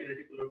rabbit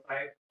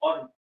reticulocyte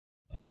or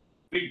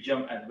big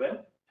germ as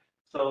well.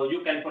 So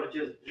you can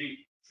purchase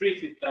free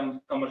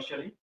systems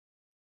commercially.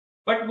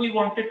 But we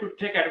wanted to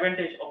take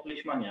advantage of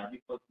Leishmania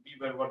because we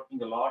were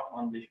working a lot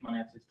on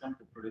Leishmania system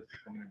to produce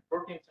recombinant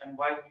proteins, and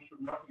why we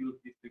should not use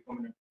this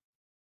recombinant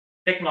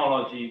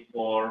technology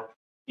for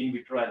in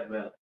vitro as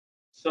well.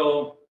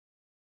 So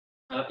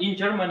in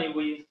Germany,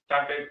 we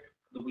started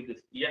with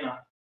this Jena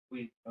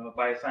with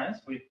bioscience.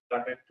 We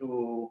started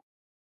to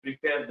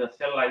prepare the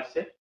cell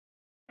lysate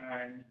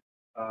and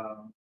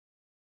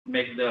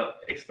make the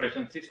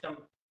expression system.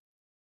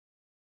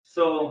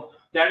 So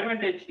the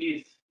advantage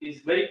is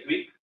very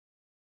quick.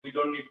 We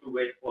don't need to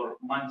wait for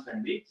months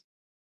and weeks.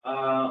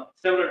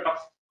 Several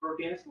toxic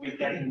proteins we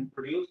can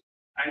produce,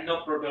 and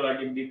no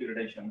proteolytic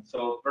degradation.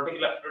 So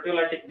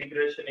proteolytic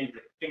degradation is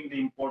extremely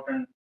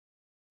important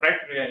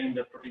criteria in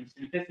the protein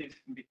synthesis,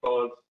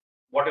 because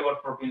whatever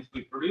proteins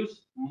we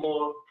produce,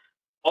 more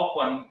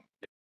often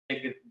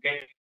they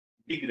get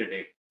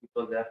degraded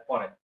because they are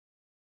foreign.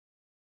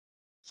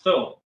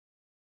 So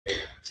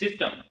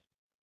system.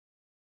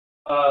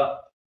 Uh,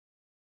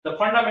 the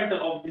fundamental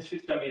of this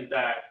system is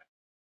that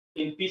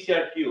in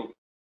PCR tube,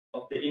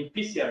 in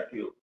PCR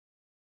tube,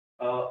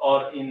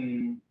 or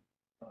in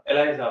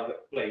ELISA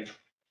plate,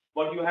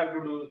 what you have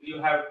to do,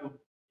 you have to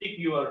stick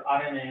your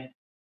RNA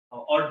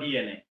or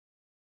DNA,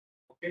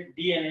 okay,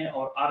 DNA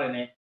or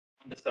RNA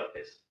on the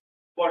surface.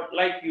 But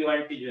like your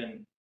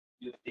antigen,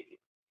 you stick it.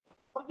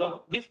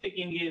 So this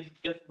sticking is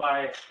just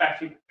by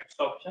passive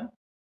adsorption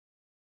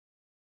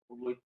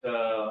with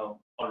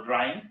or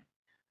drying,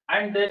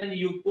 and then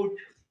you put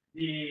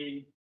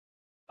the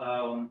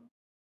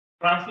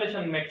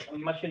translation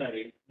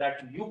machinery that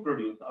you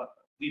produce.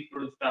 We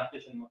produce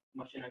translation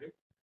machinery,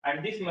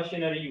 and this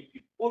machinery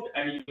you put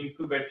and you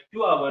incubate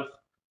 2 hours.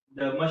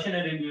 The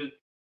machinery will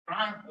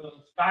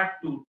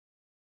start to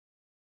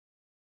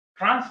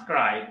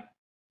transcribe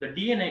the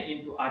DNA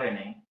into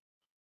RNA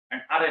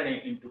and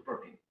RNA into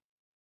protein,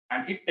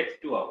 and it takes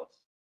 2 hours.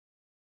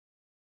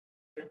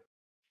 Okay.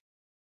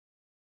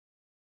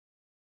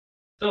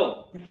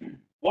 So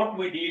what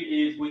we did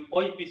is with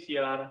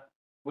OEPCR,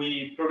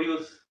 we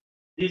produce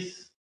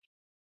this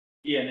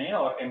DNA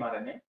or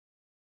mRNA.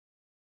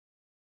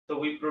 So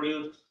we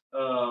produced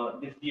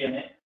this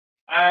DNA,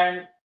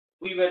 and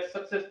we were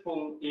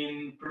successful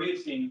in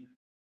producing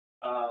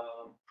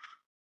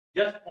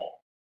just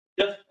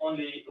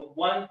only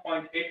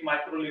 1.8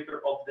 microliter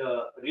of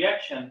the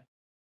reaction.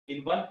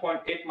 In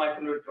 1.8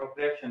 microliter of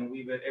reaction,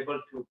 we were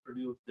able to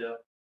produce the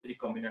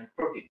recombinant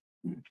protein.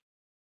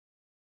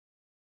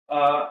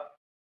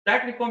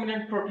 That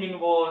recombinant protein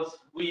was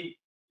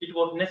it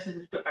was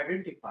necessary to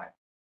identify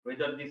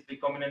whether this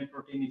recombinant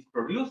protein is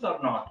produced or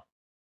not,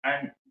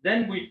 and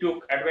then we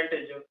took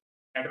advantage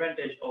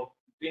of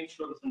green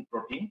fluorescent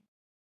protein.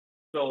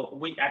 So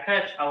we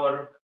attach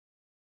our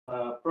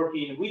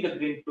protein with the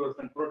green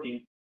fluorescent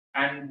protein,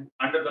 and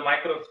under the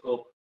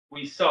microscope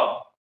we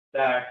saw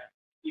that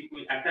if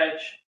we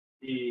attach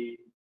the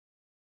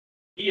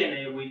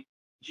DNA with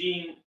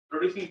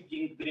producing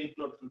green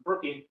fluorescent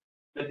protein,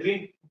 the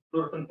green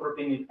fluorescent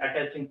protein is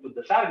attaching to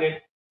the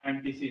target,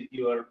 and this is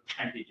your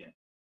antigen.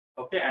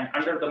 Okay, and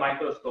under the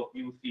microscope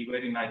you see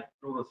very nice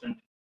fluorescent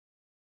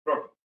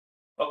protein.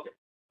 Okay,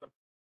 so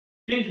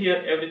till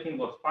here everything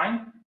was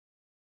fine.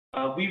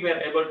 We were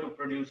able to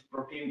produce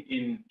protein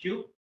in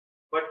tube,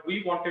 but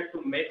we wanted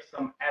to make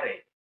some array,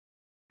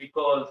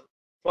 because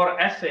for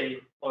assay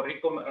for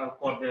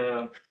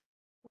the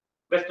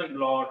Western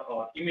blot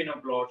or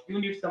immunoblot, you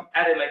need some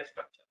array-like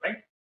structure, right?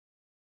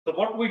 So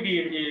what we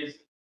did is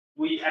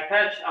we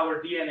attach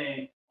our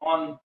DNA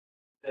on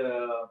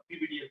the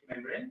PBDF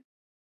membrane,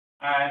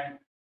 and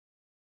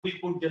we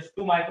put just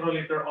 2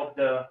 microliter of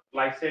the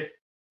lysate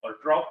or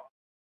drop,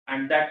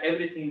 and that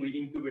everything we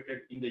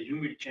incubated in the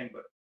humid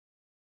chamber.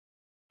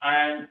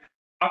 And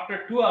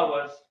after 2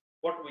 hours,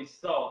 what we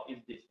saw is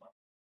this one.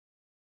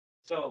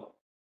 So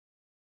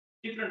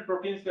different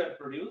proteins were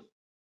produced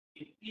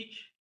in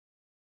each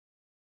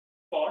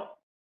spot,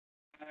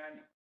 and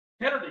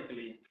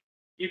theoretically,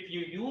 if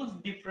you use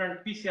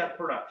different PCR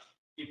products,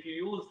 if you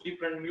use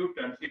different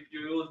mutants, if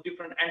you use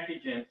different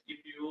antigens,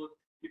 if you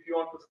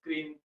want to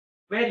screen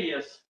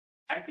various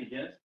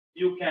antigens,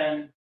 you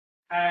can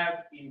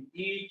have in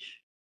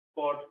each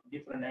spot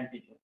different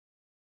antigens,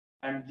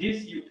 and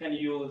this you can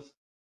use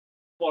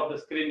for the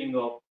screening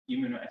of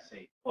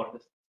immunoassay, for the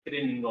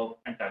screening of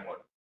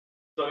antibody.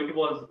 So it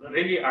was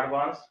really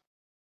advanced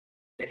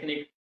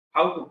technique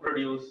how to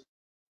produce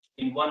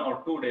in 1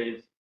 or 2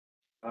 days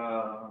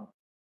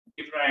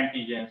different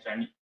antigens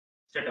and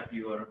set up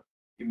your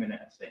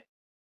immunoassay.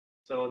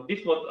 So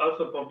this was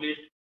also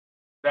published,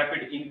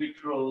 rapid in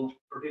vitro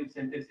protein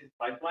synthesis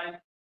pipeline,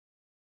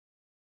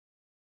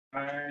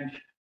 and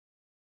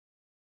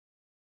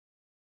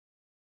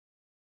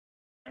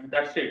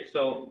that's it.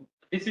 So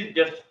this is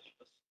just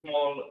a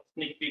small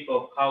sneak peek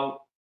of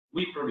how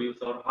we produce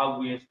or how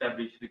we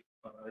establish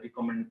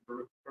recombinant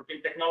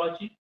protein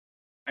technology.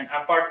 And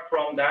apart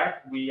from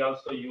that, we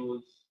also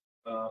use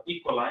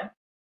E. coli,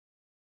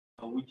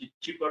 which is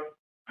cheaper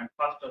and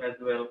faster as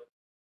well.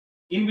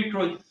 In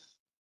vitro is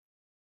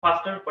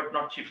faster but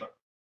not cheaper.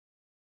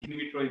 In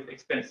vitro is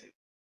expensive.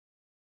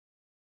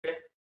 Okay,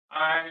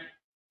 and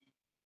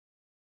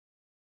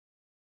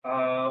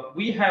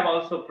we have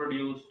also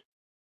produced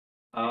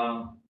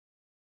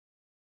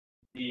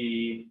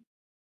the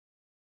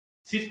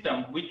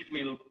system which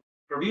will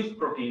produce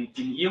protein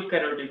in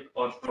eukaryotic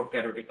or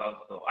prokaryotic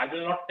also. I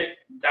will not take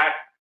that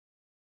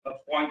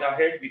point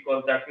ahead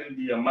because that will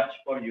be a much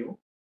for you.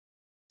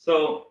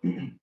 So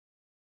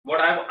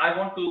what I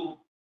want to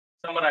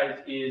summarize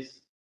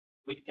is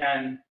we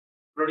can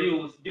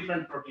produce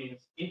different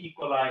proteins in E.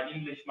 coli,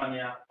 in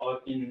Leishmania, or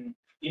in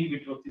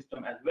vitro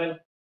system as well.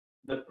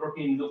 The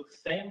protein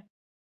looks same,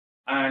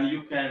 and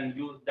you can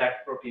use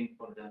that protein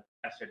for the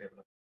assay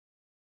development.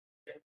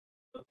 Okay.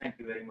 So thank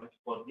you very much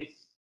for this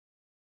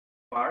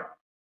part.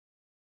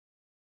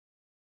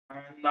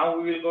 And now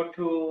we will go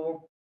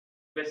to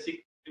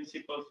basic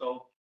principles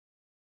of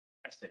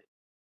assay.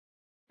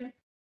 Okay.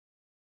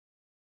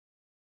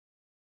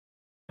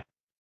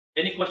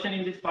 Any question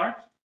in this part?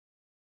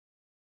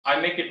 I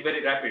make it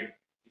very rapid.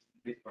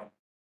 This part.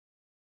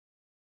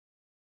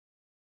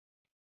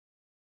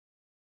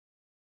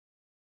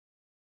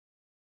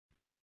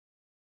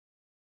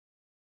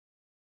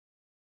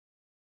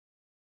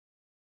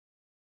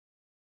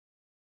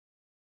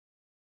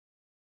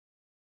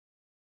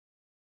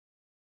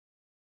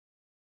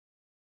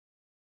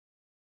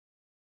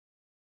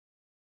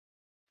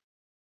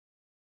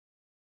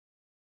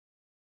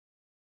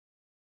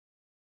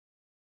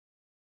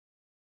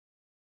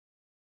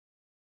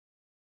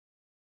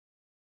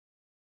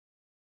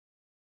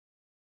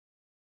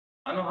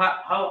 I know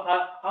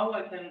how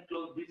I can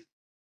close this.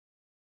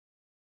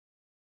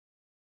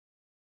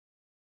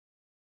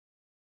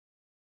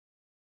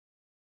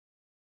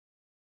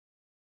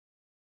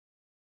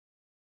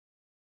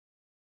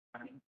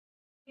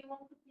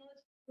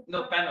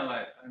 No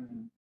panel.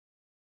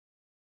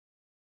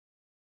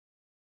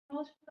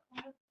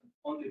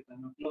 Only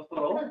panel. Close for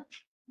all.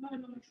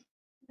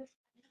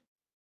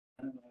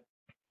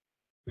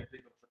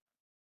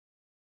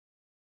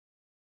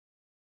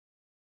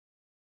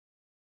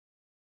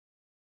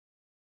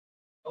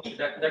 Okay,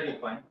 that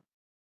is fine.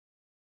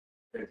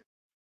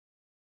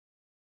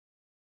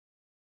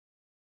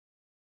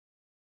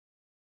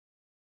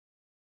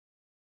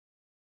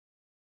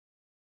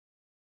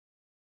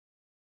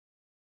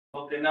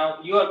 Okay,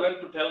 now you are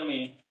going to tell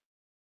me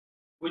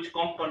which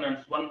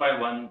components one by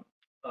one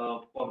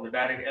for the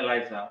direct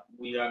ELISA.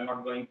 We are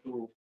not going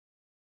to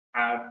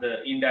have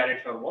the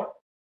indirect or what,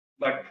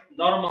 but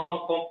normal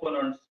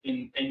components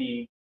in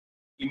any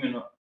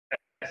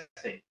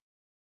immunoassay.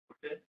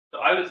 Okay, so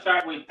I will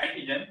start with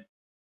antigen.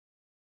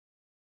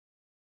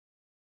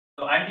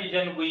 So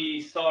antigen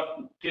we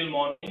saw till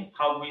morning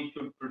how we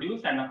should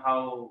produce and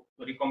how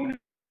recombinant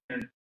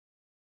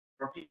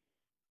protein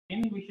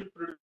we should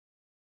produce.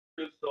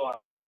 So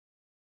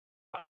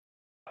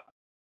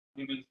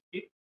we will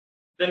skip.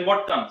 Then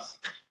what comes?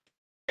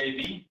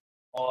 AB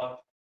or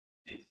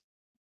this.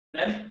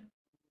 Then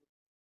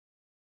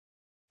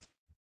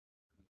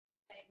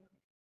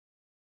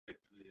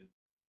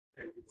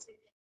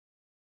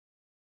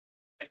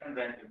second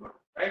antibody,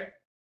 right?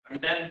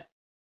 And then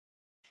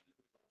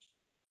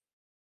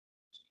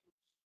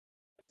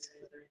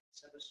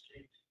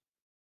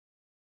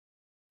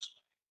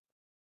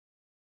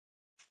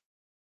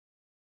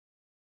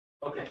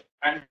okay,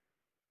 and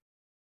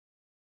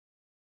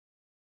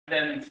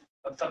then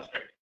a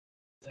substrate,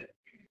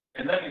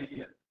 and then in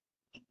here.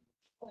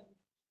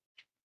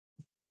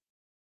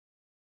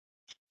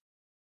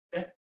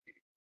 Okay,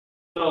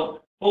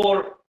 so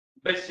four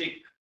basic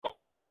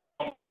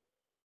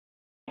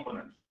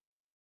components.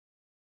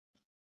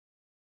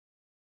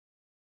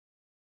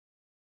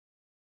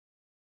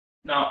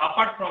 Now,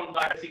 apart from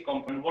the basic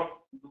component, what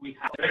do we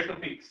have? Ready to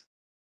fix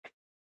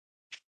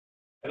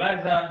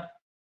ELISA,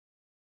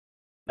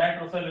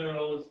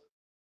 nitrocellulose,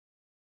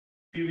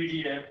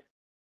 PVDF,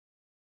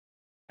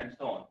 and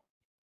so on,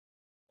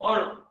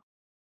 or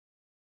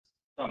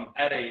some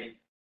array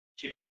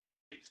chips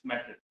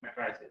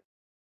matrices.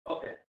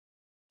 Okay.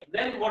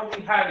 Then what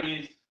we have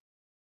is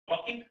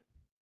blocking.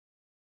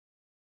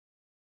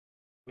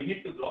 We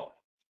need to block.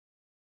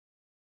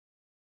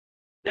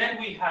 Then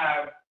we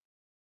have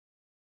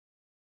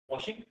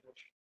washing.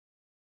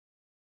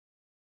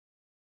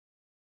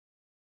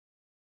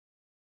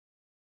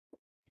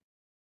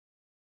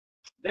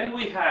 Then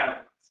we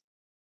have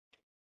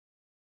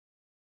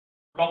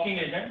blocking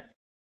agent.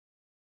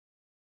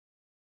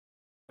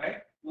 Right?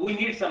 We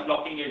need some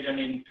blocking agent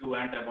into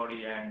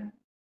antibody and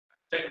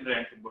secondary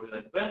antibodies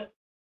as well.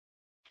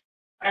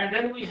 And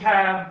then we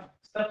have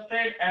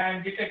substrate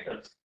and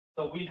detectors.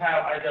 So we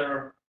have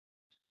either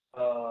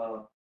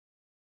color,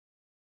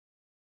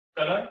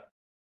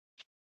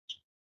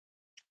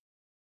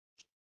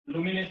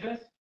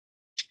 luminescence,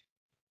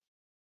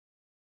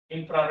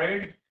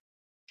 infrared,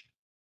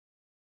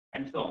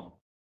 and so on.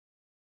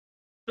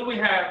 So we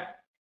have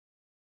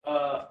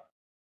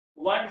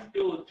 1,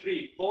 2,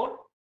 3, 4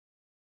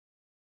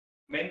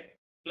 main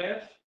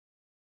players.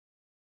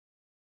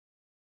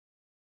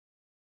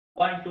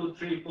 1, 2,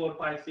 3, 4,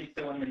 5, 6,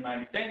 7, 8,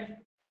 9,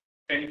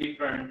 10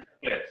 different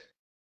players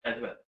as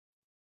well.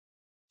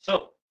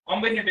 So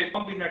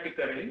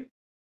combinatorically,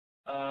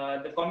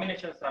 the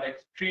combinations are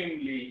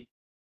extremely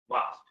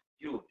vast,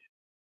 huge.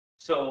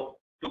 So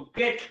to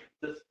get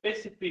the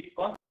specific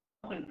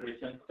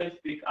concentration,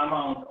 specific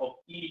amount of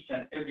each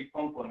and every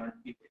component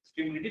is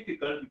extremely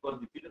difficult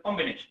because this is a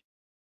combination.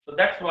 So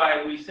that's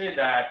why we say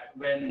that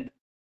when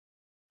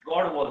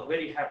God was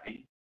very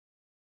happy,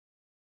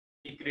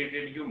 he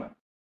created human.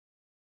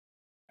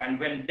 And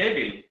when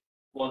devil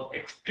was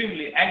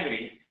extremely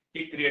angry,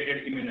 he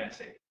created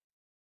immunoassay.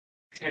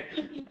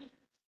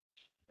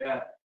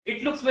 Yeah.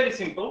 It looks very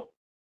simple,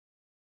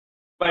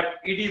 but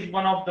it is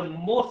one of the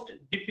most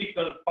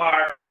difficult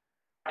part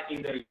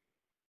in the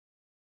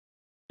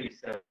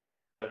research.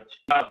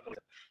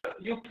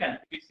 You can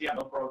PCR,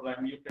 no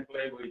problem. You can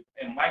play with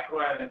a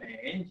microRNA,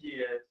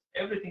 NGS,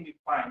 everything is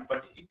fine.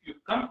 But if you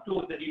come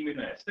to the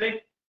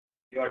immunoassay,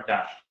 you are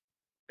done.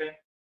 Okay.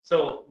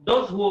 So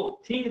those who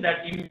think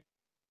that immunoassay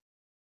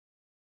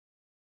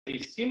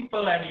is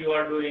simple and you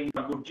are doing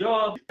a good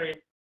job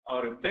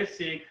or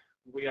basic,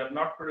 we are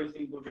not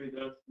producing good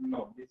results.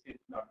 No, this is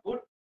not good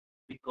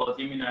because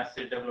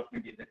immunoassay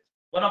development is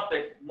one of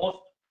the most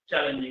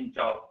challenging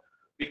jobs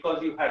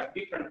because you have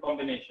different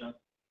combinations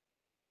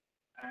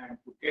and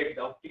to get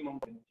the optimum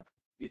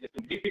is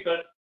difficult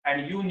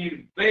and you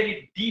need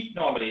very deep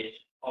knowledge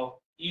of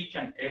each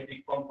and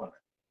every component.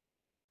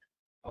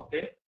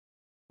 Okay,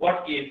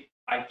 what if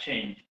I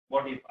change?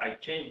 What if I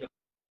change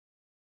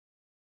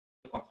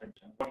the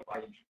concentration? What if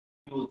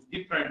I use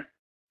different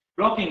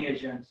blocking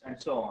agents and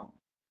so on?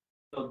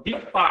 So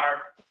this part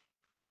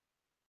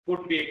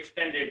could be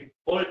extended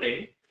whole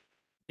day.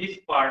 This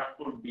part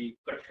could be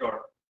cut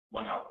short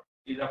 1 hour.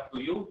 It's up to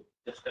you.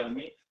 Just tell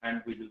me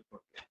and we will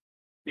put it.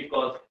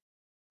 Because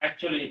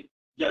actually,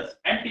 just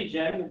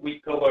antigen we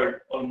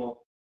covered almost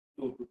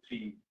 2 to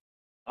 3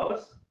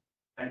 hours,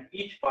 and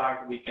each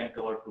part we can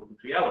cover 2 to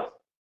 3 hours.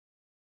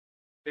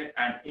 Okay,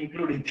 and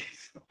including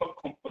these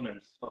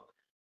components. So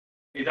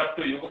it's up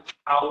to you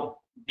how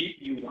deep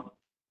you want.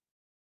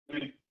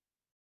 We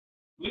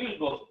will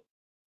go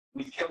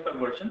with shorter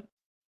version,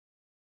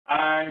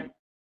 and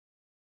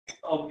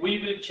we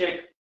will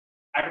check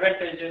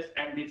advantages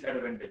and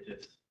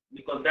disadvantages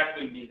because that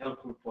will be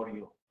helpful for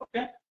you.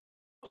 Okay.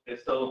 Okay.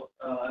 So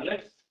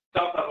let's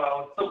talk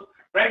about. So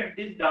write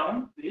this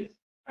down, please,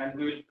 and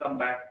we will come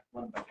back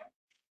one by one.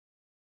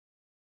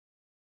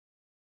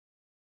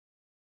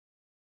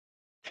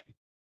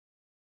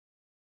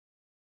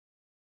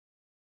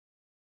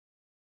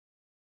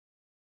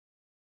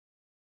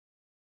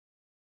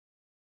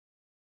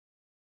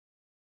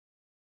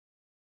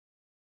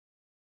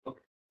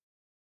 Okay.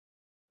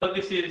 So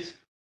this is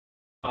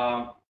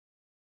well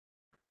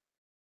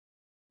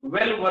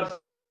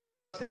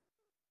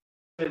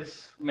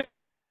versus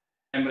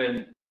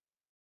membrane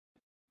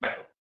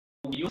battle.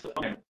 We use the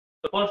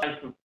first I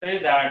have to say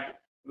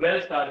that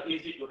wells are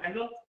easy to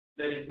handle.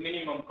 There is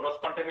minimum cross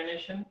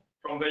contamination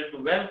from well to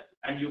well,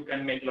 and you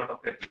can make a lot of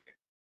replicate.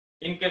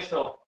 In case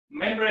of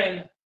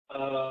membrane,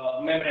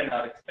 membrane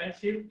are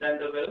expensive than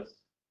the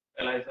wells.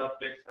 ELISA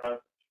plates are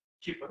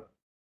cheaper,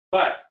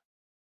 but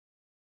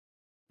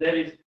there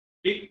is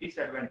big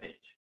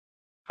disadvantage.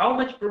 How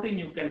much protein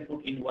you can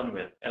put in one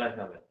well,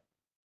 ELISA well?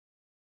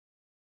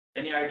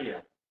 Any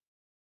idea?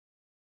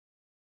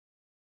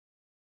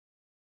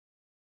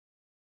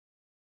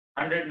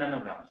 100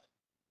 nanograms,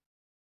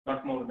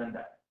 not more than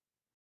that,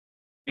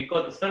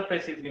 because the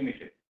surface is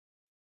limited.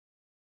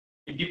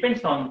 It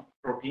depends on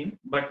protein,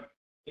 but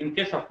in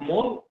case of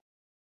mole,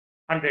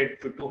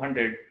 100 to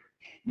 200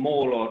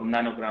 mole or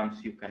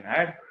nanograms you can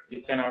add.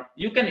 You cannot.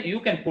 You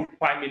can put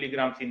 5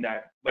 milligrams in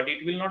that, but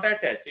it will not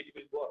attach. It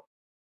will go up.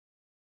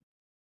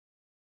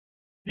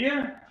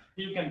 Here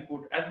you can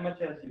put as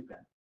much as you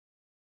can.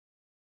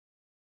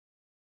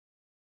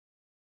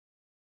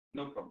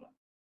 No problem.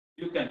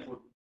 You can put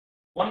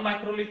 1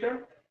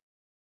 microliter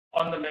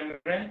on the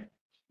membrane.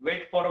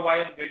 Wait for a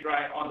while, get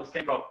dry on the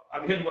same drop.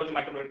 Again, 1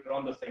 microliter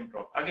on the same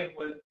drop. Again,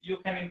 well, you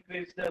can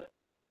increase the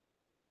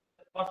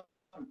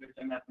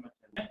concentration as much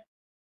as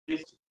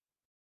this.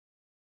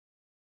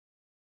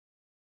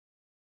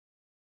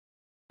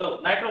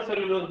 So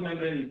nitrocellulose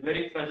membrane is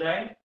very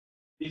fragile.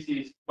 This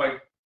is quite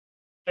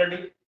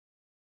sturdy.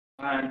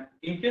 And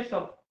in case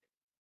of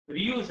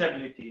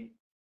reusability,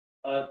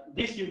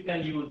 this you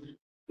can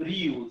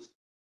reuse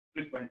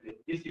frequently.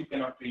 This you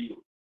cannot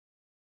reuse.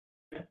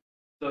 Okay?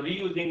 So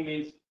reusing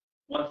means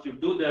once you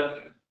do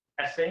the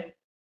assay,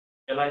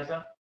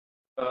 ELISA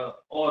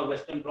or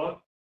Western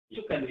blot,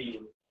 you can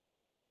reuse.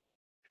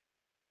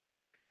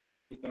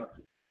 You cannot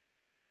reuse.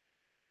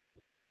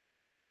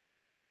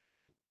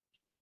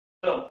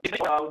 So it's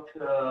about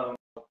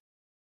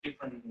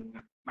different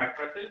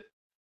matrices,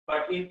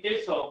 but in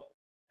case of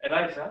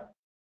ELISA,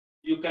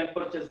 you can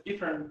purchase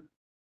different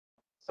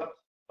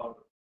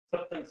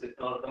substances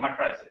or the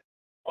matrices.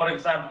 For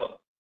example,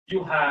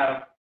 you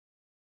have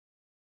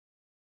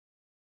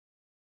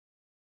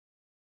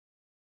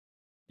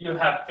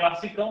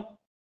classical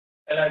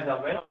ELISA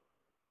well,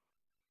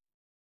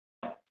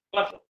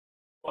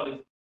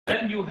 classical.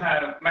 Then you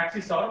have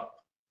MaxiSort.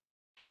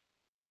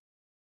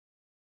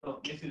 So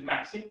this is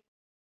Maxi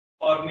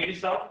or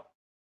MIDISort.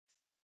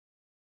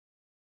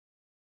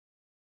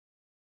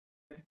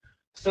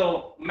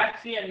 So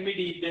Maxi and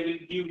MIDI, they will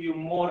give you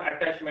more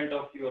attachment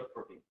of your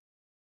protein.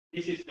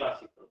 This is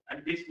classical,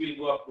 and this will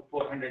go up to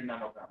 400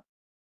 nanograms.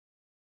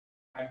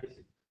 And this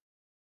is.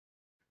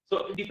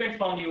 So it depends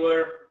on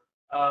your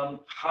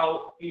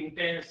how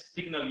intense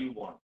signal you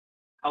want,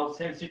 how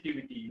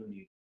sensitivity you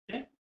need.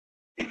 Okay.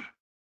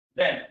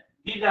 Then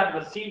these are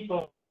the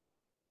simple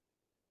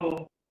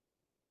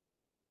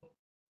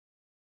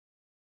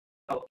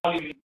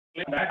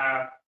that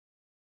have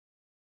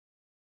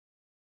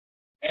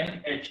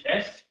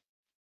NHS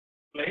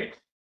plates,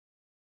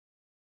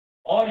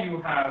 or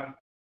you have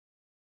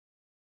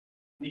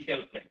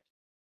nickel plate.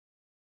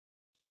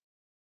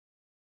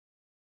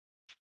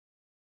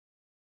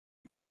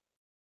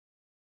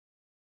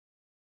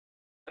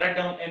 Write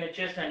down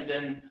NHS and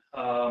then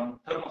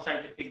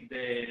thermoscientific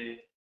they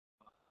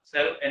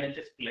sell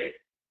NHS plate.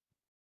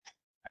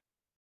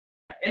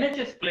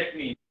 NHS plate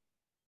means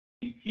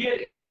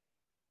here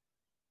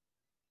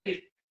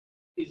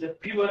is a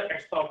pure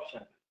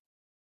adsorption.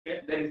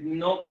 Okay? There is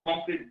no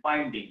concrete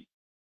binding.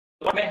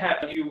 So what may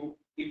happen if you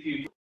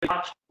use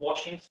much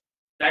washings,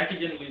 the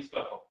antigen will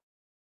slough out.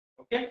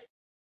 Okay,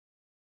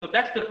 so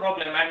that's the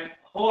problem, and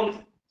whole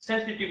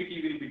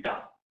sensitivity will be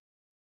down.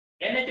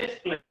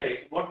 NHS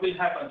plate, what will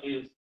happen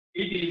is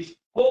it is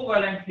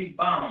covalently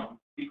bound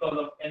because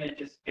of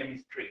NHS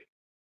chemistry.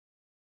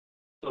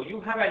 So you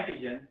have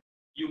antigen,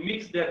 you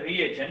mix the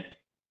reagent,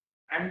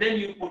 and then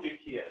you put it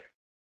here.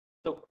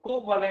 So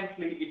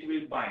covalently it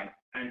will bind,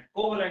 and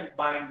covalent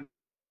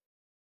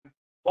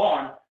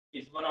bond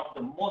is one of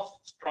the most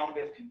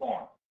strongest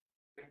bond.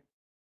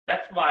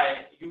 That's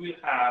why you will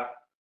have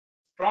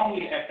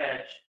strongly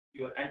attach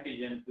your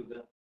antigen to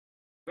the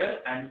well,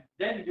 and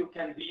then you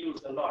can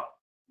reuse a lot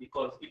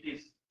because it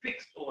is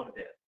fixed over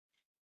there.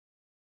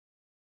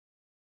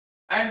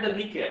 And the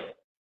nickel.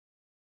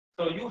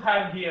 So you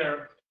have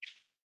here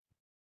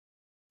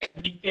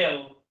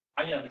nickel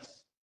ions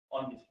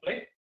on this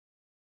plate,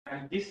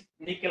 and this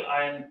nickel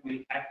ion will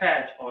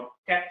attach or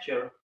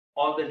capture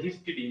all the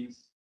histidines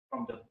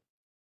from the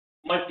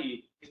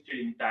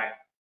multi-histidine tag.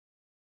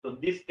 So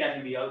this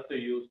can be also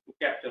used to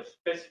capture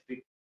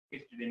specific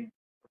histidine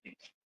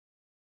proteins.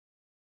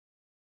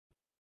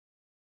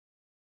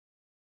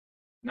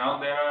 Now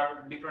there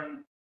are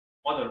different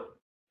other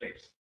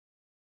plates.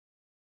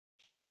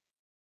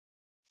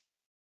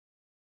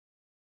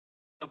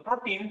 The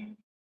protein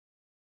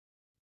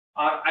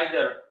are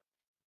either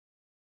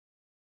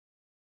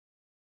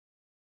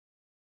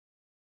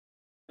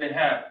they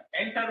have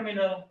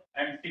N-terminal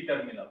and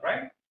C-terminal,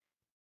 right?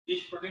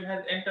 Each protein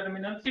has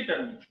N-terminal,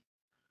 C-terminal.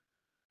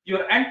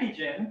 Your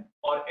antigen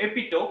or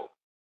epitope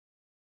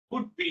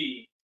could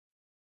be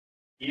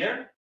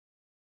here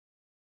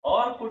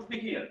or could be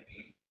here.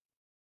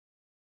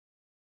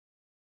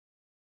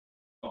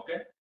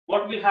 Okay,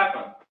 what will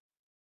happen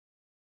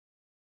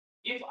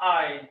if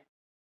I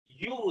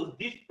use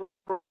this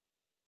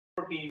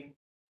protein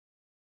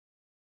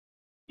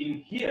in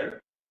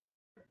here?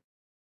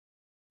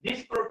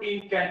 This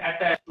protein can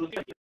attach to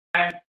the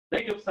and the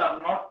epitopes are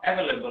not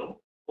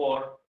available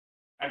for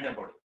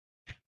antibody.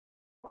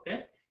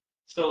 Okay,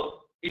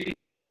 so it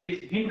is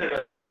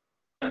hindrance.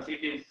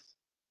 It is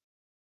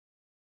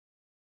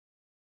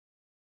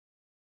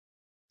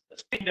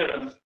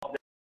hindrance of the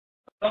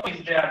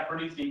something they are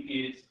producing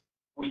is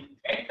with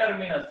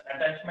N-terminus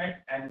attachment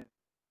and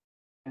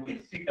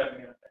with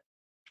C-terminus.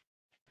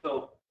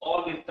 So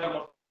all these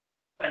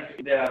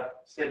thermoscientific they are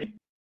selling.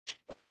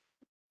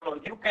 So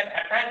you can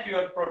attach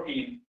your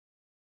protein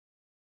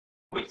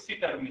with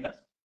C-terminus,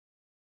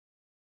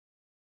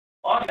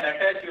 or you can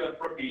attach your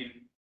protein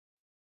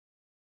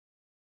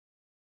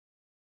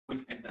with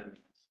N-terminus.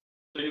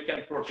 So you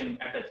can protein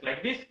attach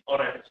like this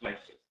or attach like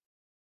this.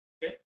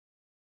 Okay.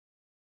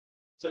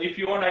 So if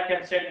you want, I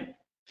can send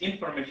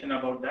information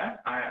about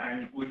that,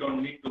 and we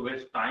don't need to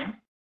waste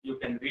time. You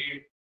can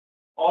read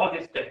all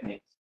these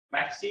techniques: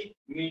 MAXI,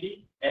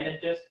 MIDI,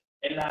 NHS,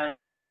 NI,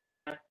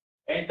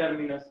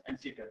 N-terminus, and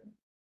C-terminus.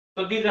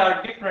 So these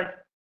are different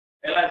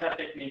ELISA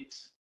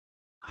techniques,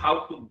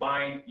 how to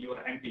bind your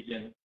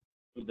antigen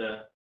to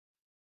the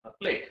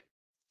plate.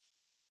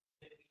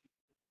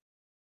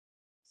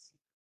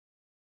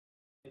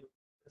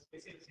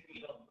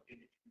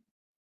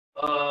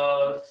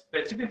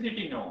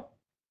 Specificity, no.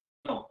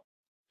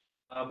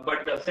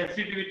 But the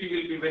sensitivity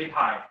will be very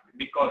high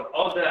because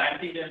all the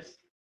antigens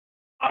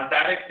are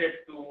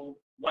directed to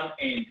one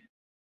end.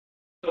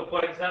 So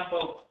for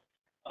example,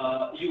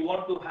 you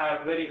want to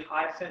have very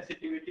high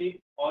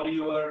sensitivity, or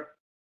your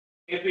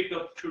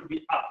epitope should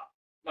be up,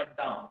 not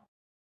down,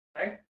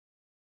 right?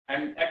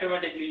 And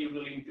automatically you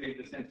will increase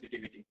the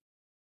sensitivity.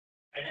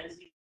 And then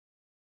C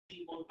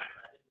won't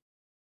matter.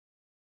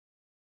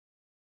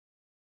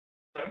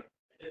 Sorry?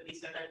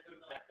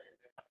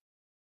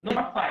 No,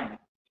 not fine.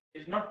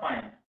 It's not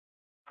fine.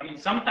 I mean,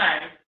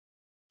 sometimes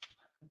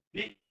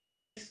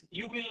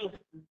you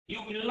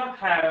will not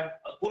have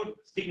a good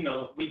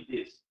signal with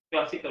this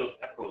classical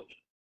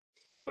approach,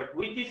 but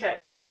with this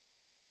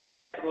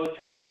approach,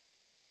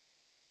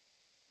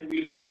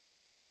 you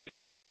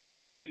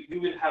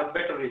will have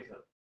better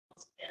results.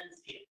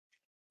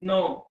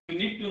 No, you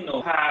need to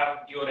know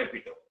have your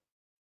epitope.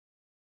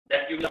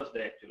 That you lost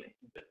there actually.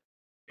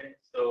 Okay,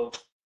 so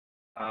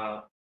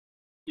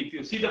if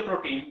you see the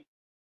protein,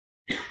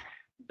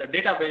 the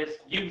database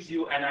gives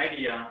you an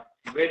idea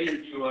where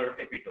is your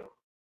epitope,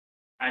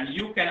 and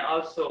you can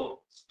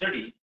also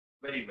study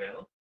very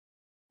well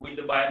with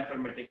the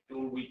bioinformatic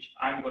tool, which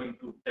I'm going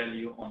to tell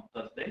you on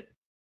Thursday.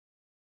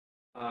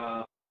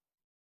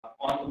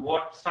 On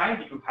what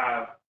side you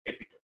have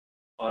epitope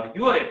or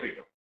your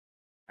epitope,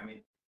 I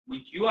mean,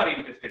 which you are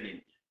interested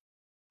in,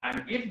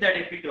 and if that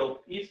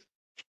epitope is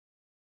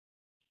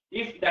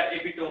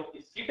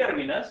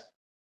C-terminus,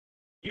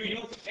 you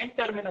use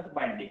N-terminus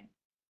binding.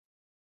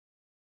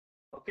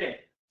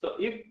 Okay, so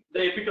if the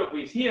epitope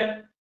is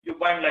here, you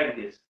bind like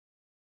this,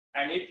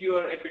 and if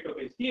your epitope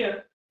is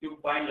here, you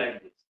bind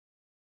like this.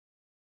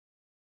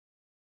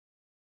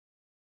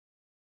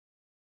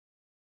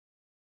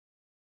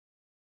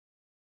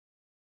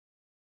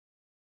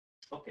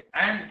 Okay,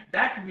 and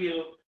that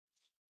will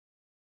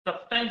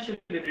substantially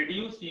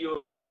reduce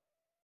your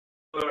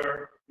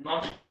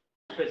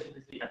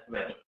non-specificity as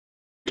well,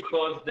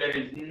 because there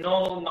is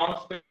no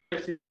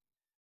non-specificity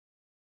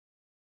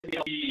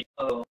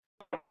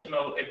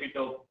functional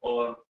epitope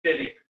or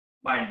steric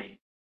binding.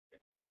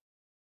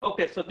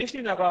 Okay, so this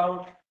is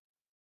about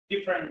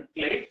different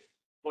plates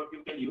what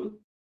you can use.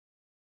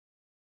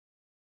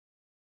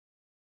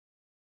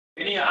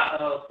 Any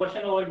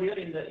question over here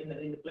in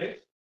the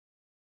plates?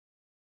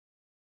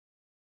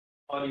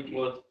 Or it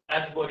was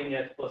as boring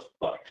as first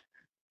part?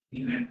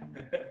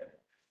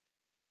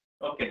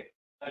 Okay,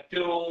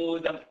 to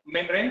the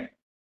membrane.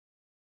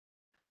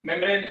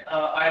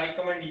 I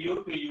recommend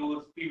you to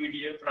use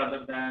PVDF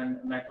rather than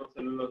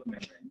nitrocellulose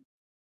membrane.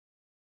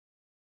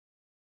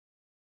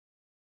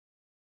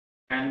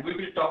 And we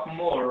will talk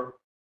more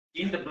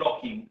in the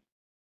blocking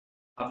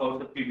about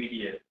the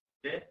PVDF.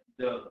 Okay,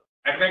 the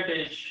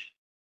advantage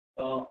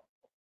of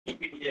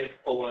PVDF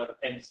over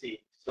NC.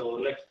 So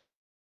let's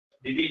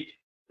delete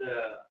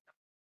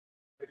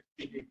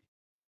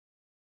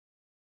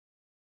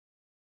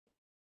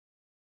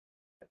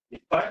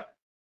this part.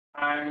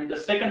 And the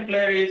second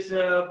player is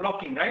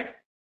blocking, right?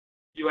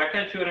 You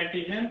attach your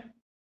antigen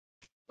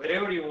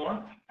wherever you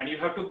want, and you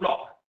have to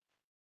block.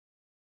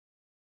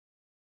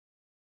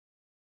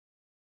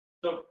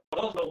 So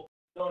those who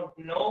don't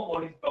know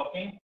what is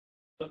blocking,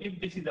 so if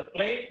this is a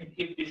plate,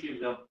 if this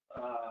is a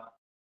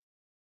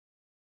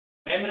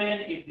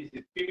membrane, if this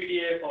is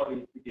PVDF, or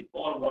if it is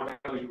all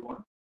whatever you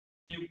want,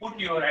 you put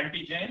your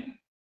antigen.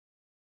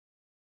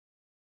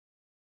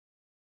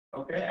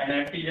 Okay, and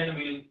antigen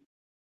will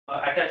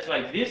attach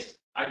like this,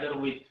 either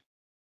with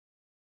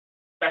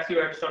passive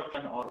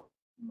adsorption or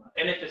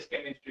NHS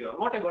chemistry or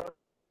whatever.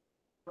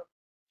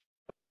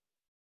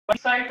 But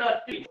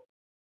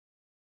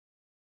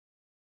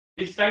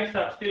these sites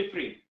are still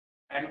free,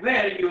 and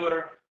where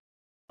your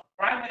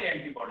primary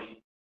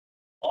antibody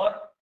or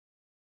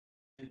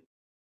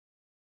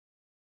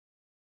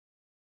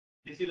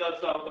this is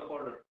also out of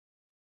order.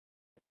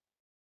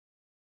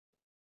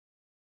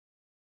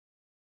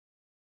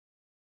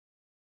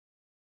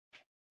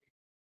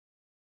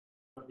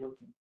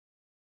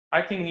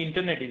 I think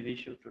internet is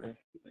issue today.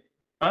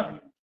 Huh?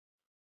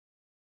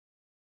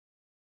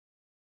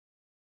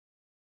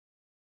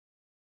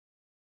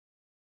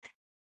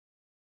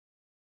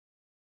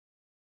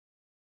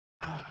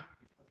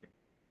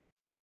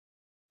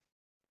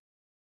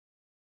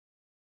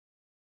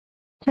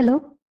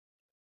 Hello.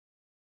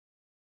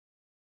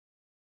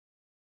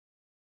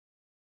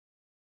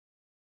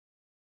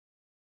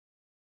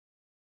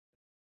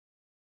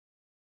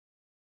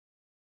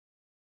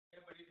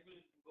 Yeah, but it will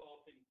go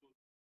off in two.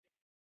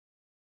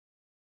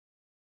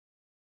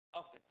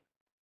 Okay,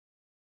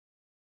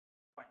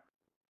 fine.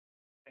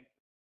 Thank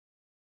you.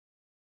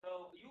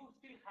 So you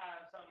still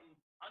have some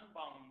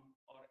unbound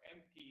or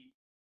empty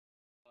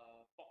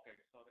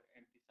pockets or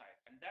empty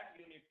sites, and that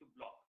you need to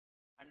block.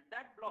 And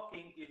that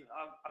blocking is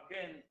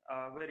again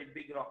a very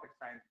big rocket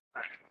science.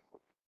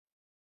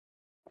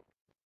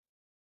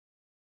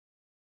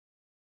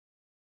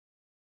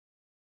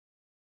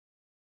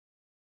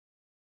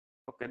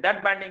 Okay,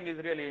 that binding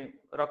is really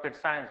rocket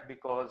science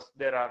because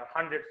there are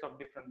hundreds of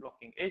different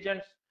blocking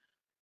agents.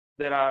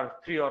 There are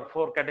 3 or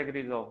 4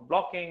 categories of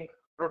blocking: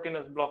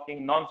 proteinous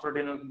blocking,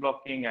 non-proteinous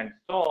blocking, and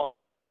so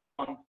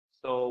on.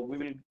 So we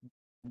will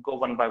go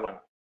one by one.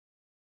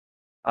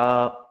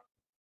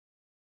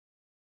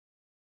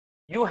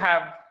 You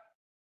have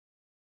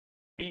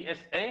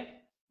BSA,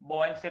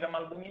 bovine serum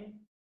albumin.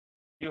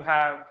 You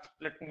have,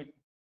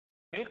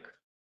 milk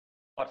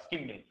or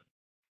skim milk.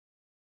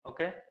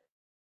 Okay.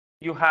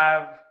 You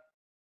have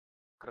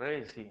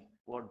crazy.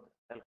 What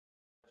the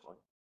hell?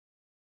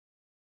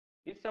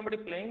 Is somebody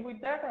playing with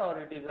that, or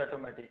it is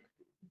automatic?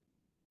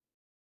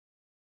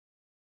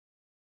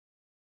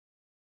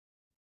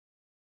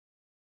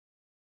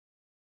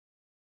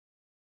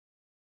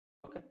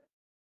 Okay.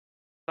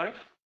 Sorry.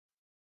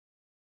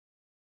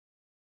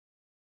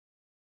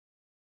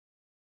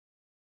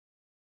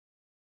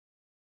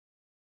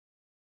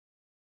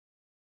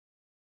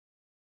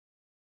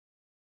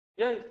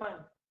 Yeah, it's fine.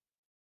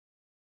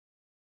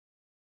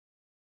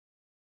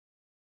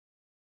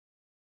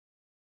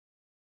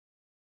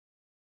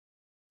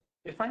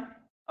 It's fine.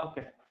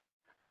 Okay.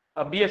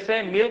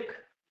 BSA, milk,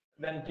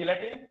 then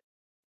gelatin.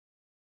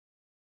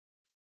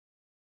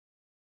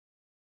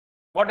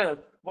 What else?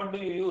 What do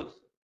you use?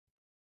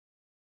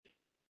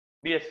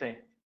 BSA.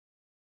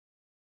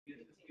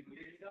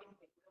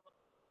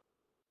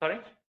 Sorry?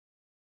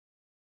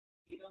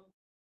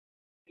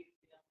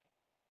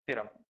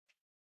 Serum.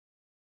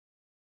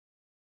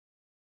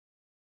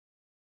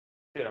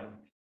 Serum.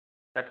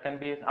 That can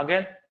be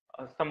again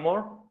some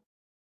more.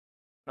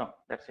 No,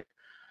 that's it.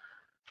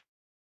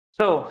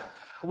 So,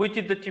 which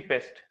is the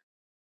cheapest?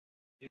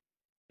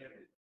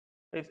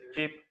 It's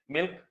cheap.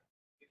 Milk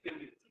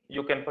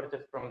you can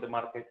purchase from the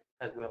market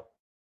as well,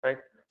 right?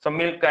 So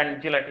milk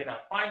and gelatin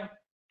are fine.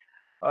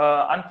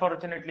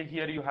 Unfortunately,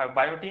 here you have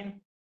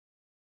biotin.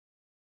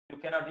 You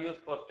cannot use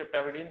for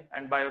streptavidin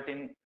and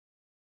biotin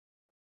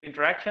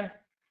interaction.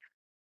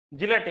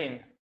 Gelatin,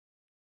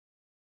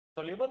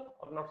 soluble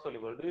or not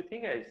soluble? Do you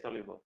think it is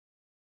soluble?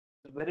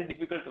 It's very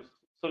difficult to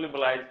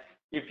solubilize.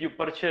 If you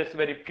purchase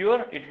very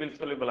pure, it will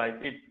solubilize.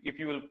 If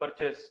you will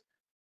purchase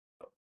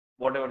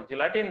whatever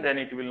gelatin, then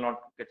it will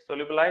not get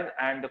solubilized,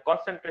 and the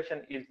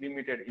concentration is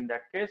limited. In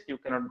that case, you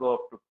cannot go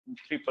up to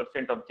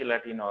 3% of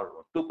gelatin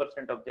or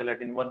 2% of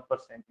gelatin, 1%.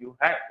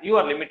 You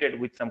are limited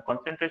with some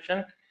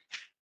concentration.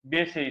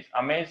 BSA is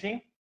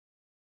amazing,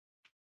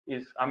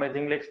 is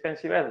amazingly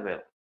expensive as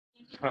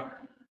well.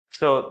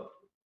 So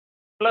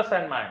plus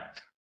and minus.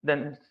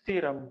 Then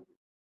serum.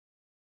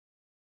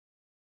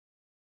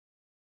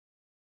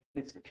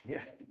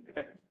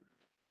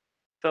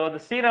 So the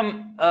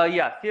serum,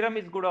 serum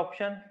is good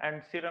option,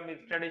 and serum is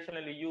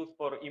traditionally used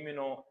for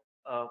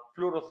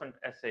immunofluorescent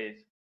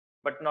assays,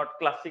 but not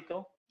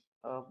classical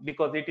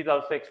because it is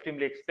also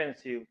extremely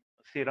expensive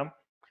serum.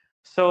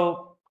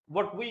 So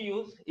what we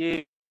use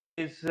is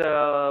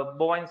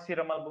bovine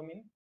serum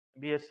albumin,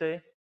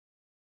 BSA.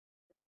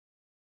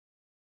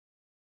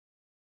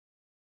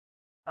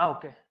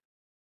 Okay.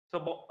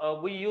 So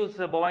we use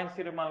bovine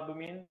serum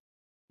albumin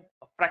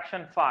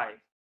fraction 5.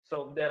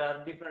 So there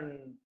are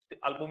different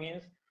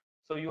albumins.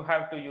 So you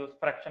have to use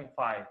fraction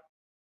 5.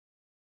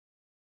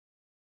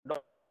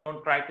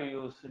 Don't try to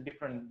use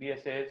different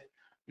BSAs.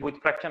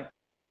 With fraction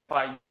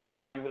 5,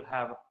 you will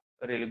have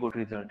a really good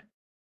result.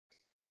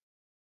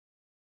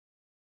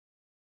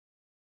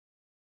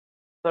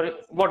 Sorry,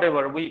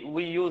 whatever.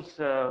 We use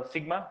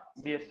sigma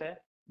BSA,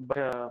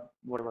 but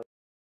whatever.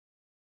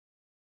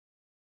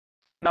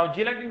 Now,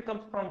 gelatin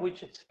comes from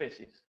which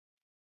species?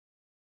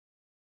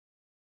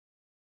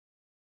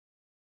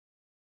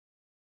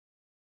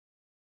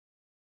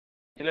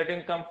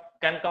 Gelatin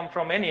can come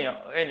from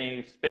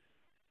any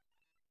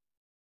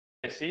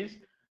species,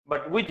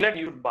 but which gelatin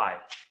you buy?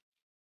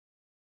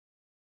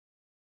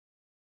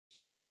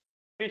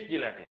 Fish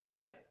gelatin.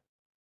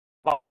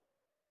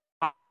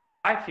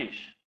 Why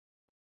fish?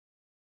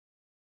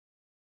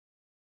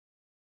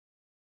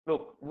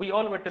 Look, we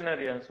all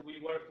veterinarians, we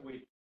work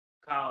with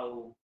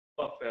cow,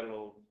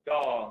 buffalo,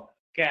 dog,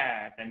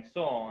 cat, and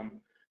so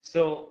on.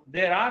 So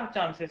there are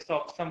chances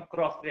of some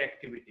cross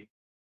reactivity.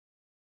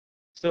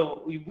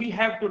 So we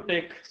have to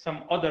take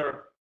some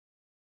other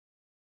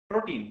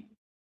protein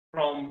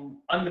from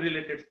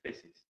unrelated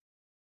species,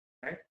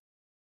 right?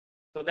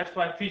 So that's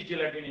why fish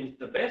gelatin is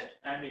the best,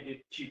 and it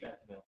is cheap as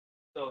well.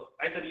 So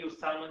either use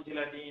salmon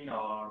gelatin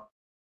or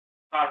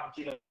carp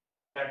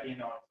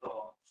gelatin or so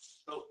on.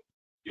 So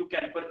you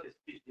can purchase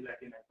fish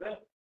gelatin as well.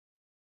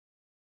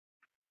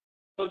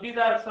 So these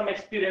are some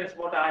experience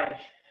what I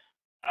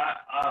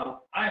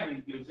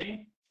am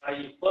using.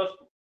 My first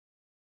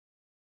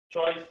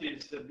choice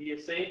is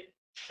BSA,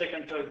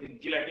 second choice is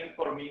gelatin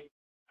for me,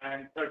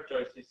 and third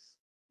choice is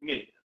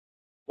milk.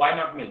 Why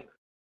not milk?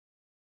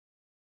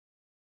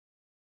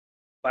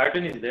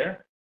 Biotin is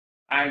there,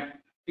 and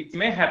it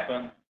may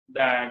happen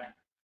that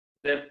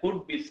there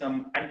could be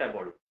some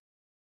antibody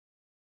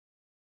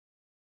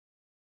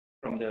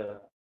from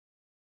the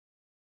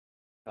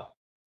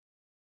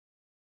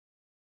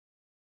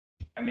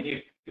I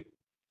mean,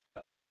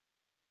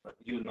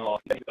 you know.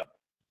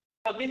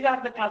 So these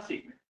are the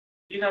classic.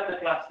 These are the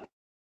classic.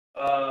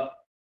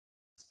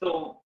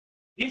 So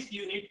this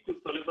you need to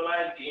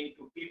solubilize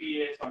into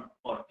PBS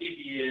or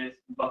TBS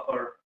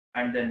buffer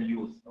and then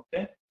use.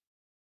 Okay.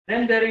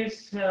 Then there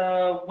is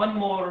one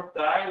more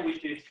guy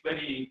which is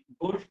very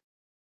good.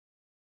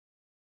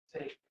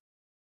 Say.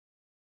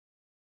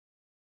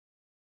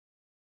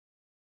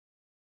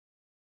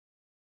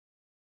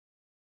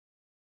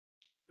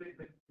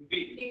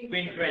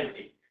 Twin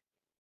 20.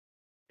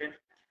 Okay.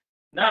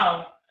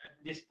 Now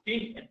this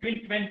Twin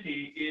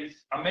 20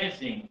 is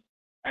amazing,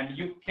 and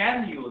you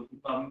can use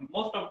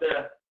most of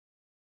the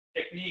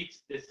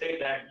techniques. They say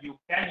that you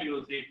can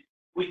use it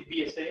with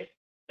BSA.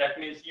 That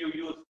means you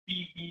use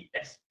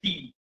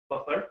PBST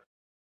buffer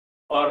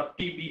or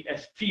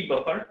PBST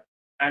buffer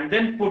and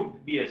then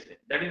put BSA.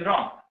 That is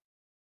wrong.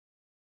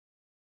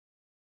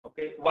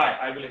 Okay, why?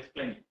 I will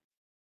explain it.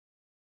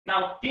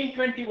 Now, Twin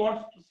 20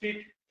 wants to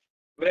sit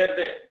where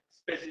the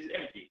space is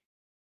empty.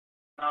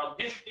 Now,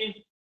 this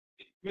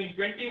Twin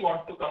 20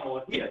 wants to come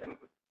over here.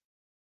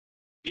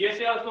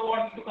 BSA also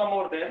wants to come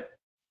over there.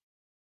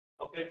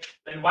 Okay,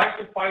 then why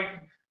to fight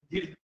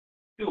these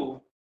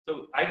two?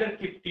 So either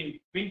keep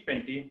Twin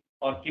 20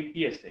 or keep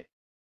BSA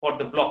for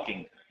the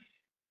blocking.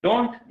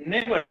 Don't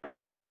never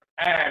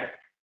add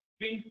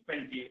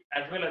 20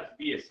 as well as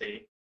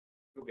BSA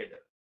together.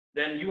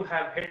 Then you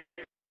have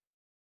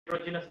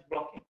heterogeneous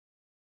blocking.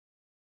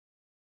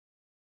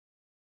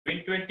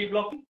 Win 20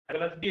 blocking as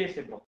well as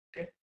BSA blocking.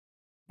 Okay.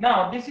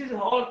 Now this is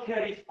all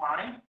theory is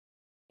fine.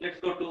 Let's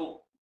go to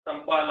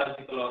some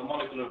biological or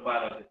molecular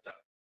biology stuff.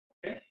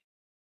 Okay.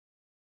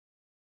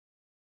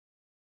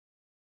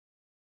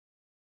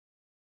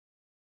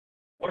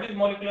 What is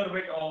molecular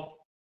weight of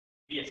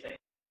BSA?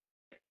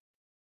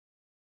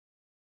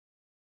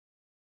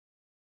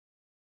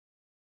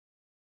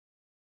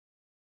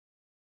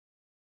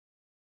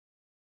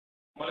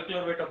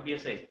 Molecular weight of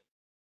BSA,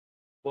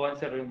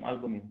 boancerium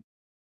albumin.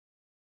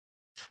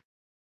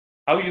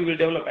 How you will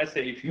develop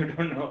assay if you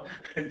don't know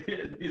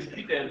these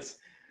details?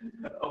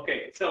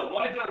 Okay, so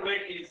molecular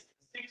weight is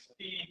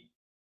 60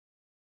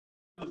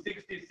 to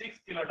 66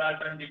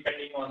 kilodalton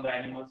depending on the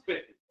animal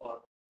species. Or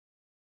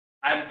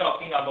I'm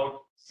talking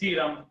about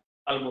serum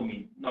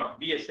albumin,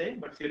 not BSA,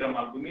 but serum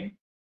albumin.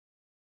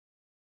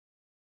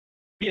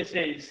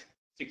 BSA is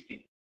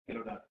 60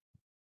 kilodalton.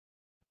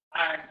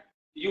 And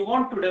you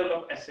want to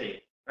develop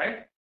assay,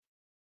 right?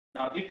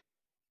 Now, if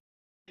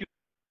you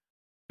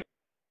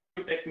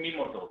take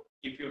Mimoto,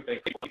 if you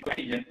take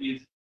antigen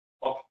is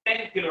of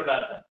 10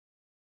 kilodalton.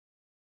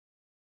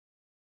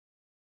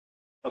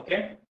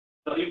 Okay,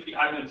 so if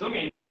I will zoom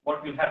in,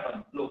 what will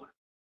happen? Look,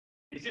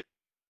 this is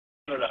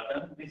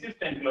kilodalton, this is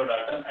 10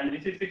 kilodalton, and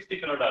this is 60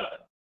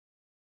 kilodalton.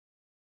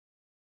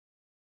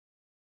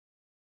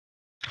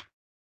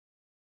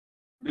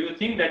 Do you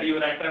think that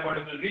your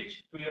antibody will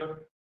reach to your?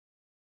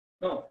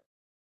 No.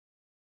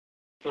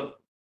 So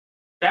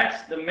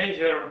that's the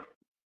major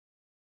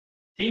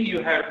thing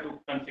you have to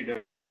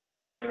consider.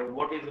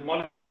 What is the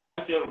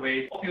molecular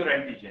weight of your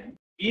antigen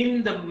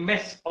in the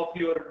mess of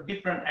your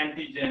different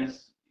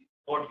antigens?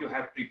 What you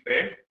have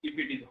prepared. If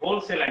it is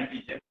whole cell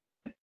antigen,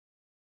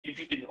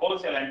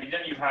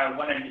 you have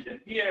one antigen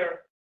here,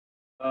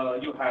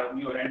 you have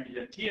your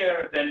antigen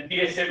here, then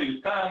BSA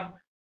will come,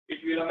 it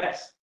will a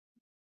mess.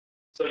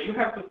 So you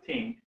have to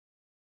think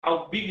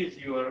how big is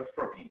your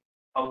protein,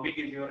 how big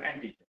is your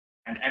antigen,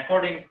 and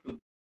according to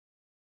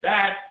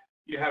that,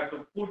 you have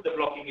to put the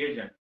blocking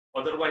agent.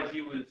 Otherwise,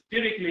 you will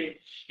sterically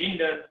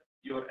hinder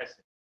your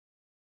assay.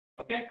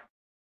 Okay.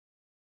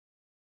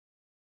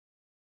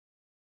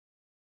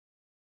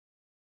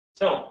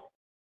 So,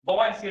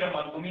 bovine serum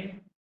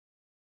albumin,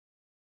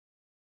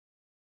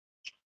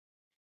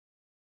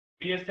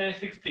 BSA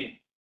 16.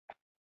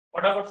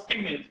 What about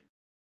skim milk?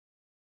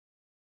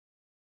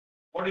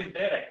 What is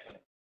there actually?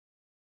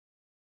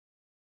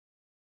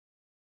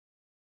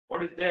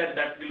 What is there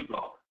that will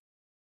block?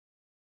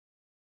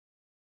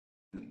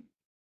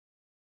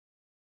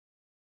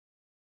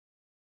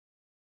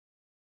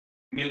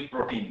 Milk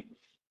protein.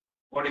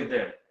 What is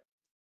there?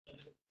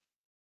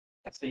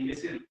 Casein. This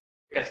is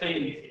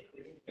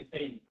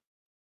casein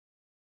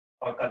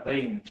or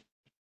casein.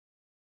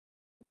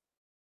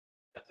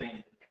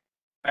 Casein.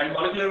 And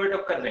molecular weight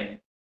of casein.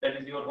 That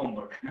is your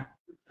homework.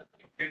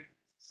 Okay.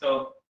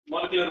 So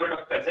molecular weight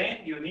of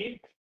casein you need,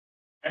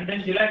 and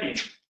then gelatin.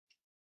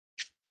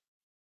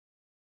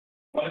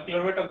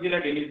 Molecular weight of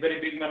gelatin is very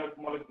big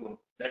molecule.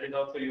 That is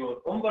also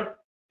your homework.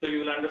 So you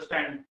will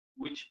understand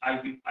which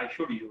I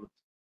should use.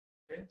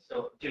 Okay.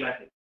 So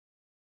gelatin.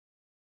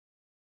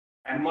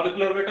 And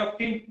molecular weight of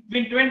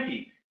Win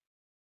 20.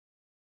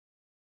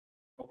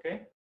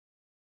 Okay.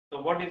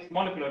 So what is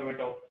molecular weight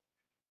of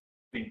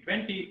Win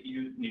 20?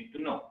 You need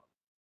to know.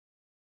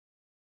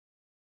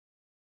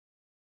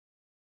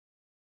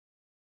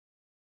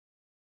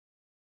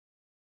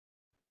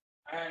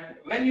 And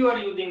when you are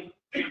using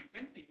Win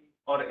 20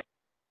 or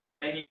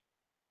any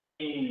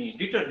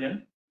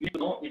detergent, you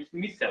know it's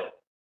micelle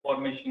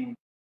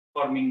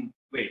forming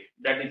weight.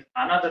 That is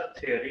another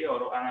theory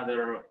or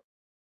another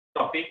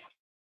topic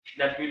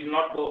that will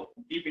not go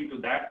deep into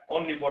that.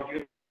 Only what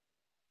you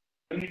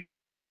need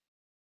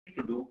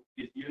to do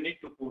is you need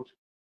to put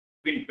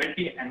Win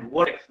 20 and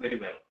vortex very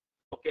well.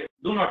 Okay,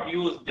 do not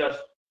use just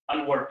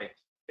unvortex.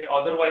 Okay?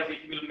 Otherwise,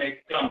 it will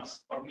make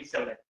clumps or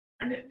micelle,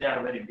 and they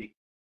are very big.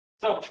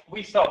 So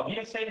we saw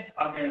BSA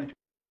against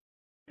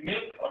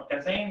milk or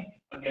casein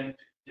against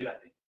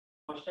gelatin.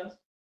 Questions?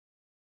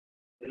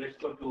 So let's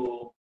go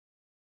to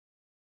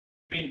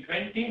Win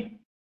 20.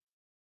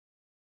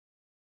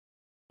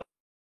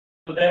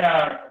 So there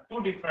are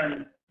two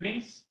different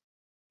wins.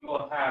 You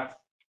have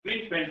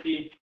Win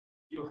 20,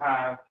 you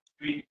have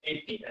Win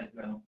 80 as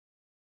well.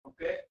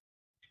 Okay.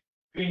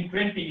 Win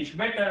 20 is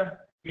better.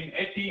 Win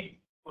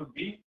 80 could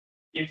be.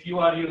 If you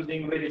are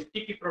using very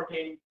sticky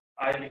protein,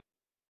 I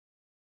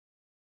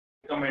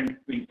recommend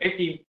Win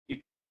 80.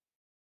 If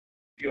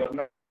you are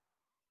not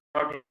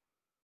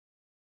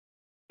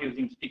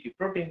using sticky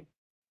protein,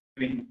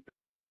 Win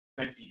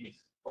 20 is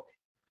okay.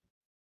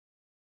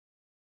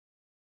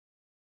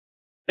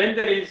 Then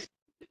there is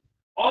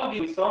all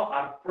these we saw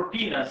are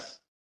proteinous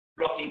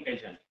blocking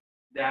agent.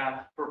 They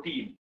are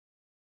protein,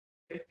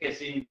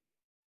 casein,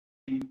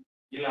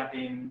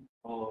 gelatin,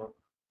 or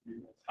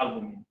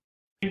albumin.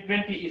 Win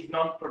 20 is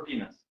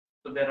non-proteinous.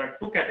 So there are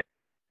two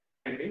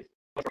categories.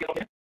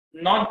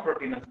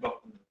 non-proteinous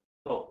blocking.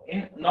 So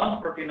in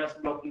non-proteinous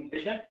blocking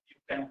agent, you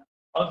can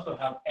also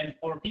have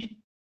N40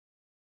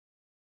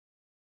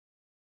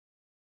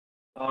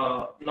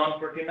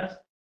 non-proteinous.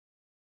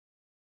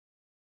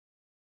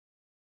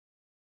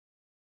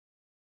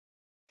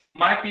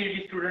 My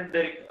PhD students,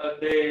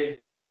 they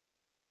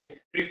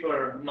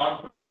prefer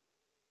non-proteinous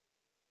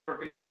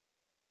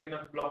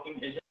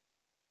blocking agent.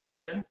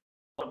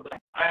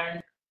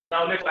 And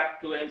now let's back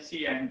to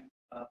NC and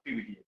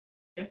PVDA.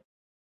 Okay?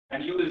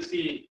 And you will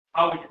see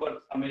how it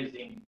works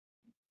amazing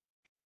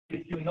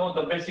if you know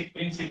the basic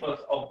principles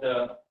of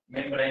the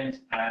membranes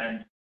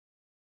and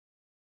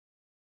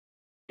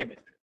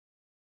chemistry.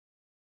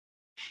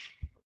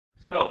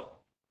 So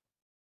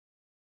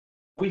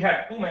we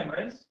have two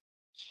membranes.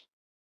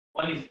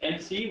 One is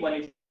NC, one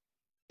is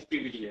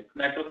PVDA,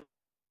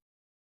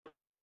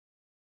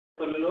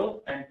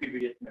 nitrocellulose and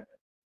PVDA membrane.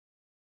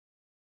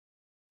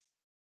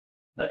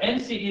 The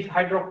NC is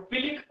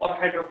hydrophilic or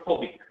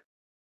hydrophobic?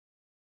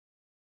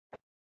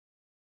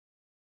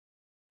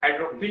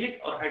 Hydrophilic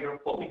or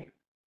hydrophobic?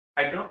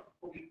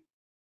 Hydrophobic.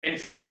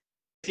 NC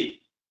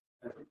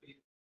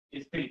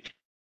is philic.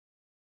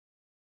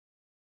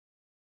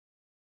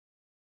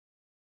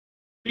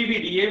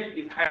 PVDF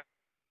is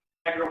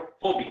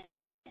hydrophobic.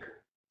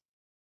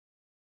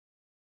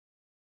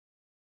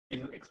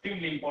 Is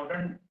extremely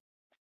important.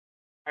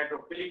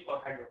 Hydrophilic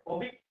or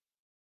hydrophobic.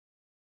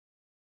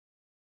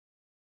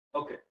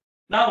 Okay.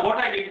 Now what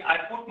I did, I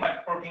put my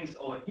proteins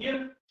over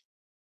here.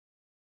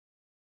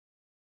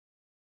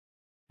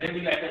 They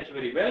will attach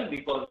very well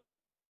because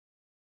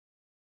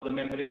the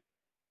membrane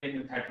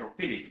is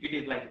hydrophilic. It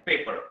is like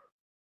paper.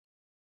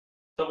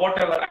 So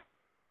whatever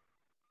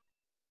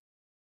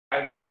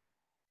I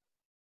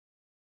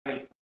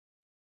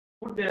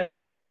put there,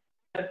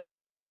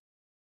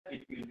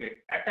 it will get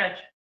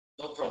attached.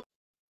 No problem.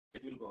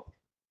 It will go.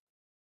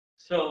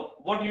 So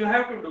what you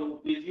have to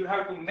do is you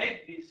have to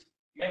make this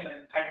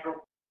membrane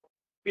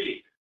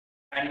hydrophilic,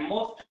 and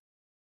most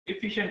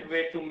efficient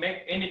way to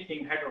make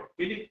anything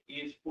hydrophilic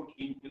is put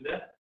into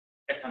the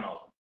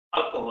ethanol,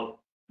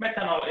 alcohol,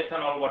 methanol,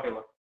 ethanol,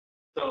 whatever.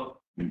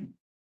 So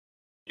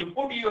you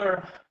put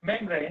your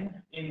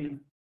membrane in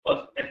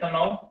first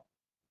ethanol,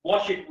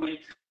 wash it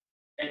with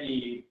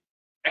any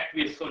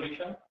aqueous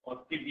solution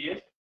or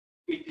TBS,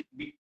 it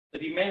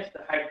remains the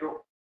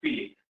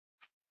hydrophilic.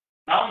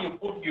 Now you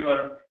put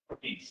your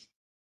proteins.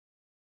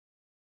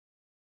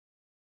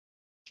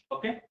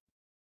 Okay.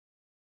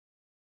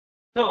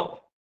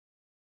 So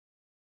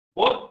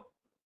both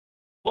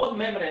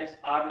membranes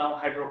are now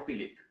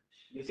hydrophilic.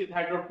 This is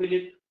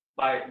hydrophilic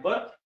by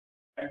birth,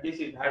 and this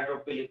is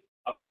hydrophilic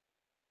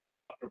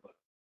after birth.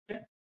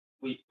 Okay?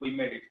 We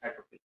made it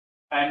hydrophilic,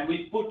 and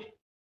we put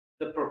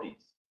the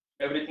proteins.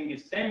 Everything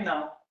is same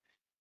now.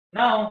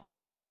 Now,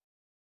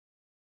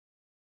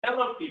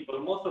 several people,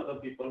 most of the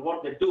people,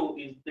 what they do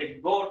is they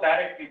go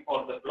directly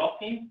for the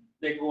blocking.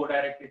 They go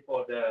directly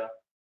for the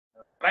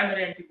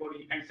primary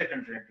antibody and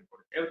secondary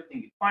antibody.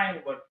 Everything is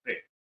fine, works great.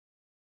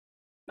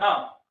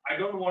 Now, I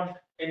don't want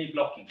any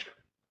blocking.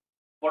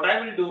 What I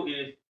will do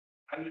is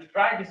I will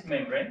try this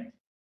membrane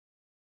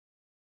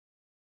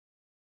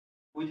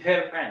with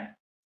hair fan,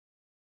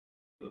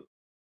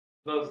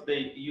 because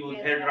they use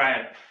hair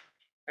dryer,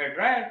 and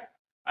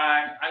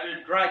I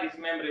will dry this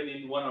membrane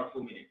in 1 or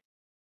 2 minutes.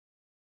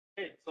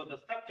 Okay, so the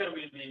structure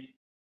will be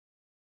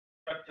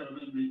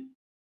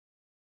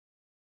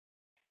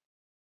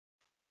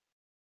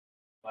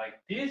like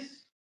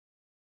this.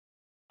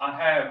 I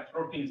have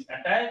proteins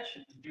attached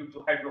due to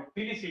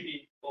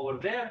hydrophilicity over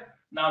there.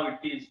 Now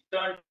it is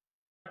turned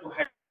to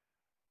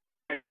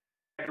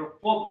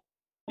hydrophobic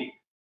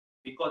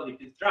because it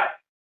is dry.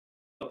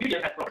 So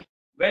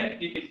when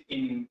it is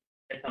in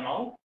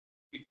ethanol,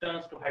 it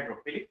turns to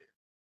hydrophilic.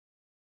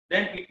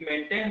 Then it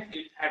maintains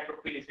its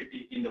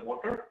hydrophilicity in the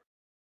water.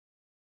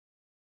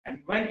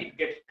 And when it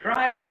gets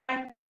dry,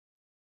 again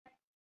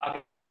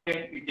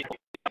it is.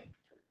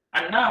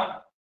 And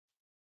now,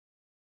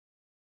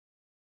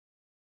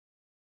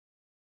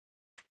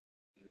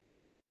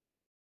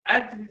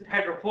 as this is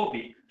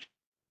hydrophobic,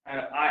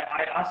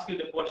 I ask you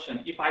the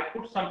question, if I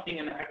put something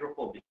in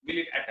hydrophobic, will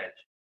it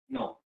attach?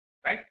 No,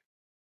 right?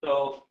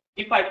 So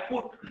if I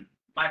put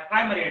my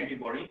primary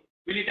antibody,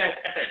 will it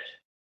attach?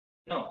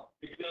 No,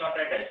 it will not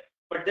attach.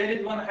 But there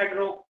is one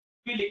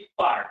hydrophilic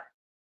part,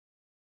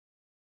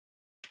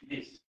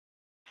 this.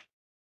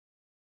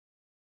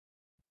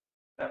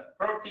 The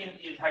protein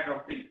is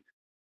hydrophilic.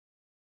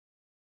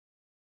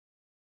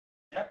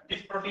 Yeah,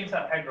 these proteins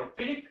are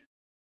hydrophilic,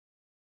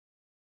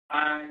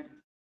 and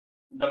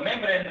the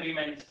membrane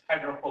remains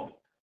hydrophobic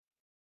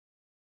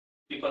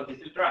because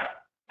this is dry.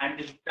 And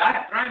this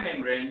dry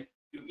membrane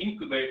you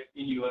incubate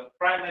in your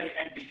primary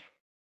antibody.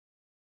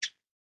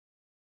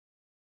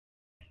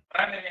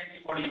 Primary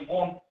antibody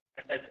won't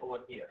attach over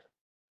here.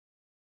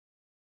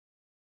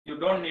 You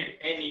don't need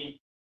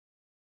any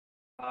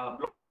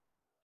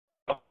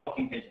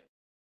blocking agent.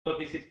 So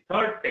this is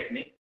third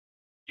technique.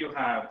 You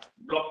have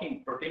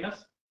blocking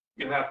proteinous,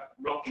 you have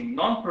blocking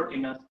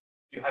non-proteinous,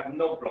 you have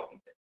no blocking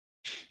agent.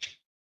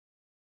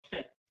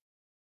 Okay.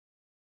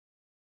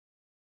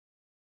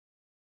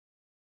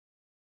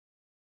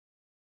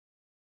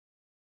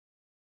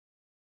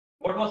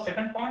 What was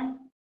second point?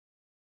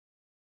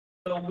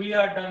 So we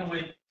are done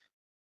with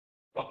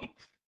talking.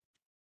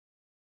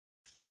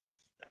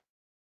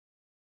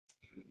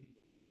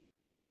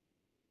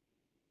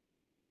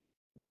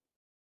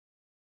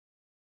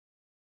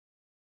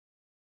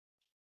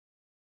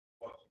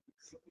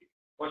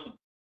 Washing.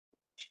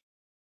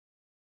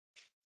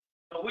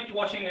 So which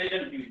washing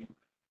agent do you use?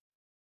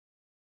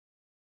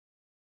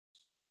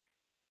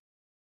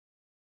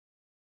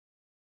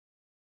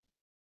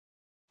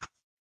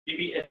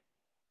 PBS.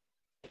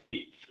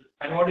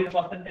 And what is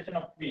concentration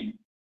of clean?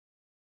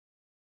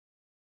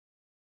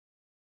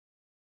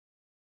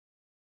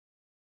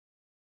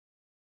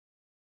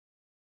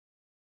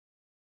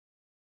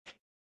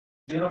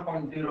 Zero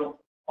point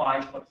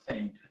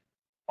 0.05%,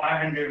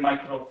 500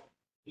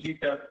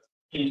 microliter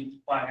in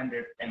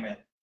 500 ml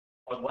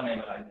or 1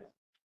 ml. I guess.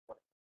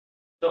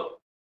 So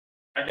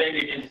at the end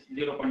it is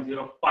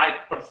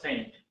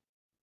 0.05%.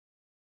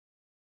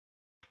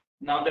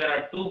 Now there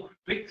are two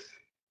tricks.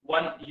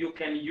 One you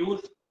can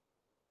use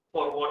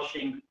for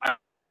washing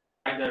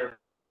either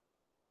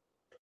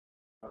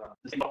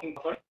the stocking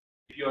buffer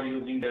if you are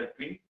using the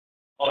twin,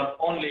 or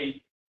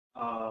only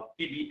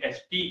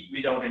PBST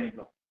without any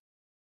block.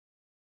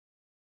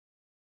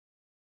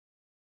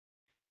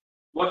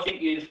 Washing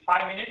is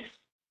 5 minutes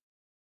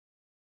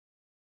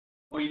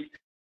with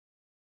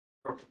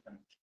protectant.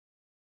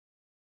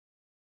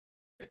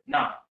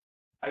 Now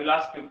I will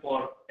ask you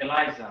for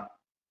Eliza,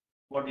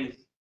 what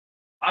is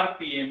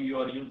RPM you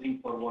are using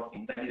for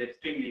washing? That is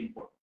extremely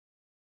important.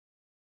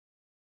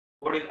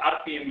 What is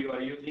RPM you are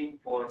using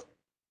for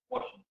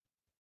washing?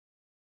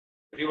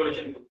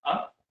 Revolution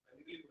up?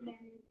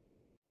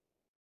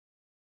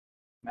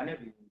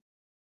 Manually.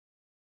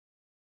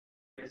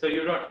 So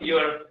you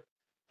are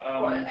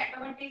For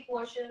automatic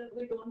washer,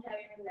 we don't have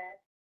any lab.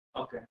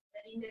 okay.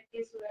 Then in that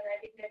case, we are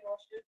adding that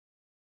washer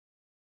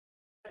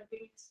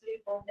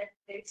continuously on that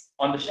place.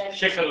 On the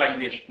shaker like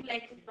this.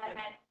 Like by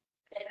hand,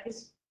 like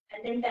this,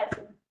 and then tap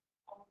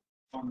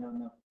On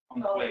the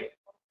on plate.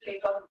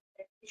 plate of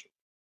that tissue.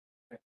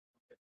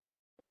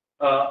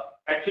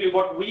 Actually,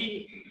 what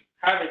we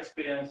have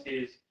experienced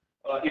is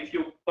if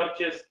you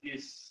purchase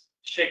this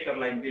shaker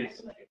like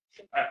this,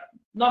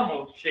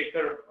 normal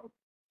shaker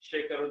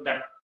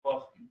that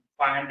costs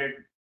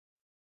 $500,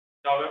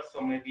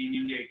 so maybe in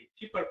India it is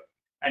cheaper.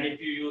 And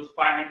if you use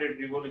 500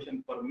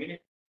 revolution per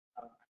minute,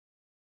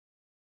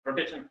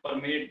 rotation per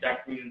minute,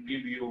 that will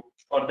give you,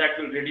 or that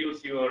will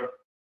reduce your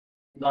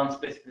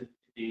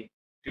non-specificity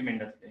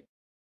tremendously.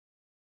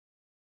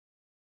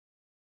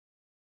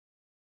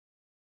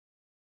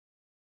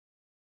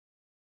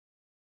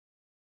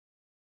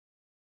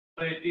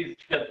 So it is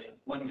just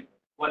one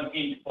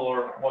hint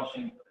for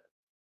washing.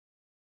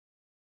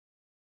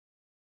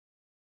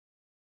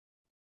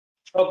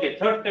 Okay,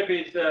 third step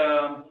is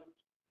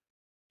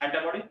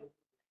antibody,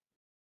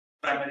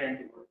 primary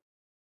antibody.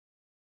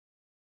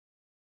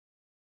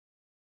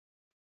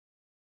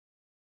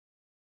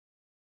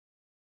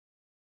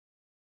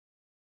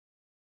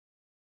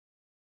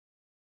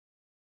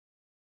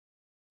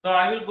 So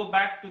I will go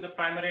back to the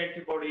primary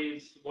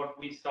antibodies. What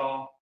we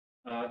saw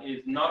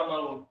is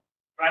normal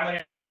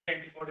primary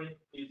antibody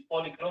is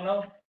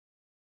polyclonal,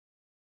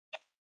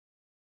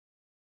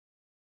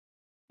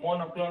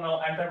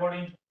 monoclonal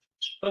antibody.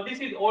 So this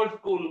is old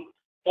school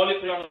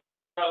polyclonal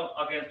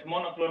against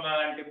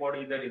monoclonal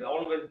antibody. There is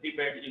always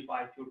debate if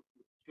I should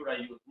I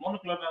use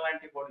monoclonal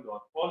antibody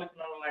or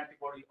polyclonal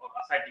antibody or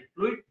ascitic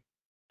fluid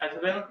as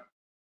well.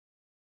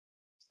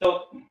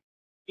 So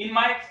in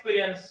my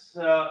experience,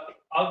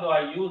 although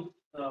I use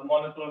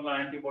monoclonal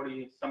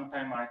antibody,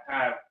 sometimes I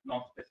have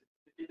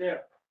non-specificity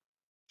there.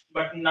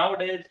 But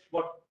nowadays,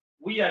 what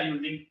we are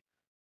using,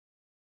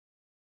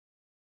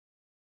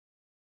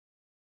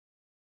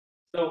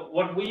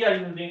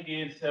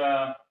 is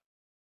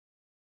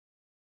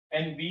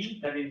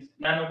NB, that is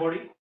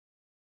nanobody.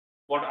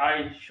 What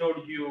I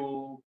showed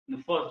you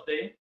the first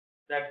day,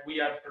 that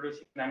we are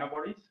producing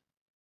nanobodies.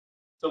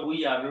 So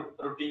we are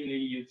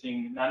routinely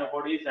using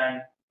nanobodies,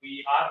 and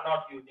we are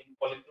not using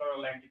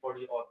polyclonal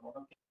antibody or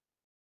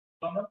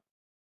monoclonal.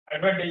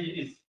 Advantage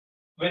is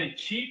very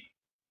cheap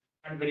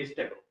and very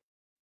stable.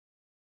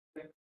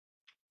 Okay.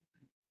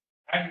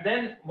 And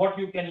then what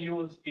you can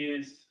use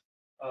is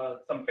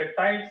some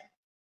peptides,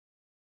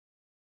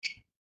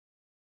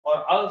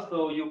 or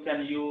also you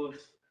can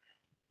use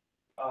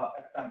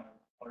aptamer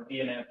or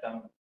DNA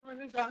aptamer.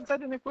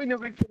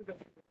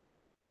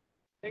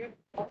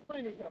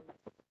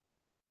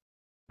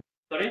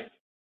 Sorry?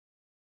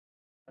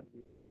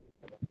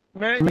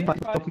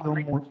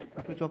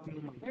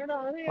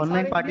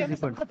 Online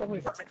participants.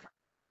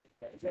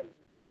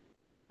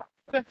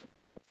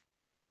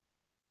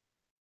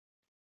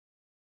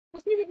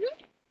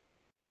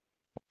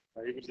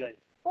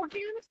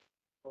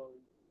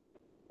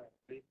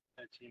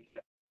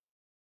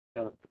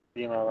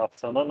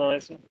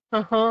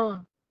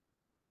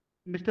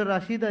 Mr.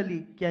 Rashid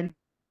Ali, can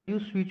you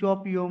switch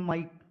off your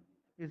mic?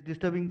 It's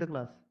disturbing the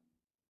class.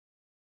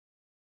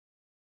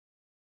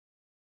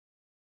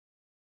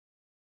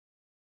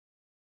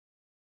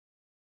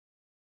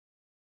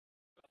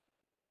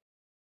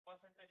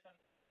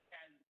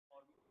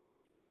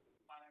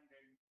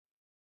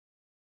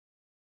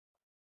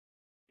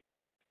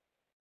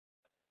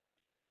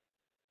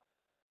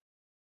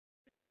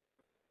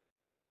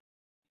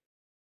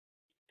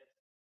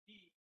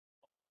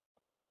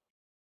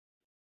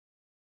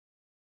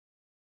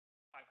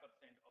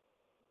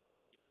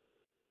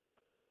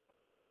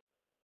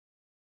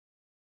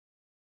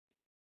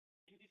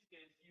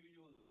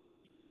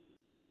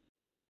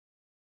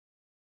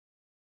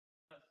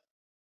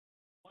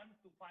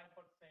 5%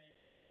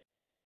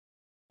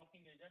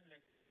 blocking agent,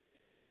 let's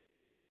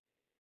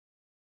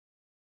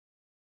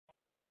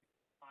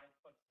 5%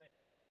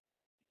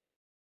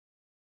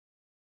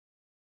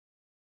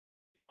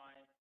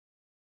 my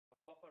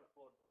buffer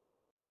for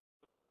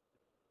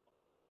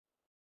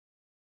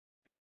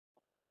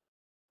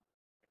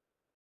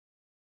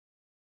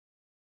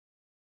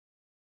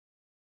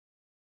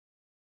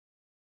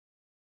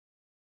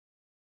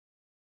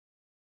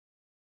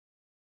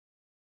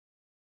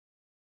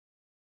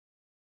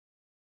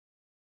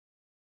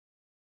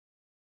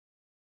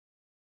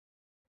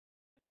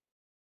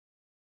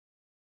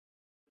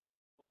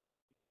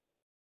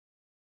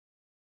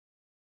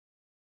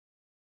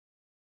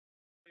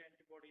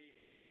antibody.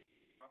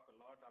 Talk a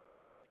lot of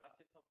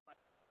acids of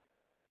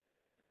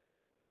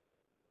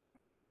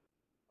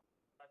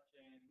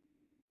chain,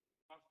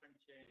 constant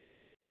chain.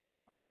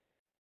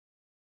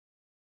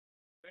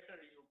 Better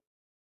you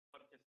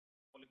purchase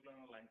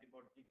polyclonal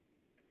antibody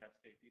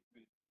cascade. It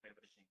will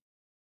everything.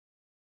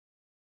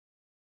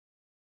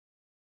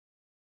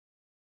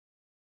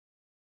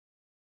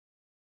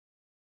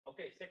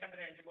 Okay,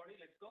 secondary antibody.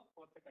 Let's go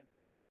for second.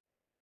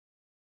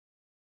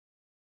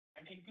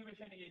 And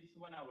incubation is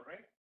 1 hour,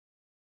 right?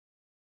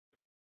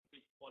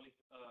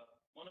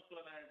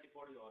 Monoclonal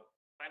antibody or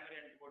primary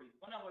antibody is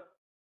 1 hour.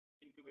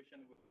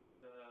 Incubation with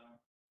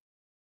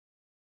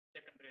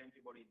secondary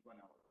antibody is 1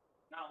 hour.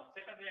 Now,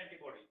 secondary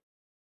antibody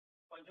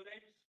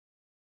conjugates.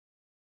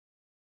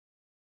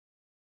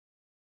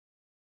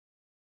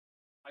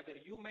 Either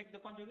you make the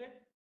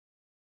conjugate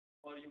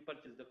or you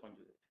purchase the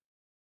conjugate.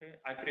 Okay,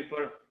 I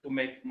prefer to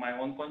make my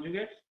own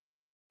conjugates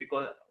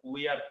because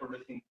we are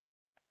producing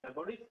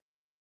antibodies.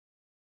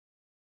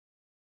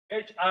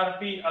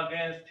 HRP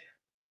against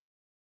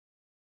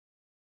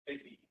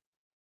AP,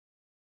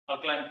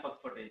 alkaline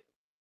phosphatase.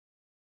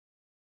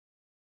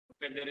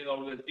 Okay, there is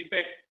always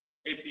defect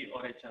AP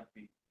or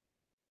HRP.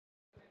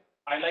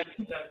 I like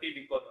HRP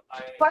because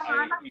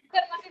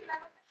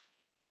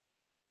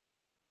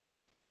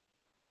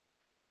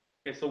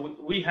okay, so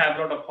we have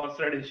a lot of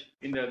horseradish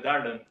in the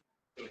garden.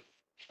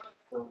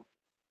 So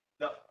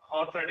the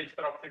horseradish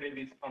peroxidase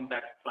is from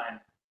that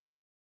plant.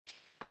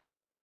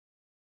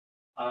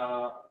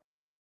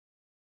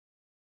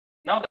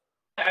 Now the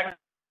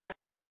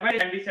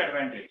advantage and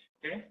disadvantage.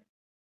 Okay,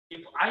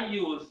 if I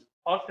use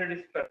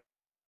horseradish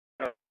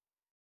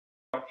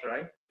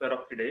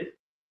peroxidase,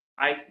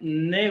 I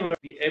never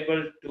be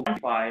able to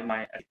quantify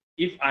my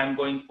if I'm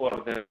going for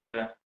the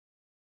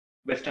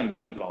Western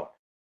blot.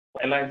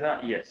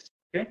 ELISA, yes.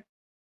 Okay,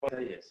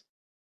 yes.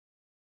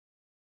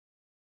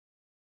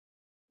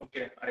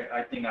 Okay,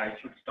 I think I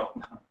should stop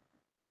now.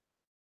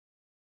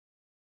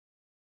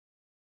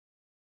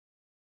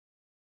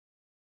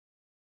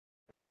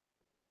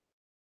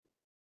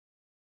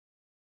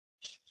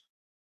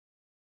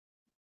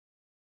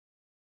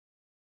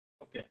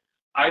 Okay,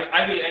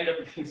 I will end up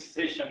this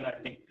session, I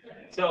think.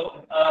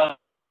 So,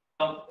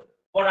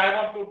 what I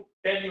want to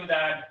tell you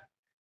that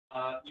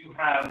you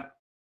have.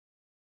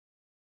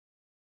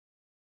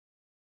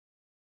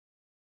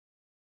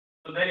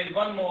 So there is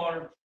one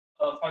more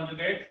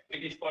conjugate.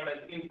 It is called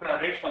as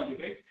infrared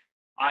conjugate,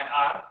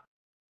 IR.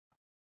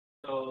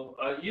 So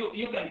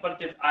you can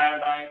purchase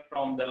iodine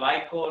from the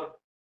Lycor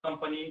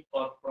company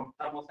or from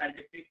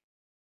Thermoscientific.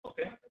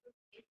 Okay.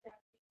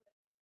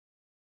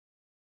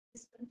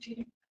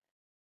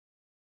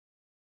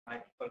 I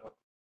forgot.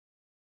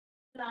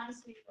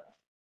 Plants we were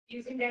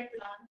using that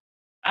plant.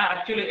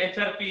 Actually,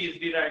 HRP is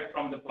derived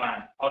from the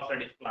plant,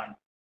 horseradish plant.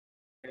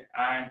 Okay.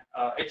 And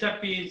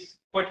HRP is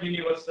quite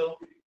universal.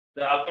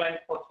 The alkaline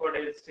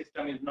phosphatase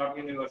system is not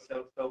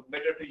universal, so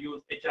better to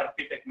use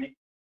HRP technique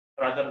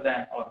rather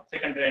than or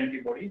secondary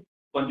antibody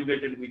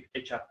conjugated with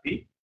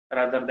HRP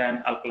rather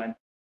than alkaline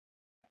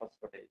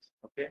phosphatase.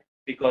 Okay,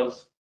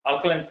 because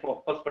alkaline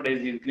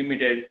phosphatase is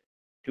limited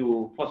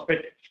to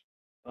phosphate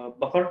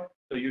buffer,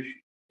 so you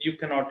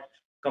cannot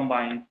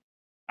combine.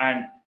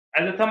 And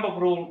as a thumb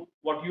of rule,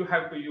 what you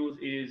have to use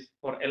is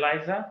for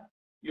ELISA,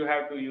 you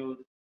have to use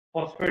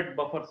phosphate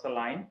buffer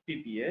saline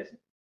PPS,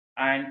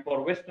 and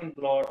for Western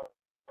blot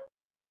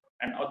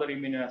and other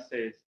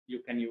immunoassays, you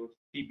can use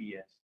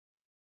TBS,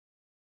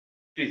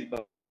 Swiss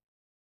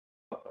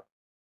buffer.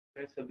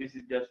 Okay, so this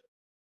is just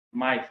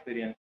my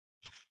experience,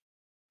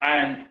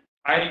 and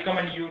I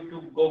recommend you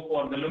to go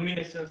for the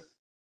luminescence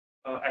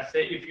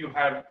assay if you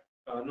have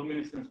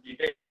luminescence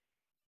detector.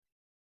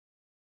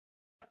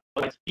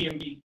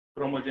 TMB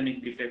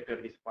chromogenic detector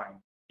is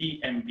fine.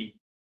 TMB.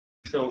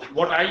 So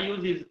what I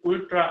use is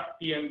ultra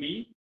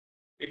TMB.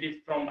 It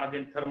is from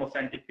again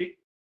Thermoscientific.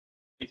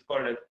 It's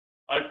called as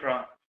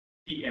ultra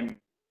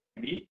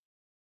TMB.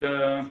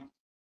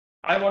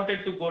 I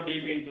wanted to go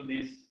deep into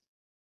this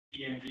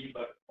TMB,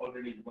 but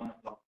already it's 1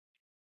 o'clock.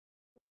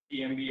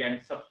 TMB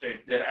and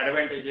substrate. There are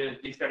advantages,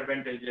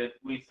 disadvantages.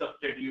 Which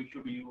substrate you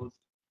should use?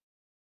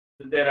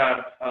 There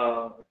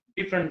are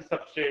different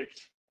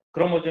substrates: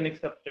 chromogenic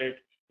substrate,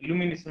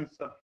 luminescence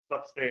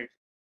substrates,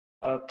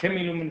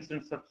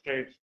 chemiluminescent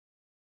substrates,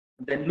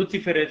 then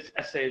luciferase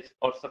assays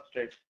or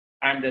substrates,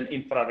 and then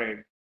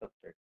infrared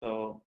substrates.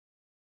 So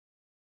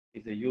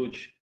is a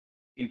huge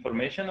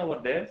information over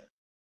there.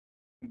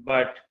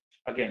 But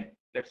again,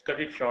 let's cut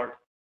it short.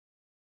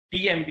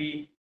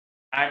 TMB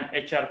and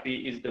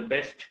HRP is the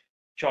best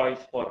choice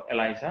for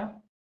ELISA.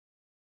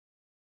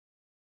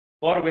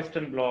 For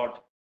Western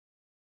blot,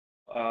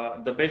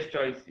 the best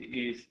choice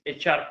is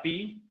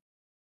HRP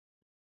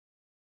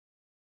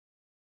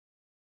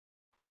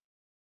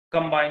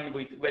combined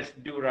with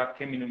West Dura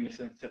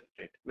chemiluminescent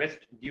substrate. West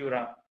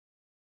Dura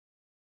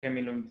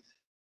chemiluminescent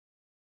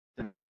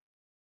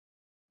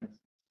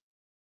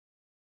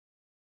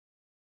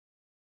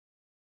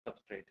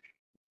substrate.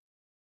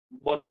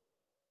 Both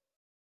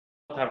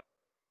are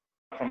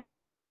from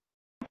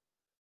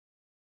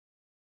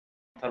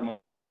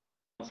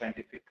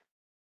thermoscientific.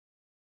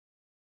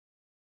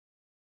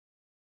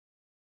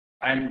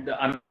 And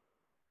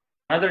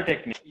another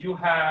technique, you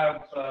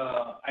have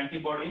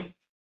antibody,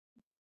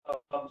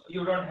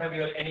 you don't have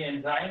your any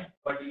enzyme,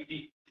 but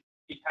it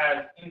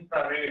has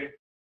infrared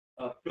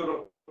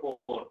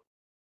fluorophore.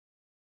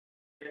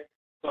 Okay.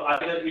 So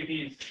either it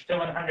is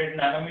 700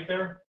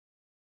 nanometer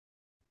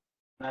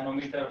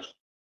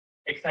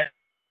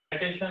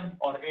excitation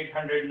or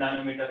 800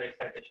 nanometer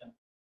excitation.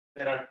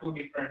 There are two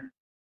different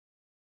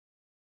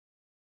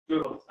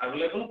fluorophores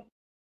available.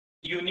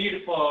 You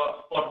need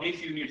for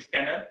this you need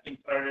scanner,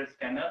 infrared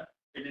scanner.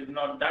 It is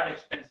not that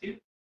expensive.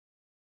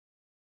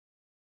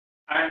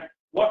 And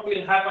what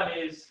will happen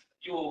is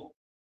you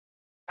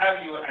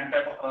have your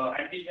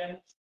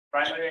antigen,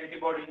 primary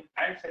antibody,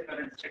 and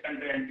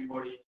secondary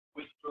antibody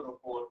with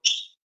fluorophore,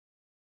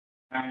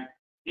 and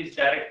this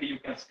directly you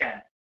can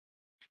scan.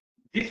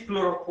 This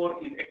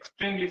fluorophore is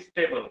extremely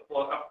stable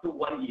for up to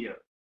 1 year.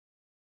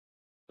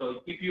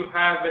 So if you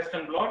have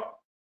Western blot,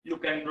 you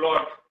can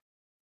blot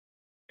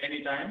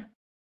anytime,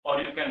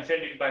 or you can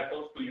send it by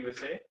post to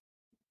USA,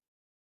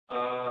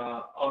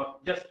 or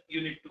just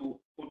you need to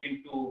put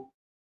into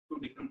 2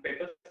 different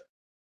papers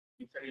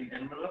inside in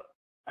envelope,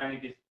 and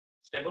it is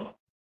stable.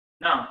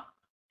 Now,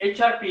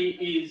 HRP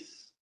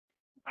is,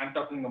 I'm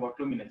talking about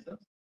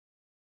luminescence.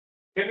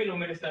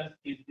 Chemiluminescence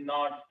is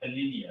not a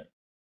linear.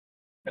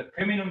 The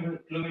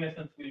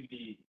chemiluminescence will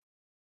be,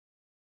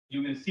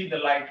 you will see the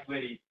light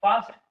very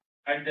fast,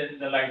 and then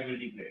the light will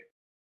degrade.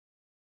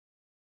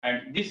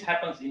 And this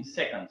happens in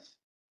seconds.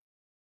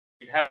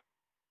 It happens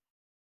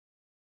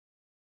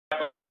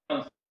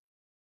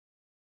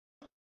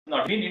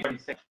not minutes, but in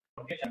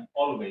seconds,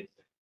 always.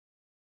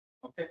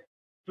 Okay.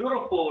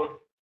 Fluorophore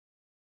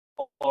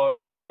or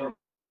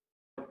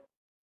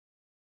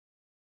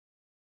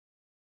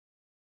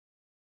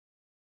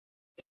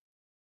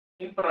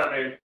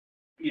infrared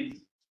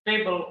is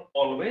stable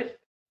always.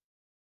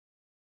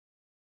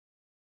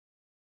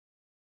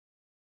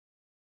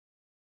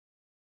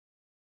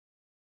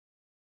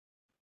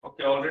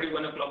 Okay, already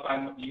 1 o'clock.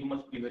 You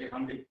must be very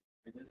hungry.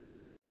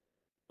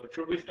 So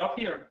should we stop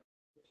here?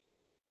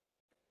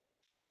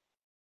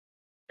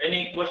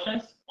 Any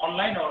questions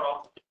online or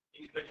off?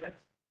 Any questions?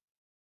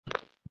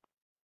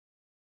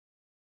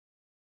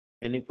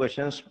 Any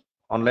questions,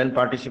 online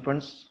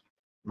participants?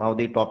 Now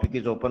the topic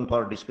is open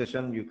for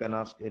discussion. You can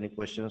ask any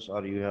questions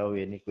or you have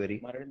any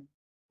query.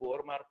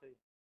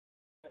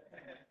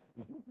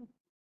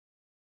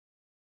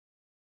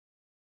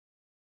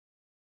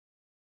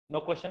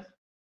 No questions?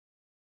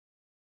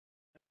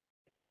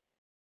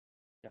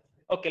 Yeah.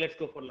 Okay, let's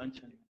go for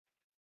lunch.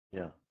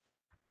 Yeah.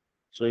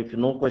 So if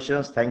no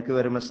questions, thank you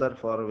very much, sir,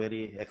 for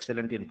very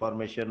excellent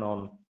information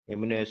on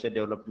immunoassay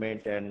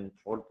development and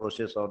whole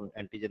process on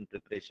antigen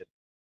preparation.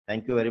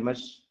 Thank you very much.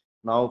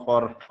 Now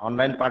for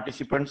online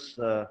participants,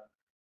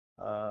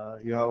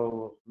 you have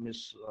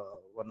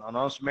one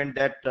announcement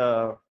that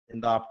in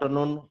the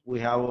afternoon we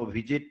have a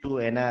visit to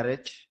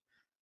NRH.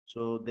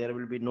 So there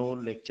will be no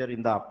lecture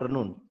in the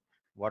afternoon.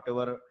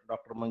 Whatever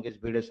Dr. Mangesh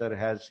Bhede sir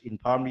has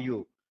informed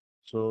you,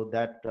 so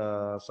that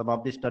some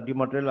of the study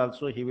material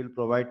also he will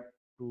provide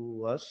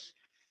to us,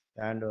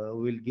 and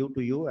we will give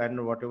to you,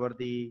 and whatever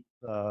the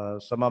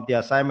some of the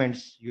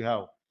assignments you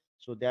have,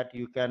 so that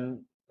you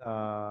can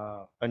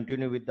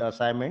continue with the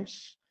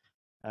assignments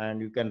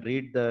and you can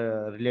read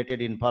the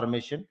related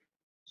information.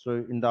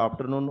 So in the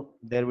afternoon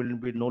there will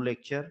be no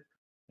lecture.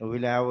 We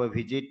will have a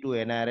visit to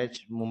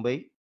NRH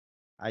Mumbai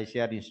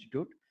ICR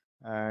Institute,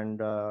 and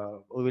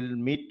we will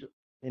meet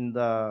in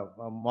the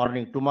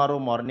morning, tomorrow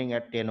morning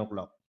at 10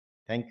 o'clock.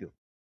 Thank you.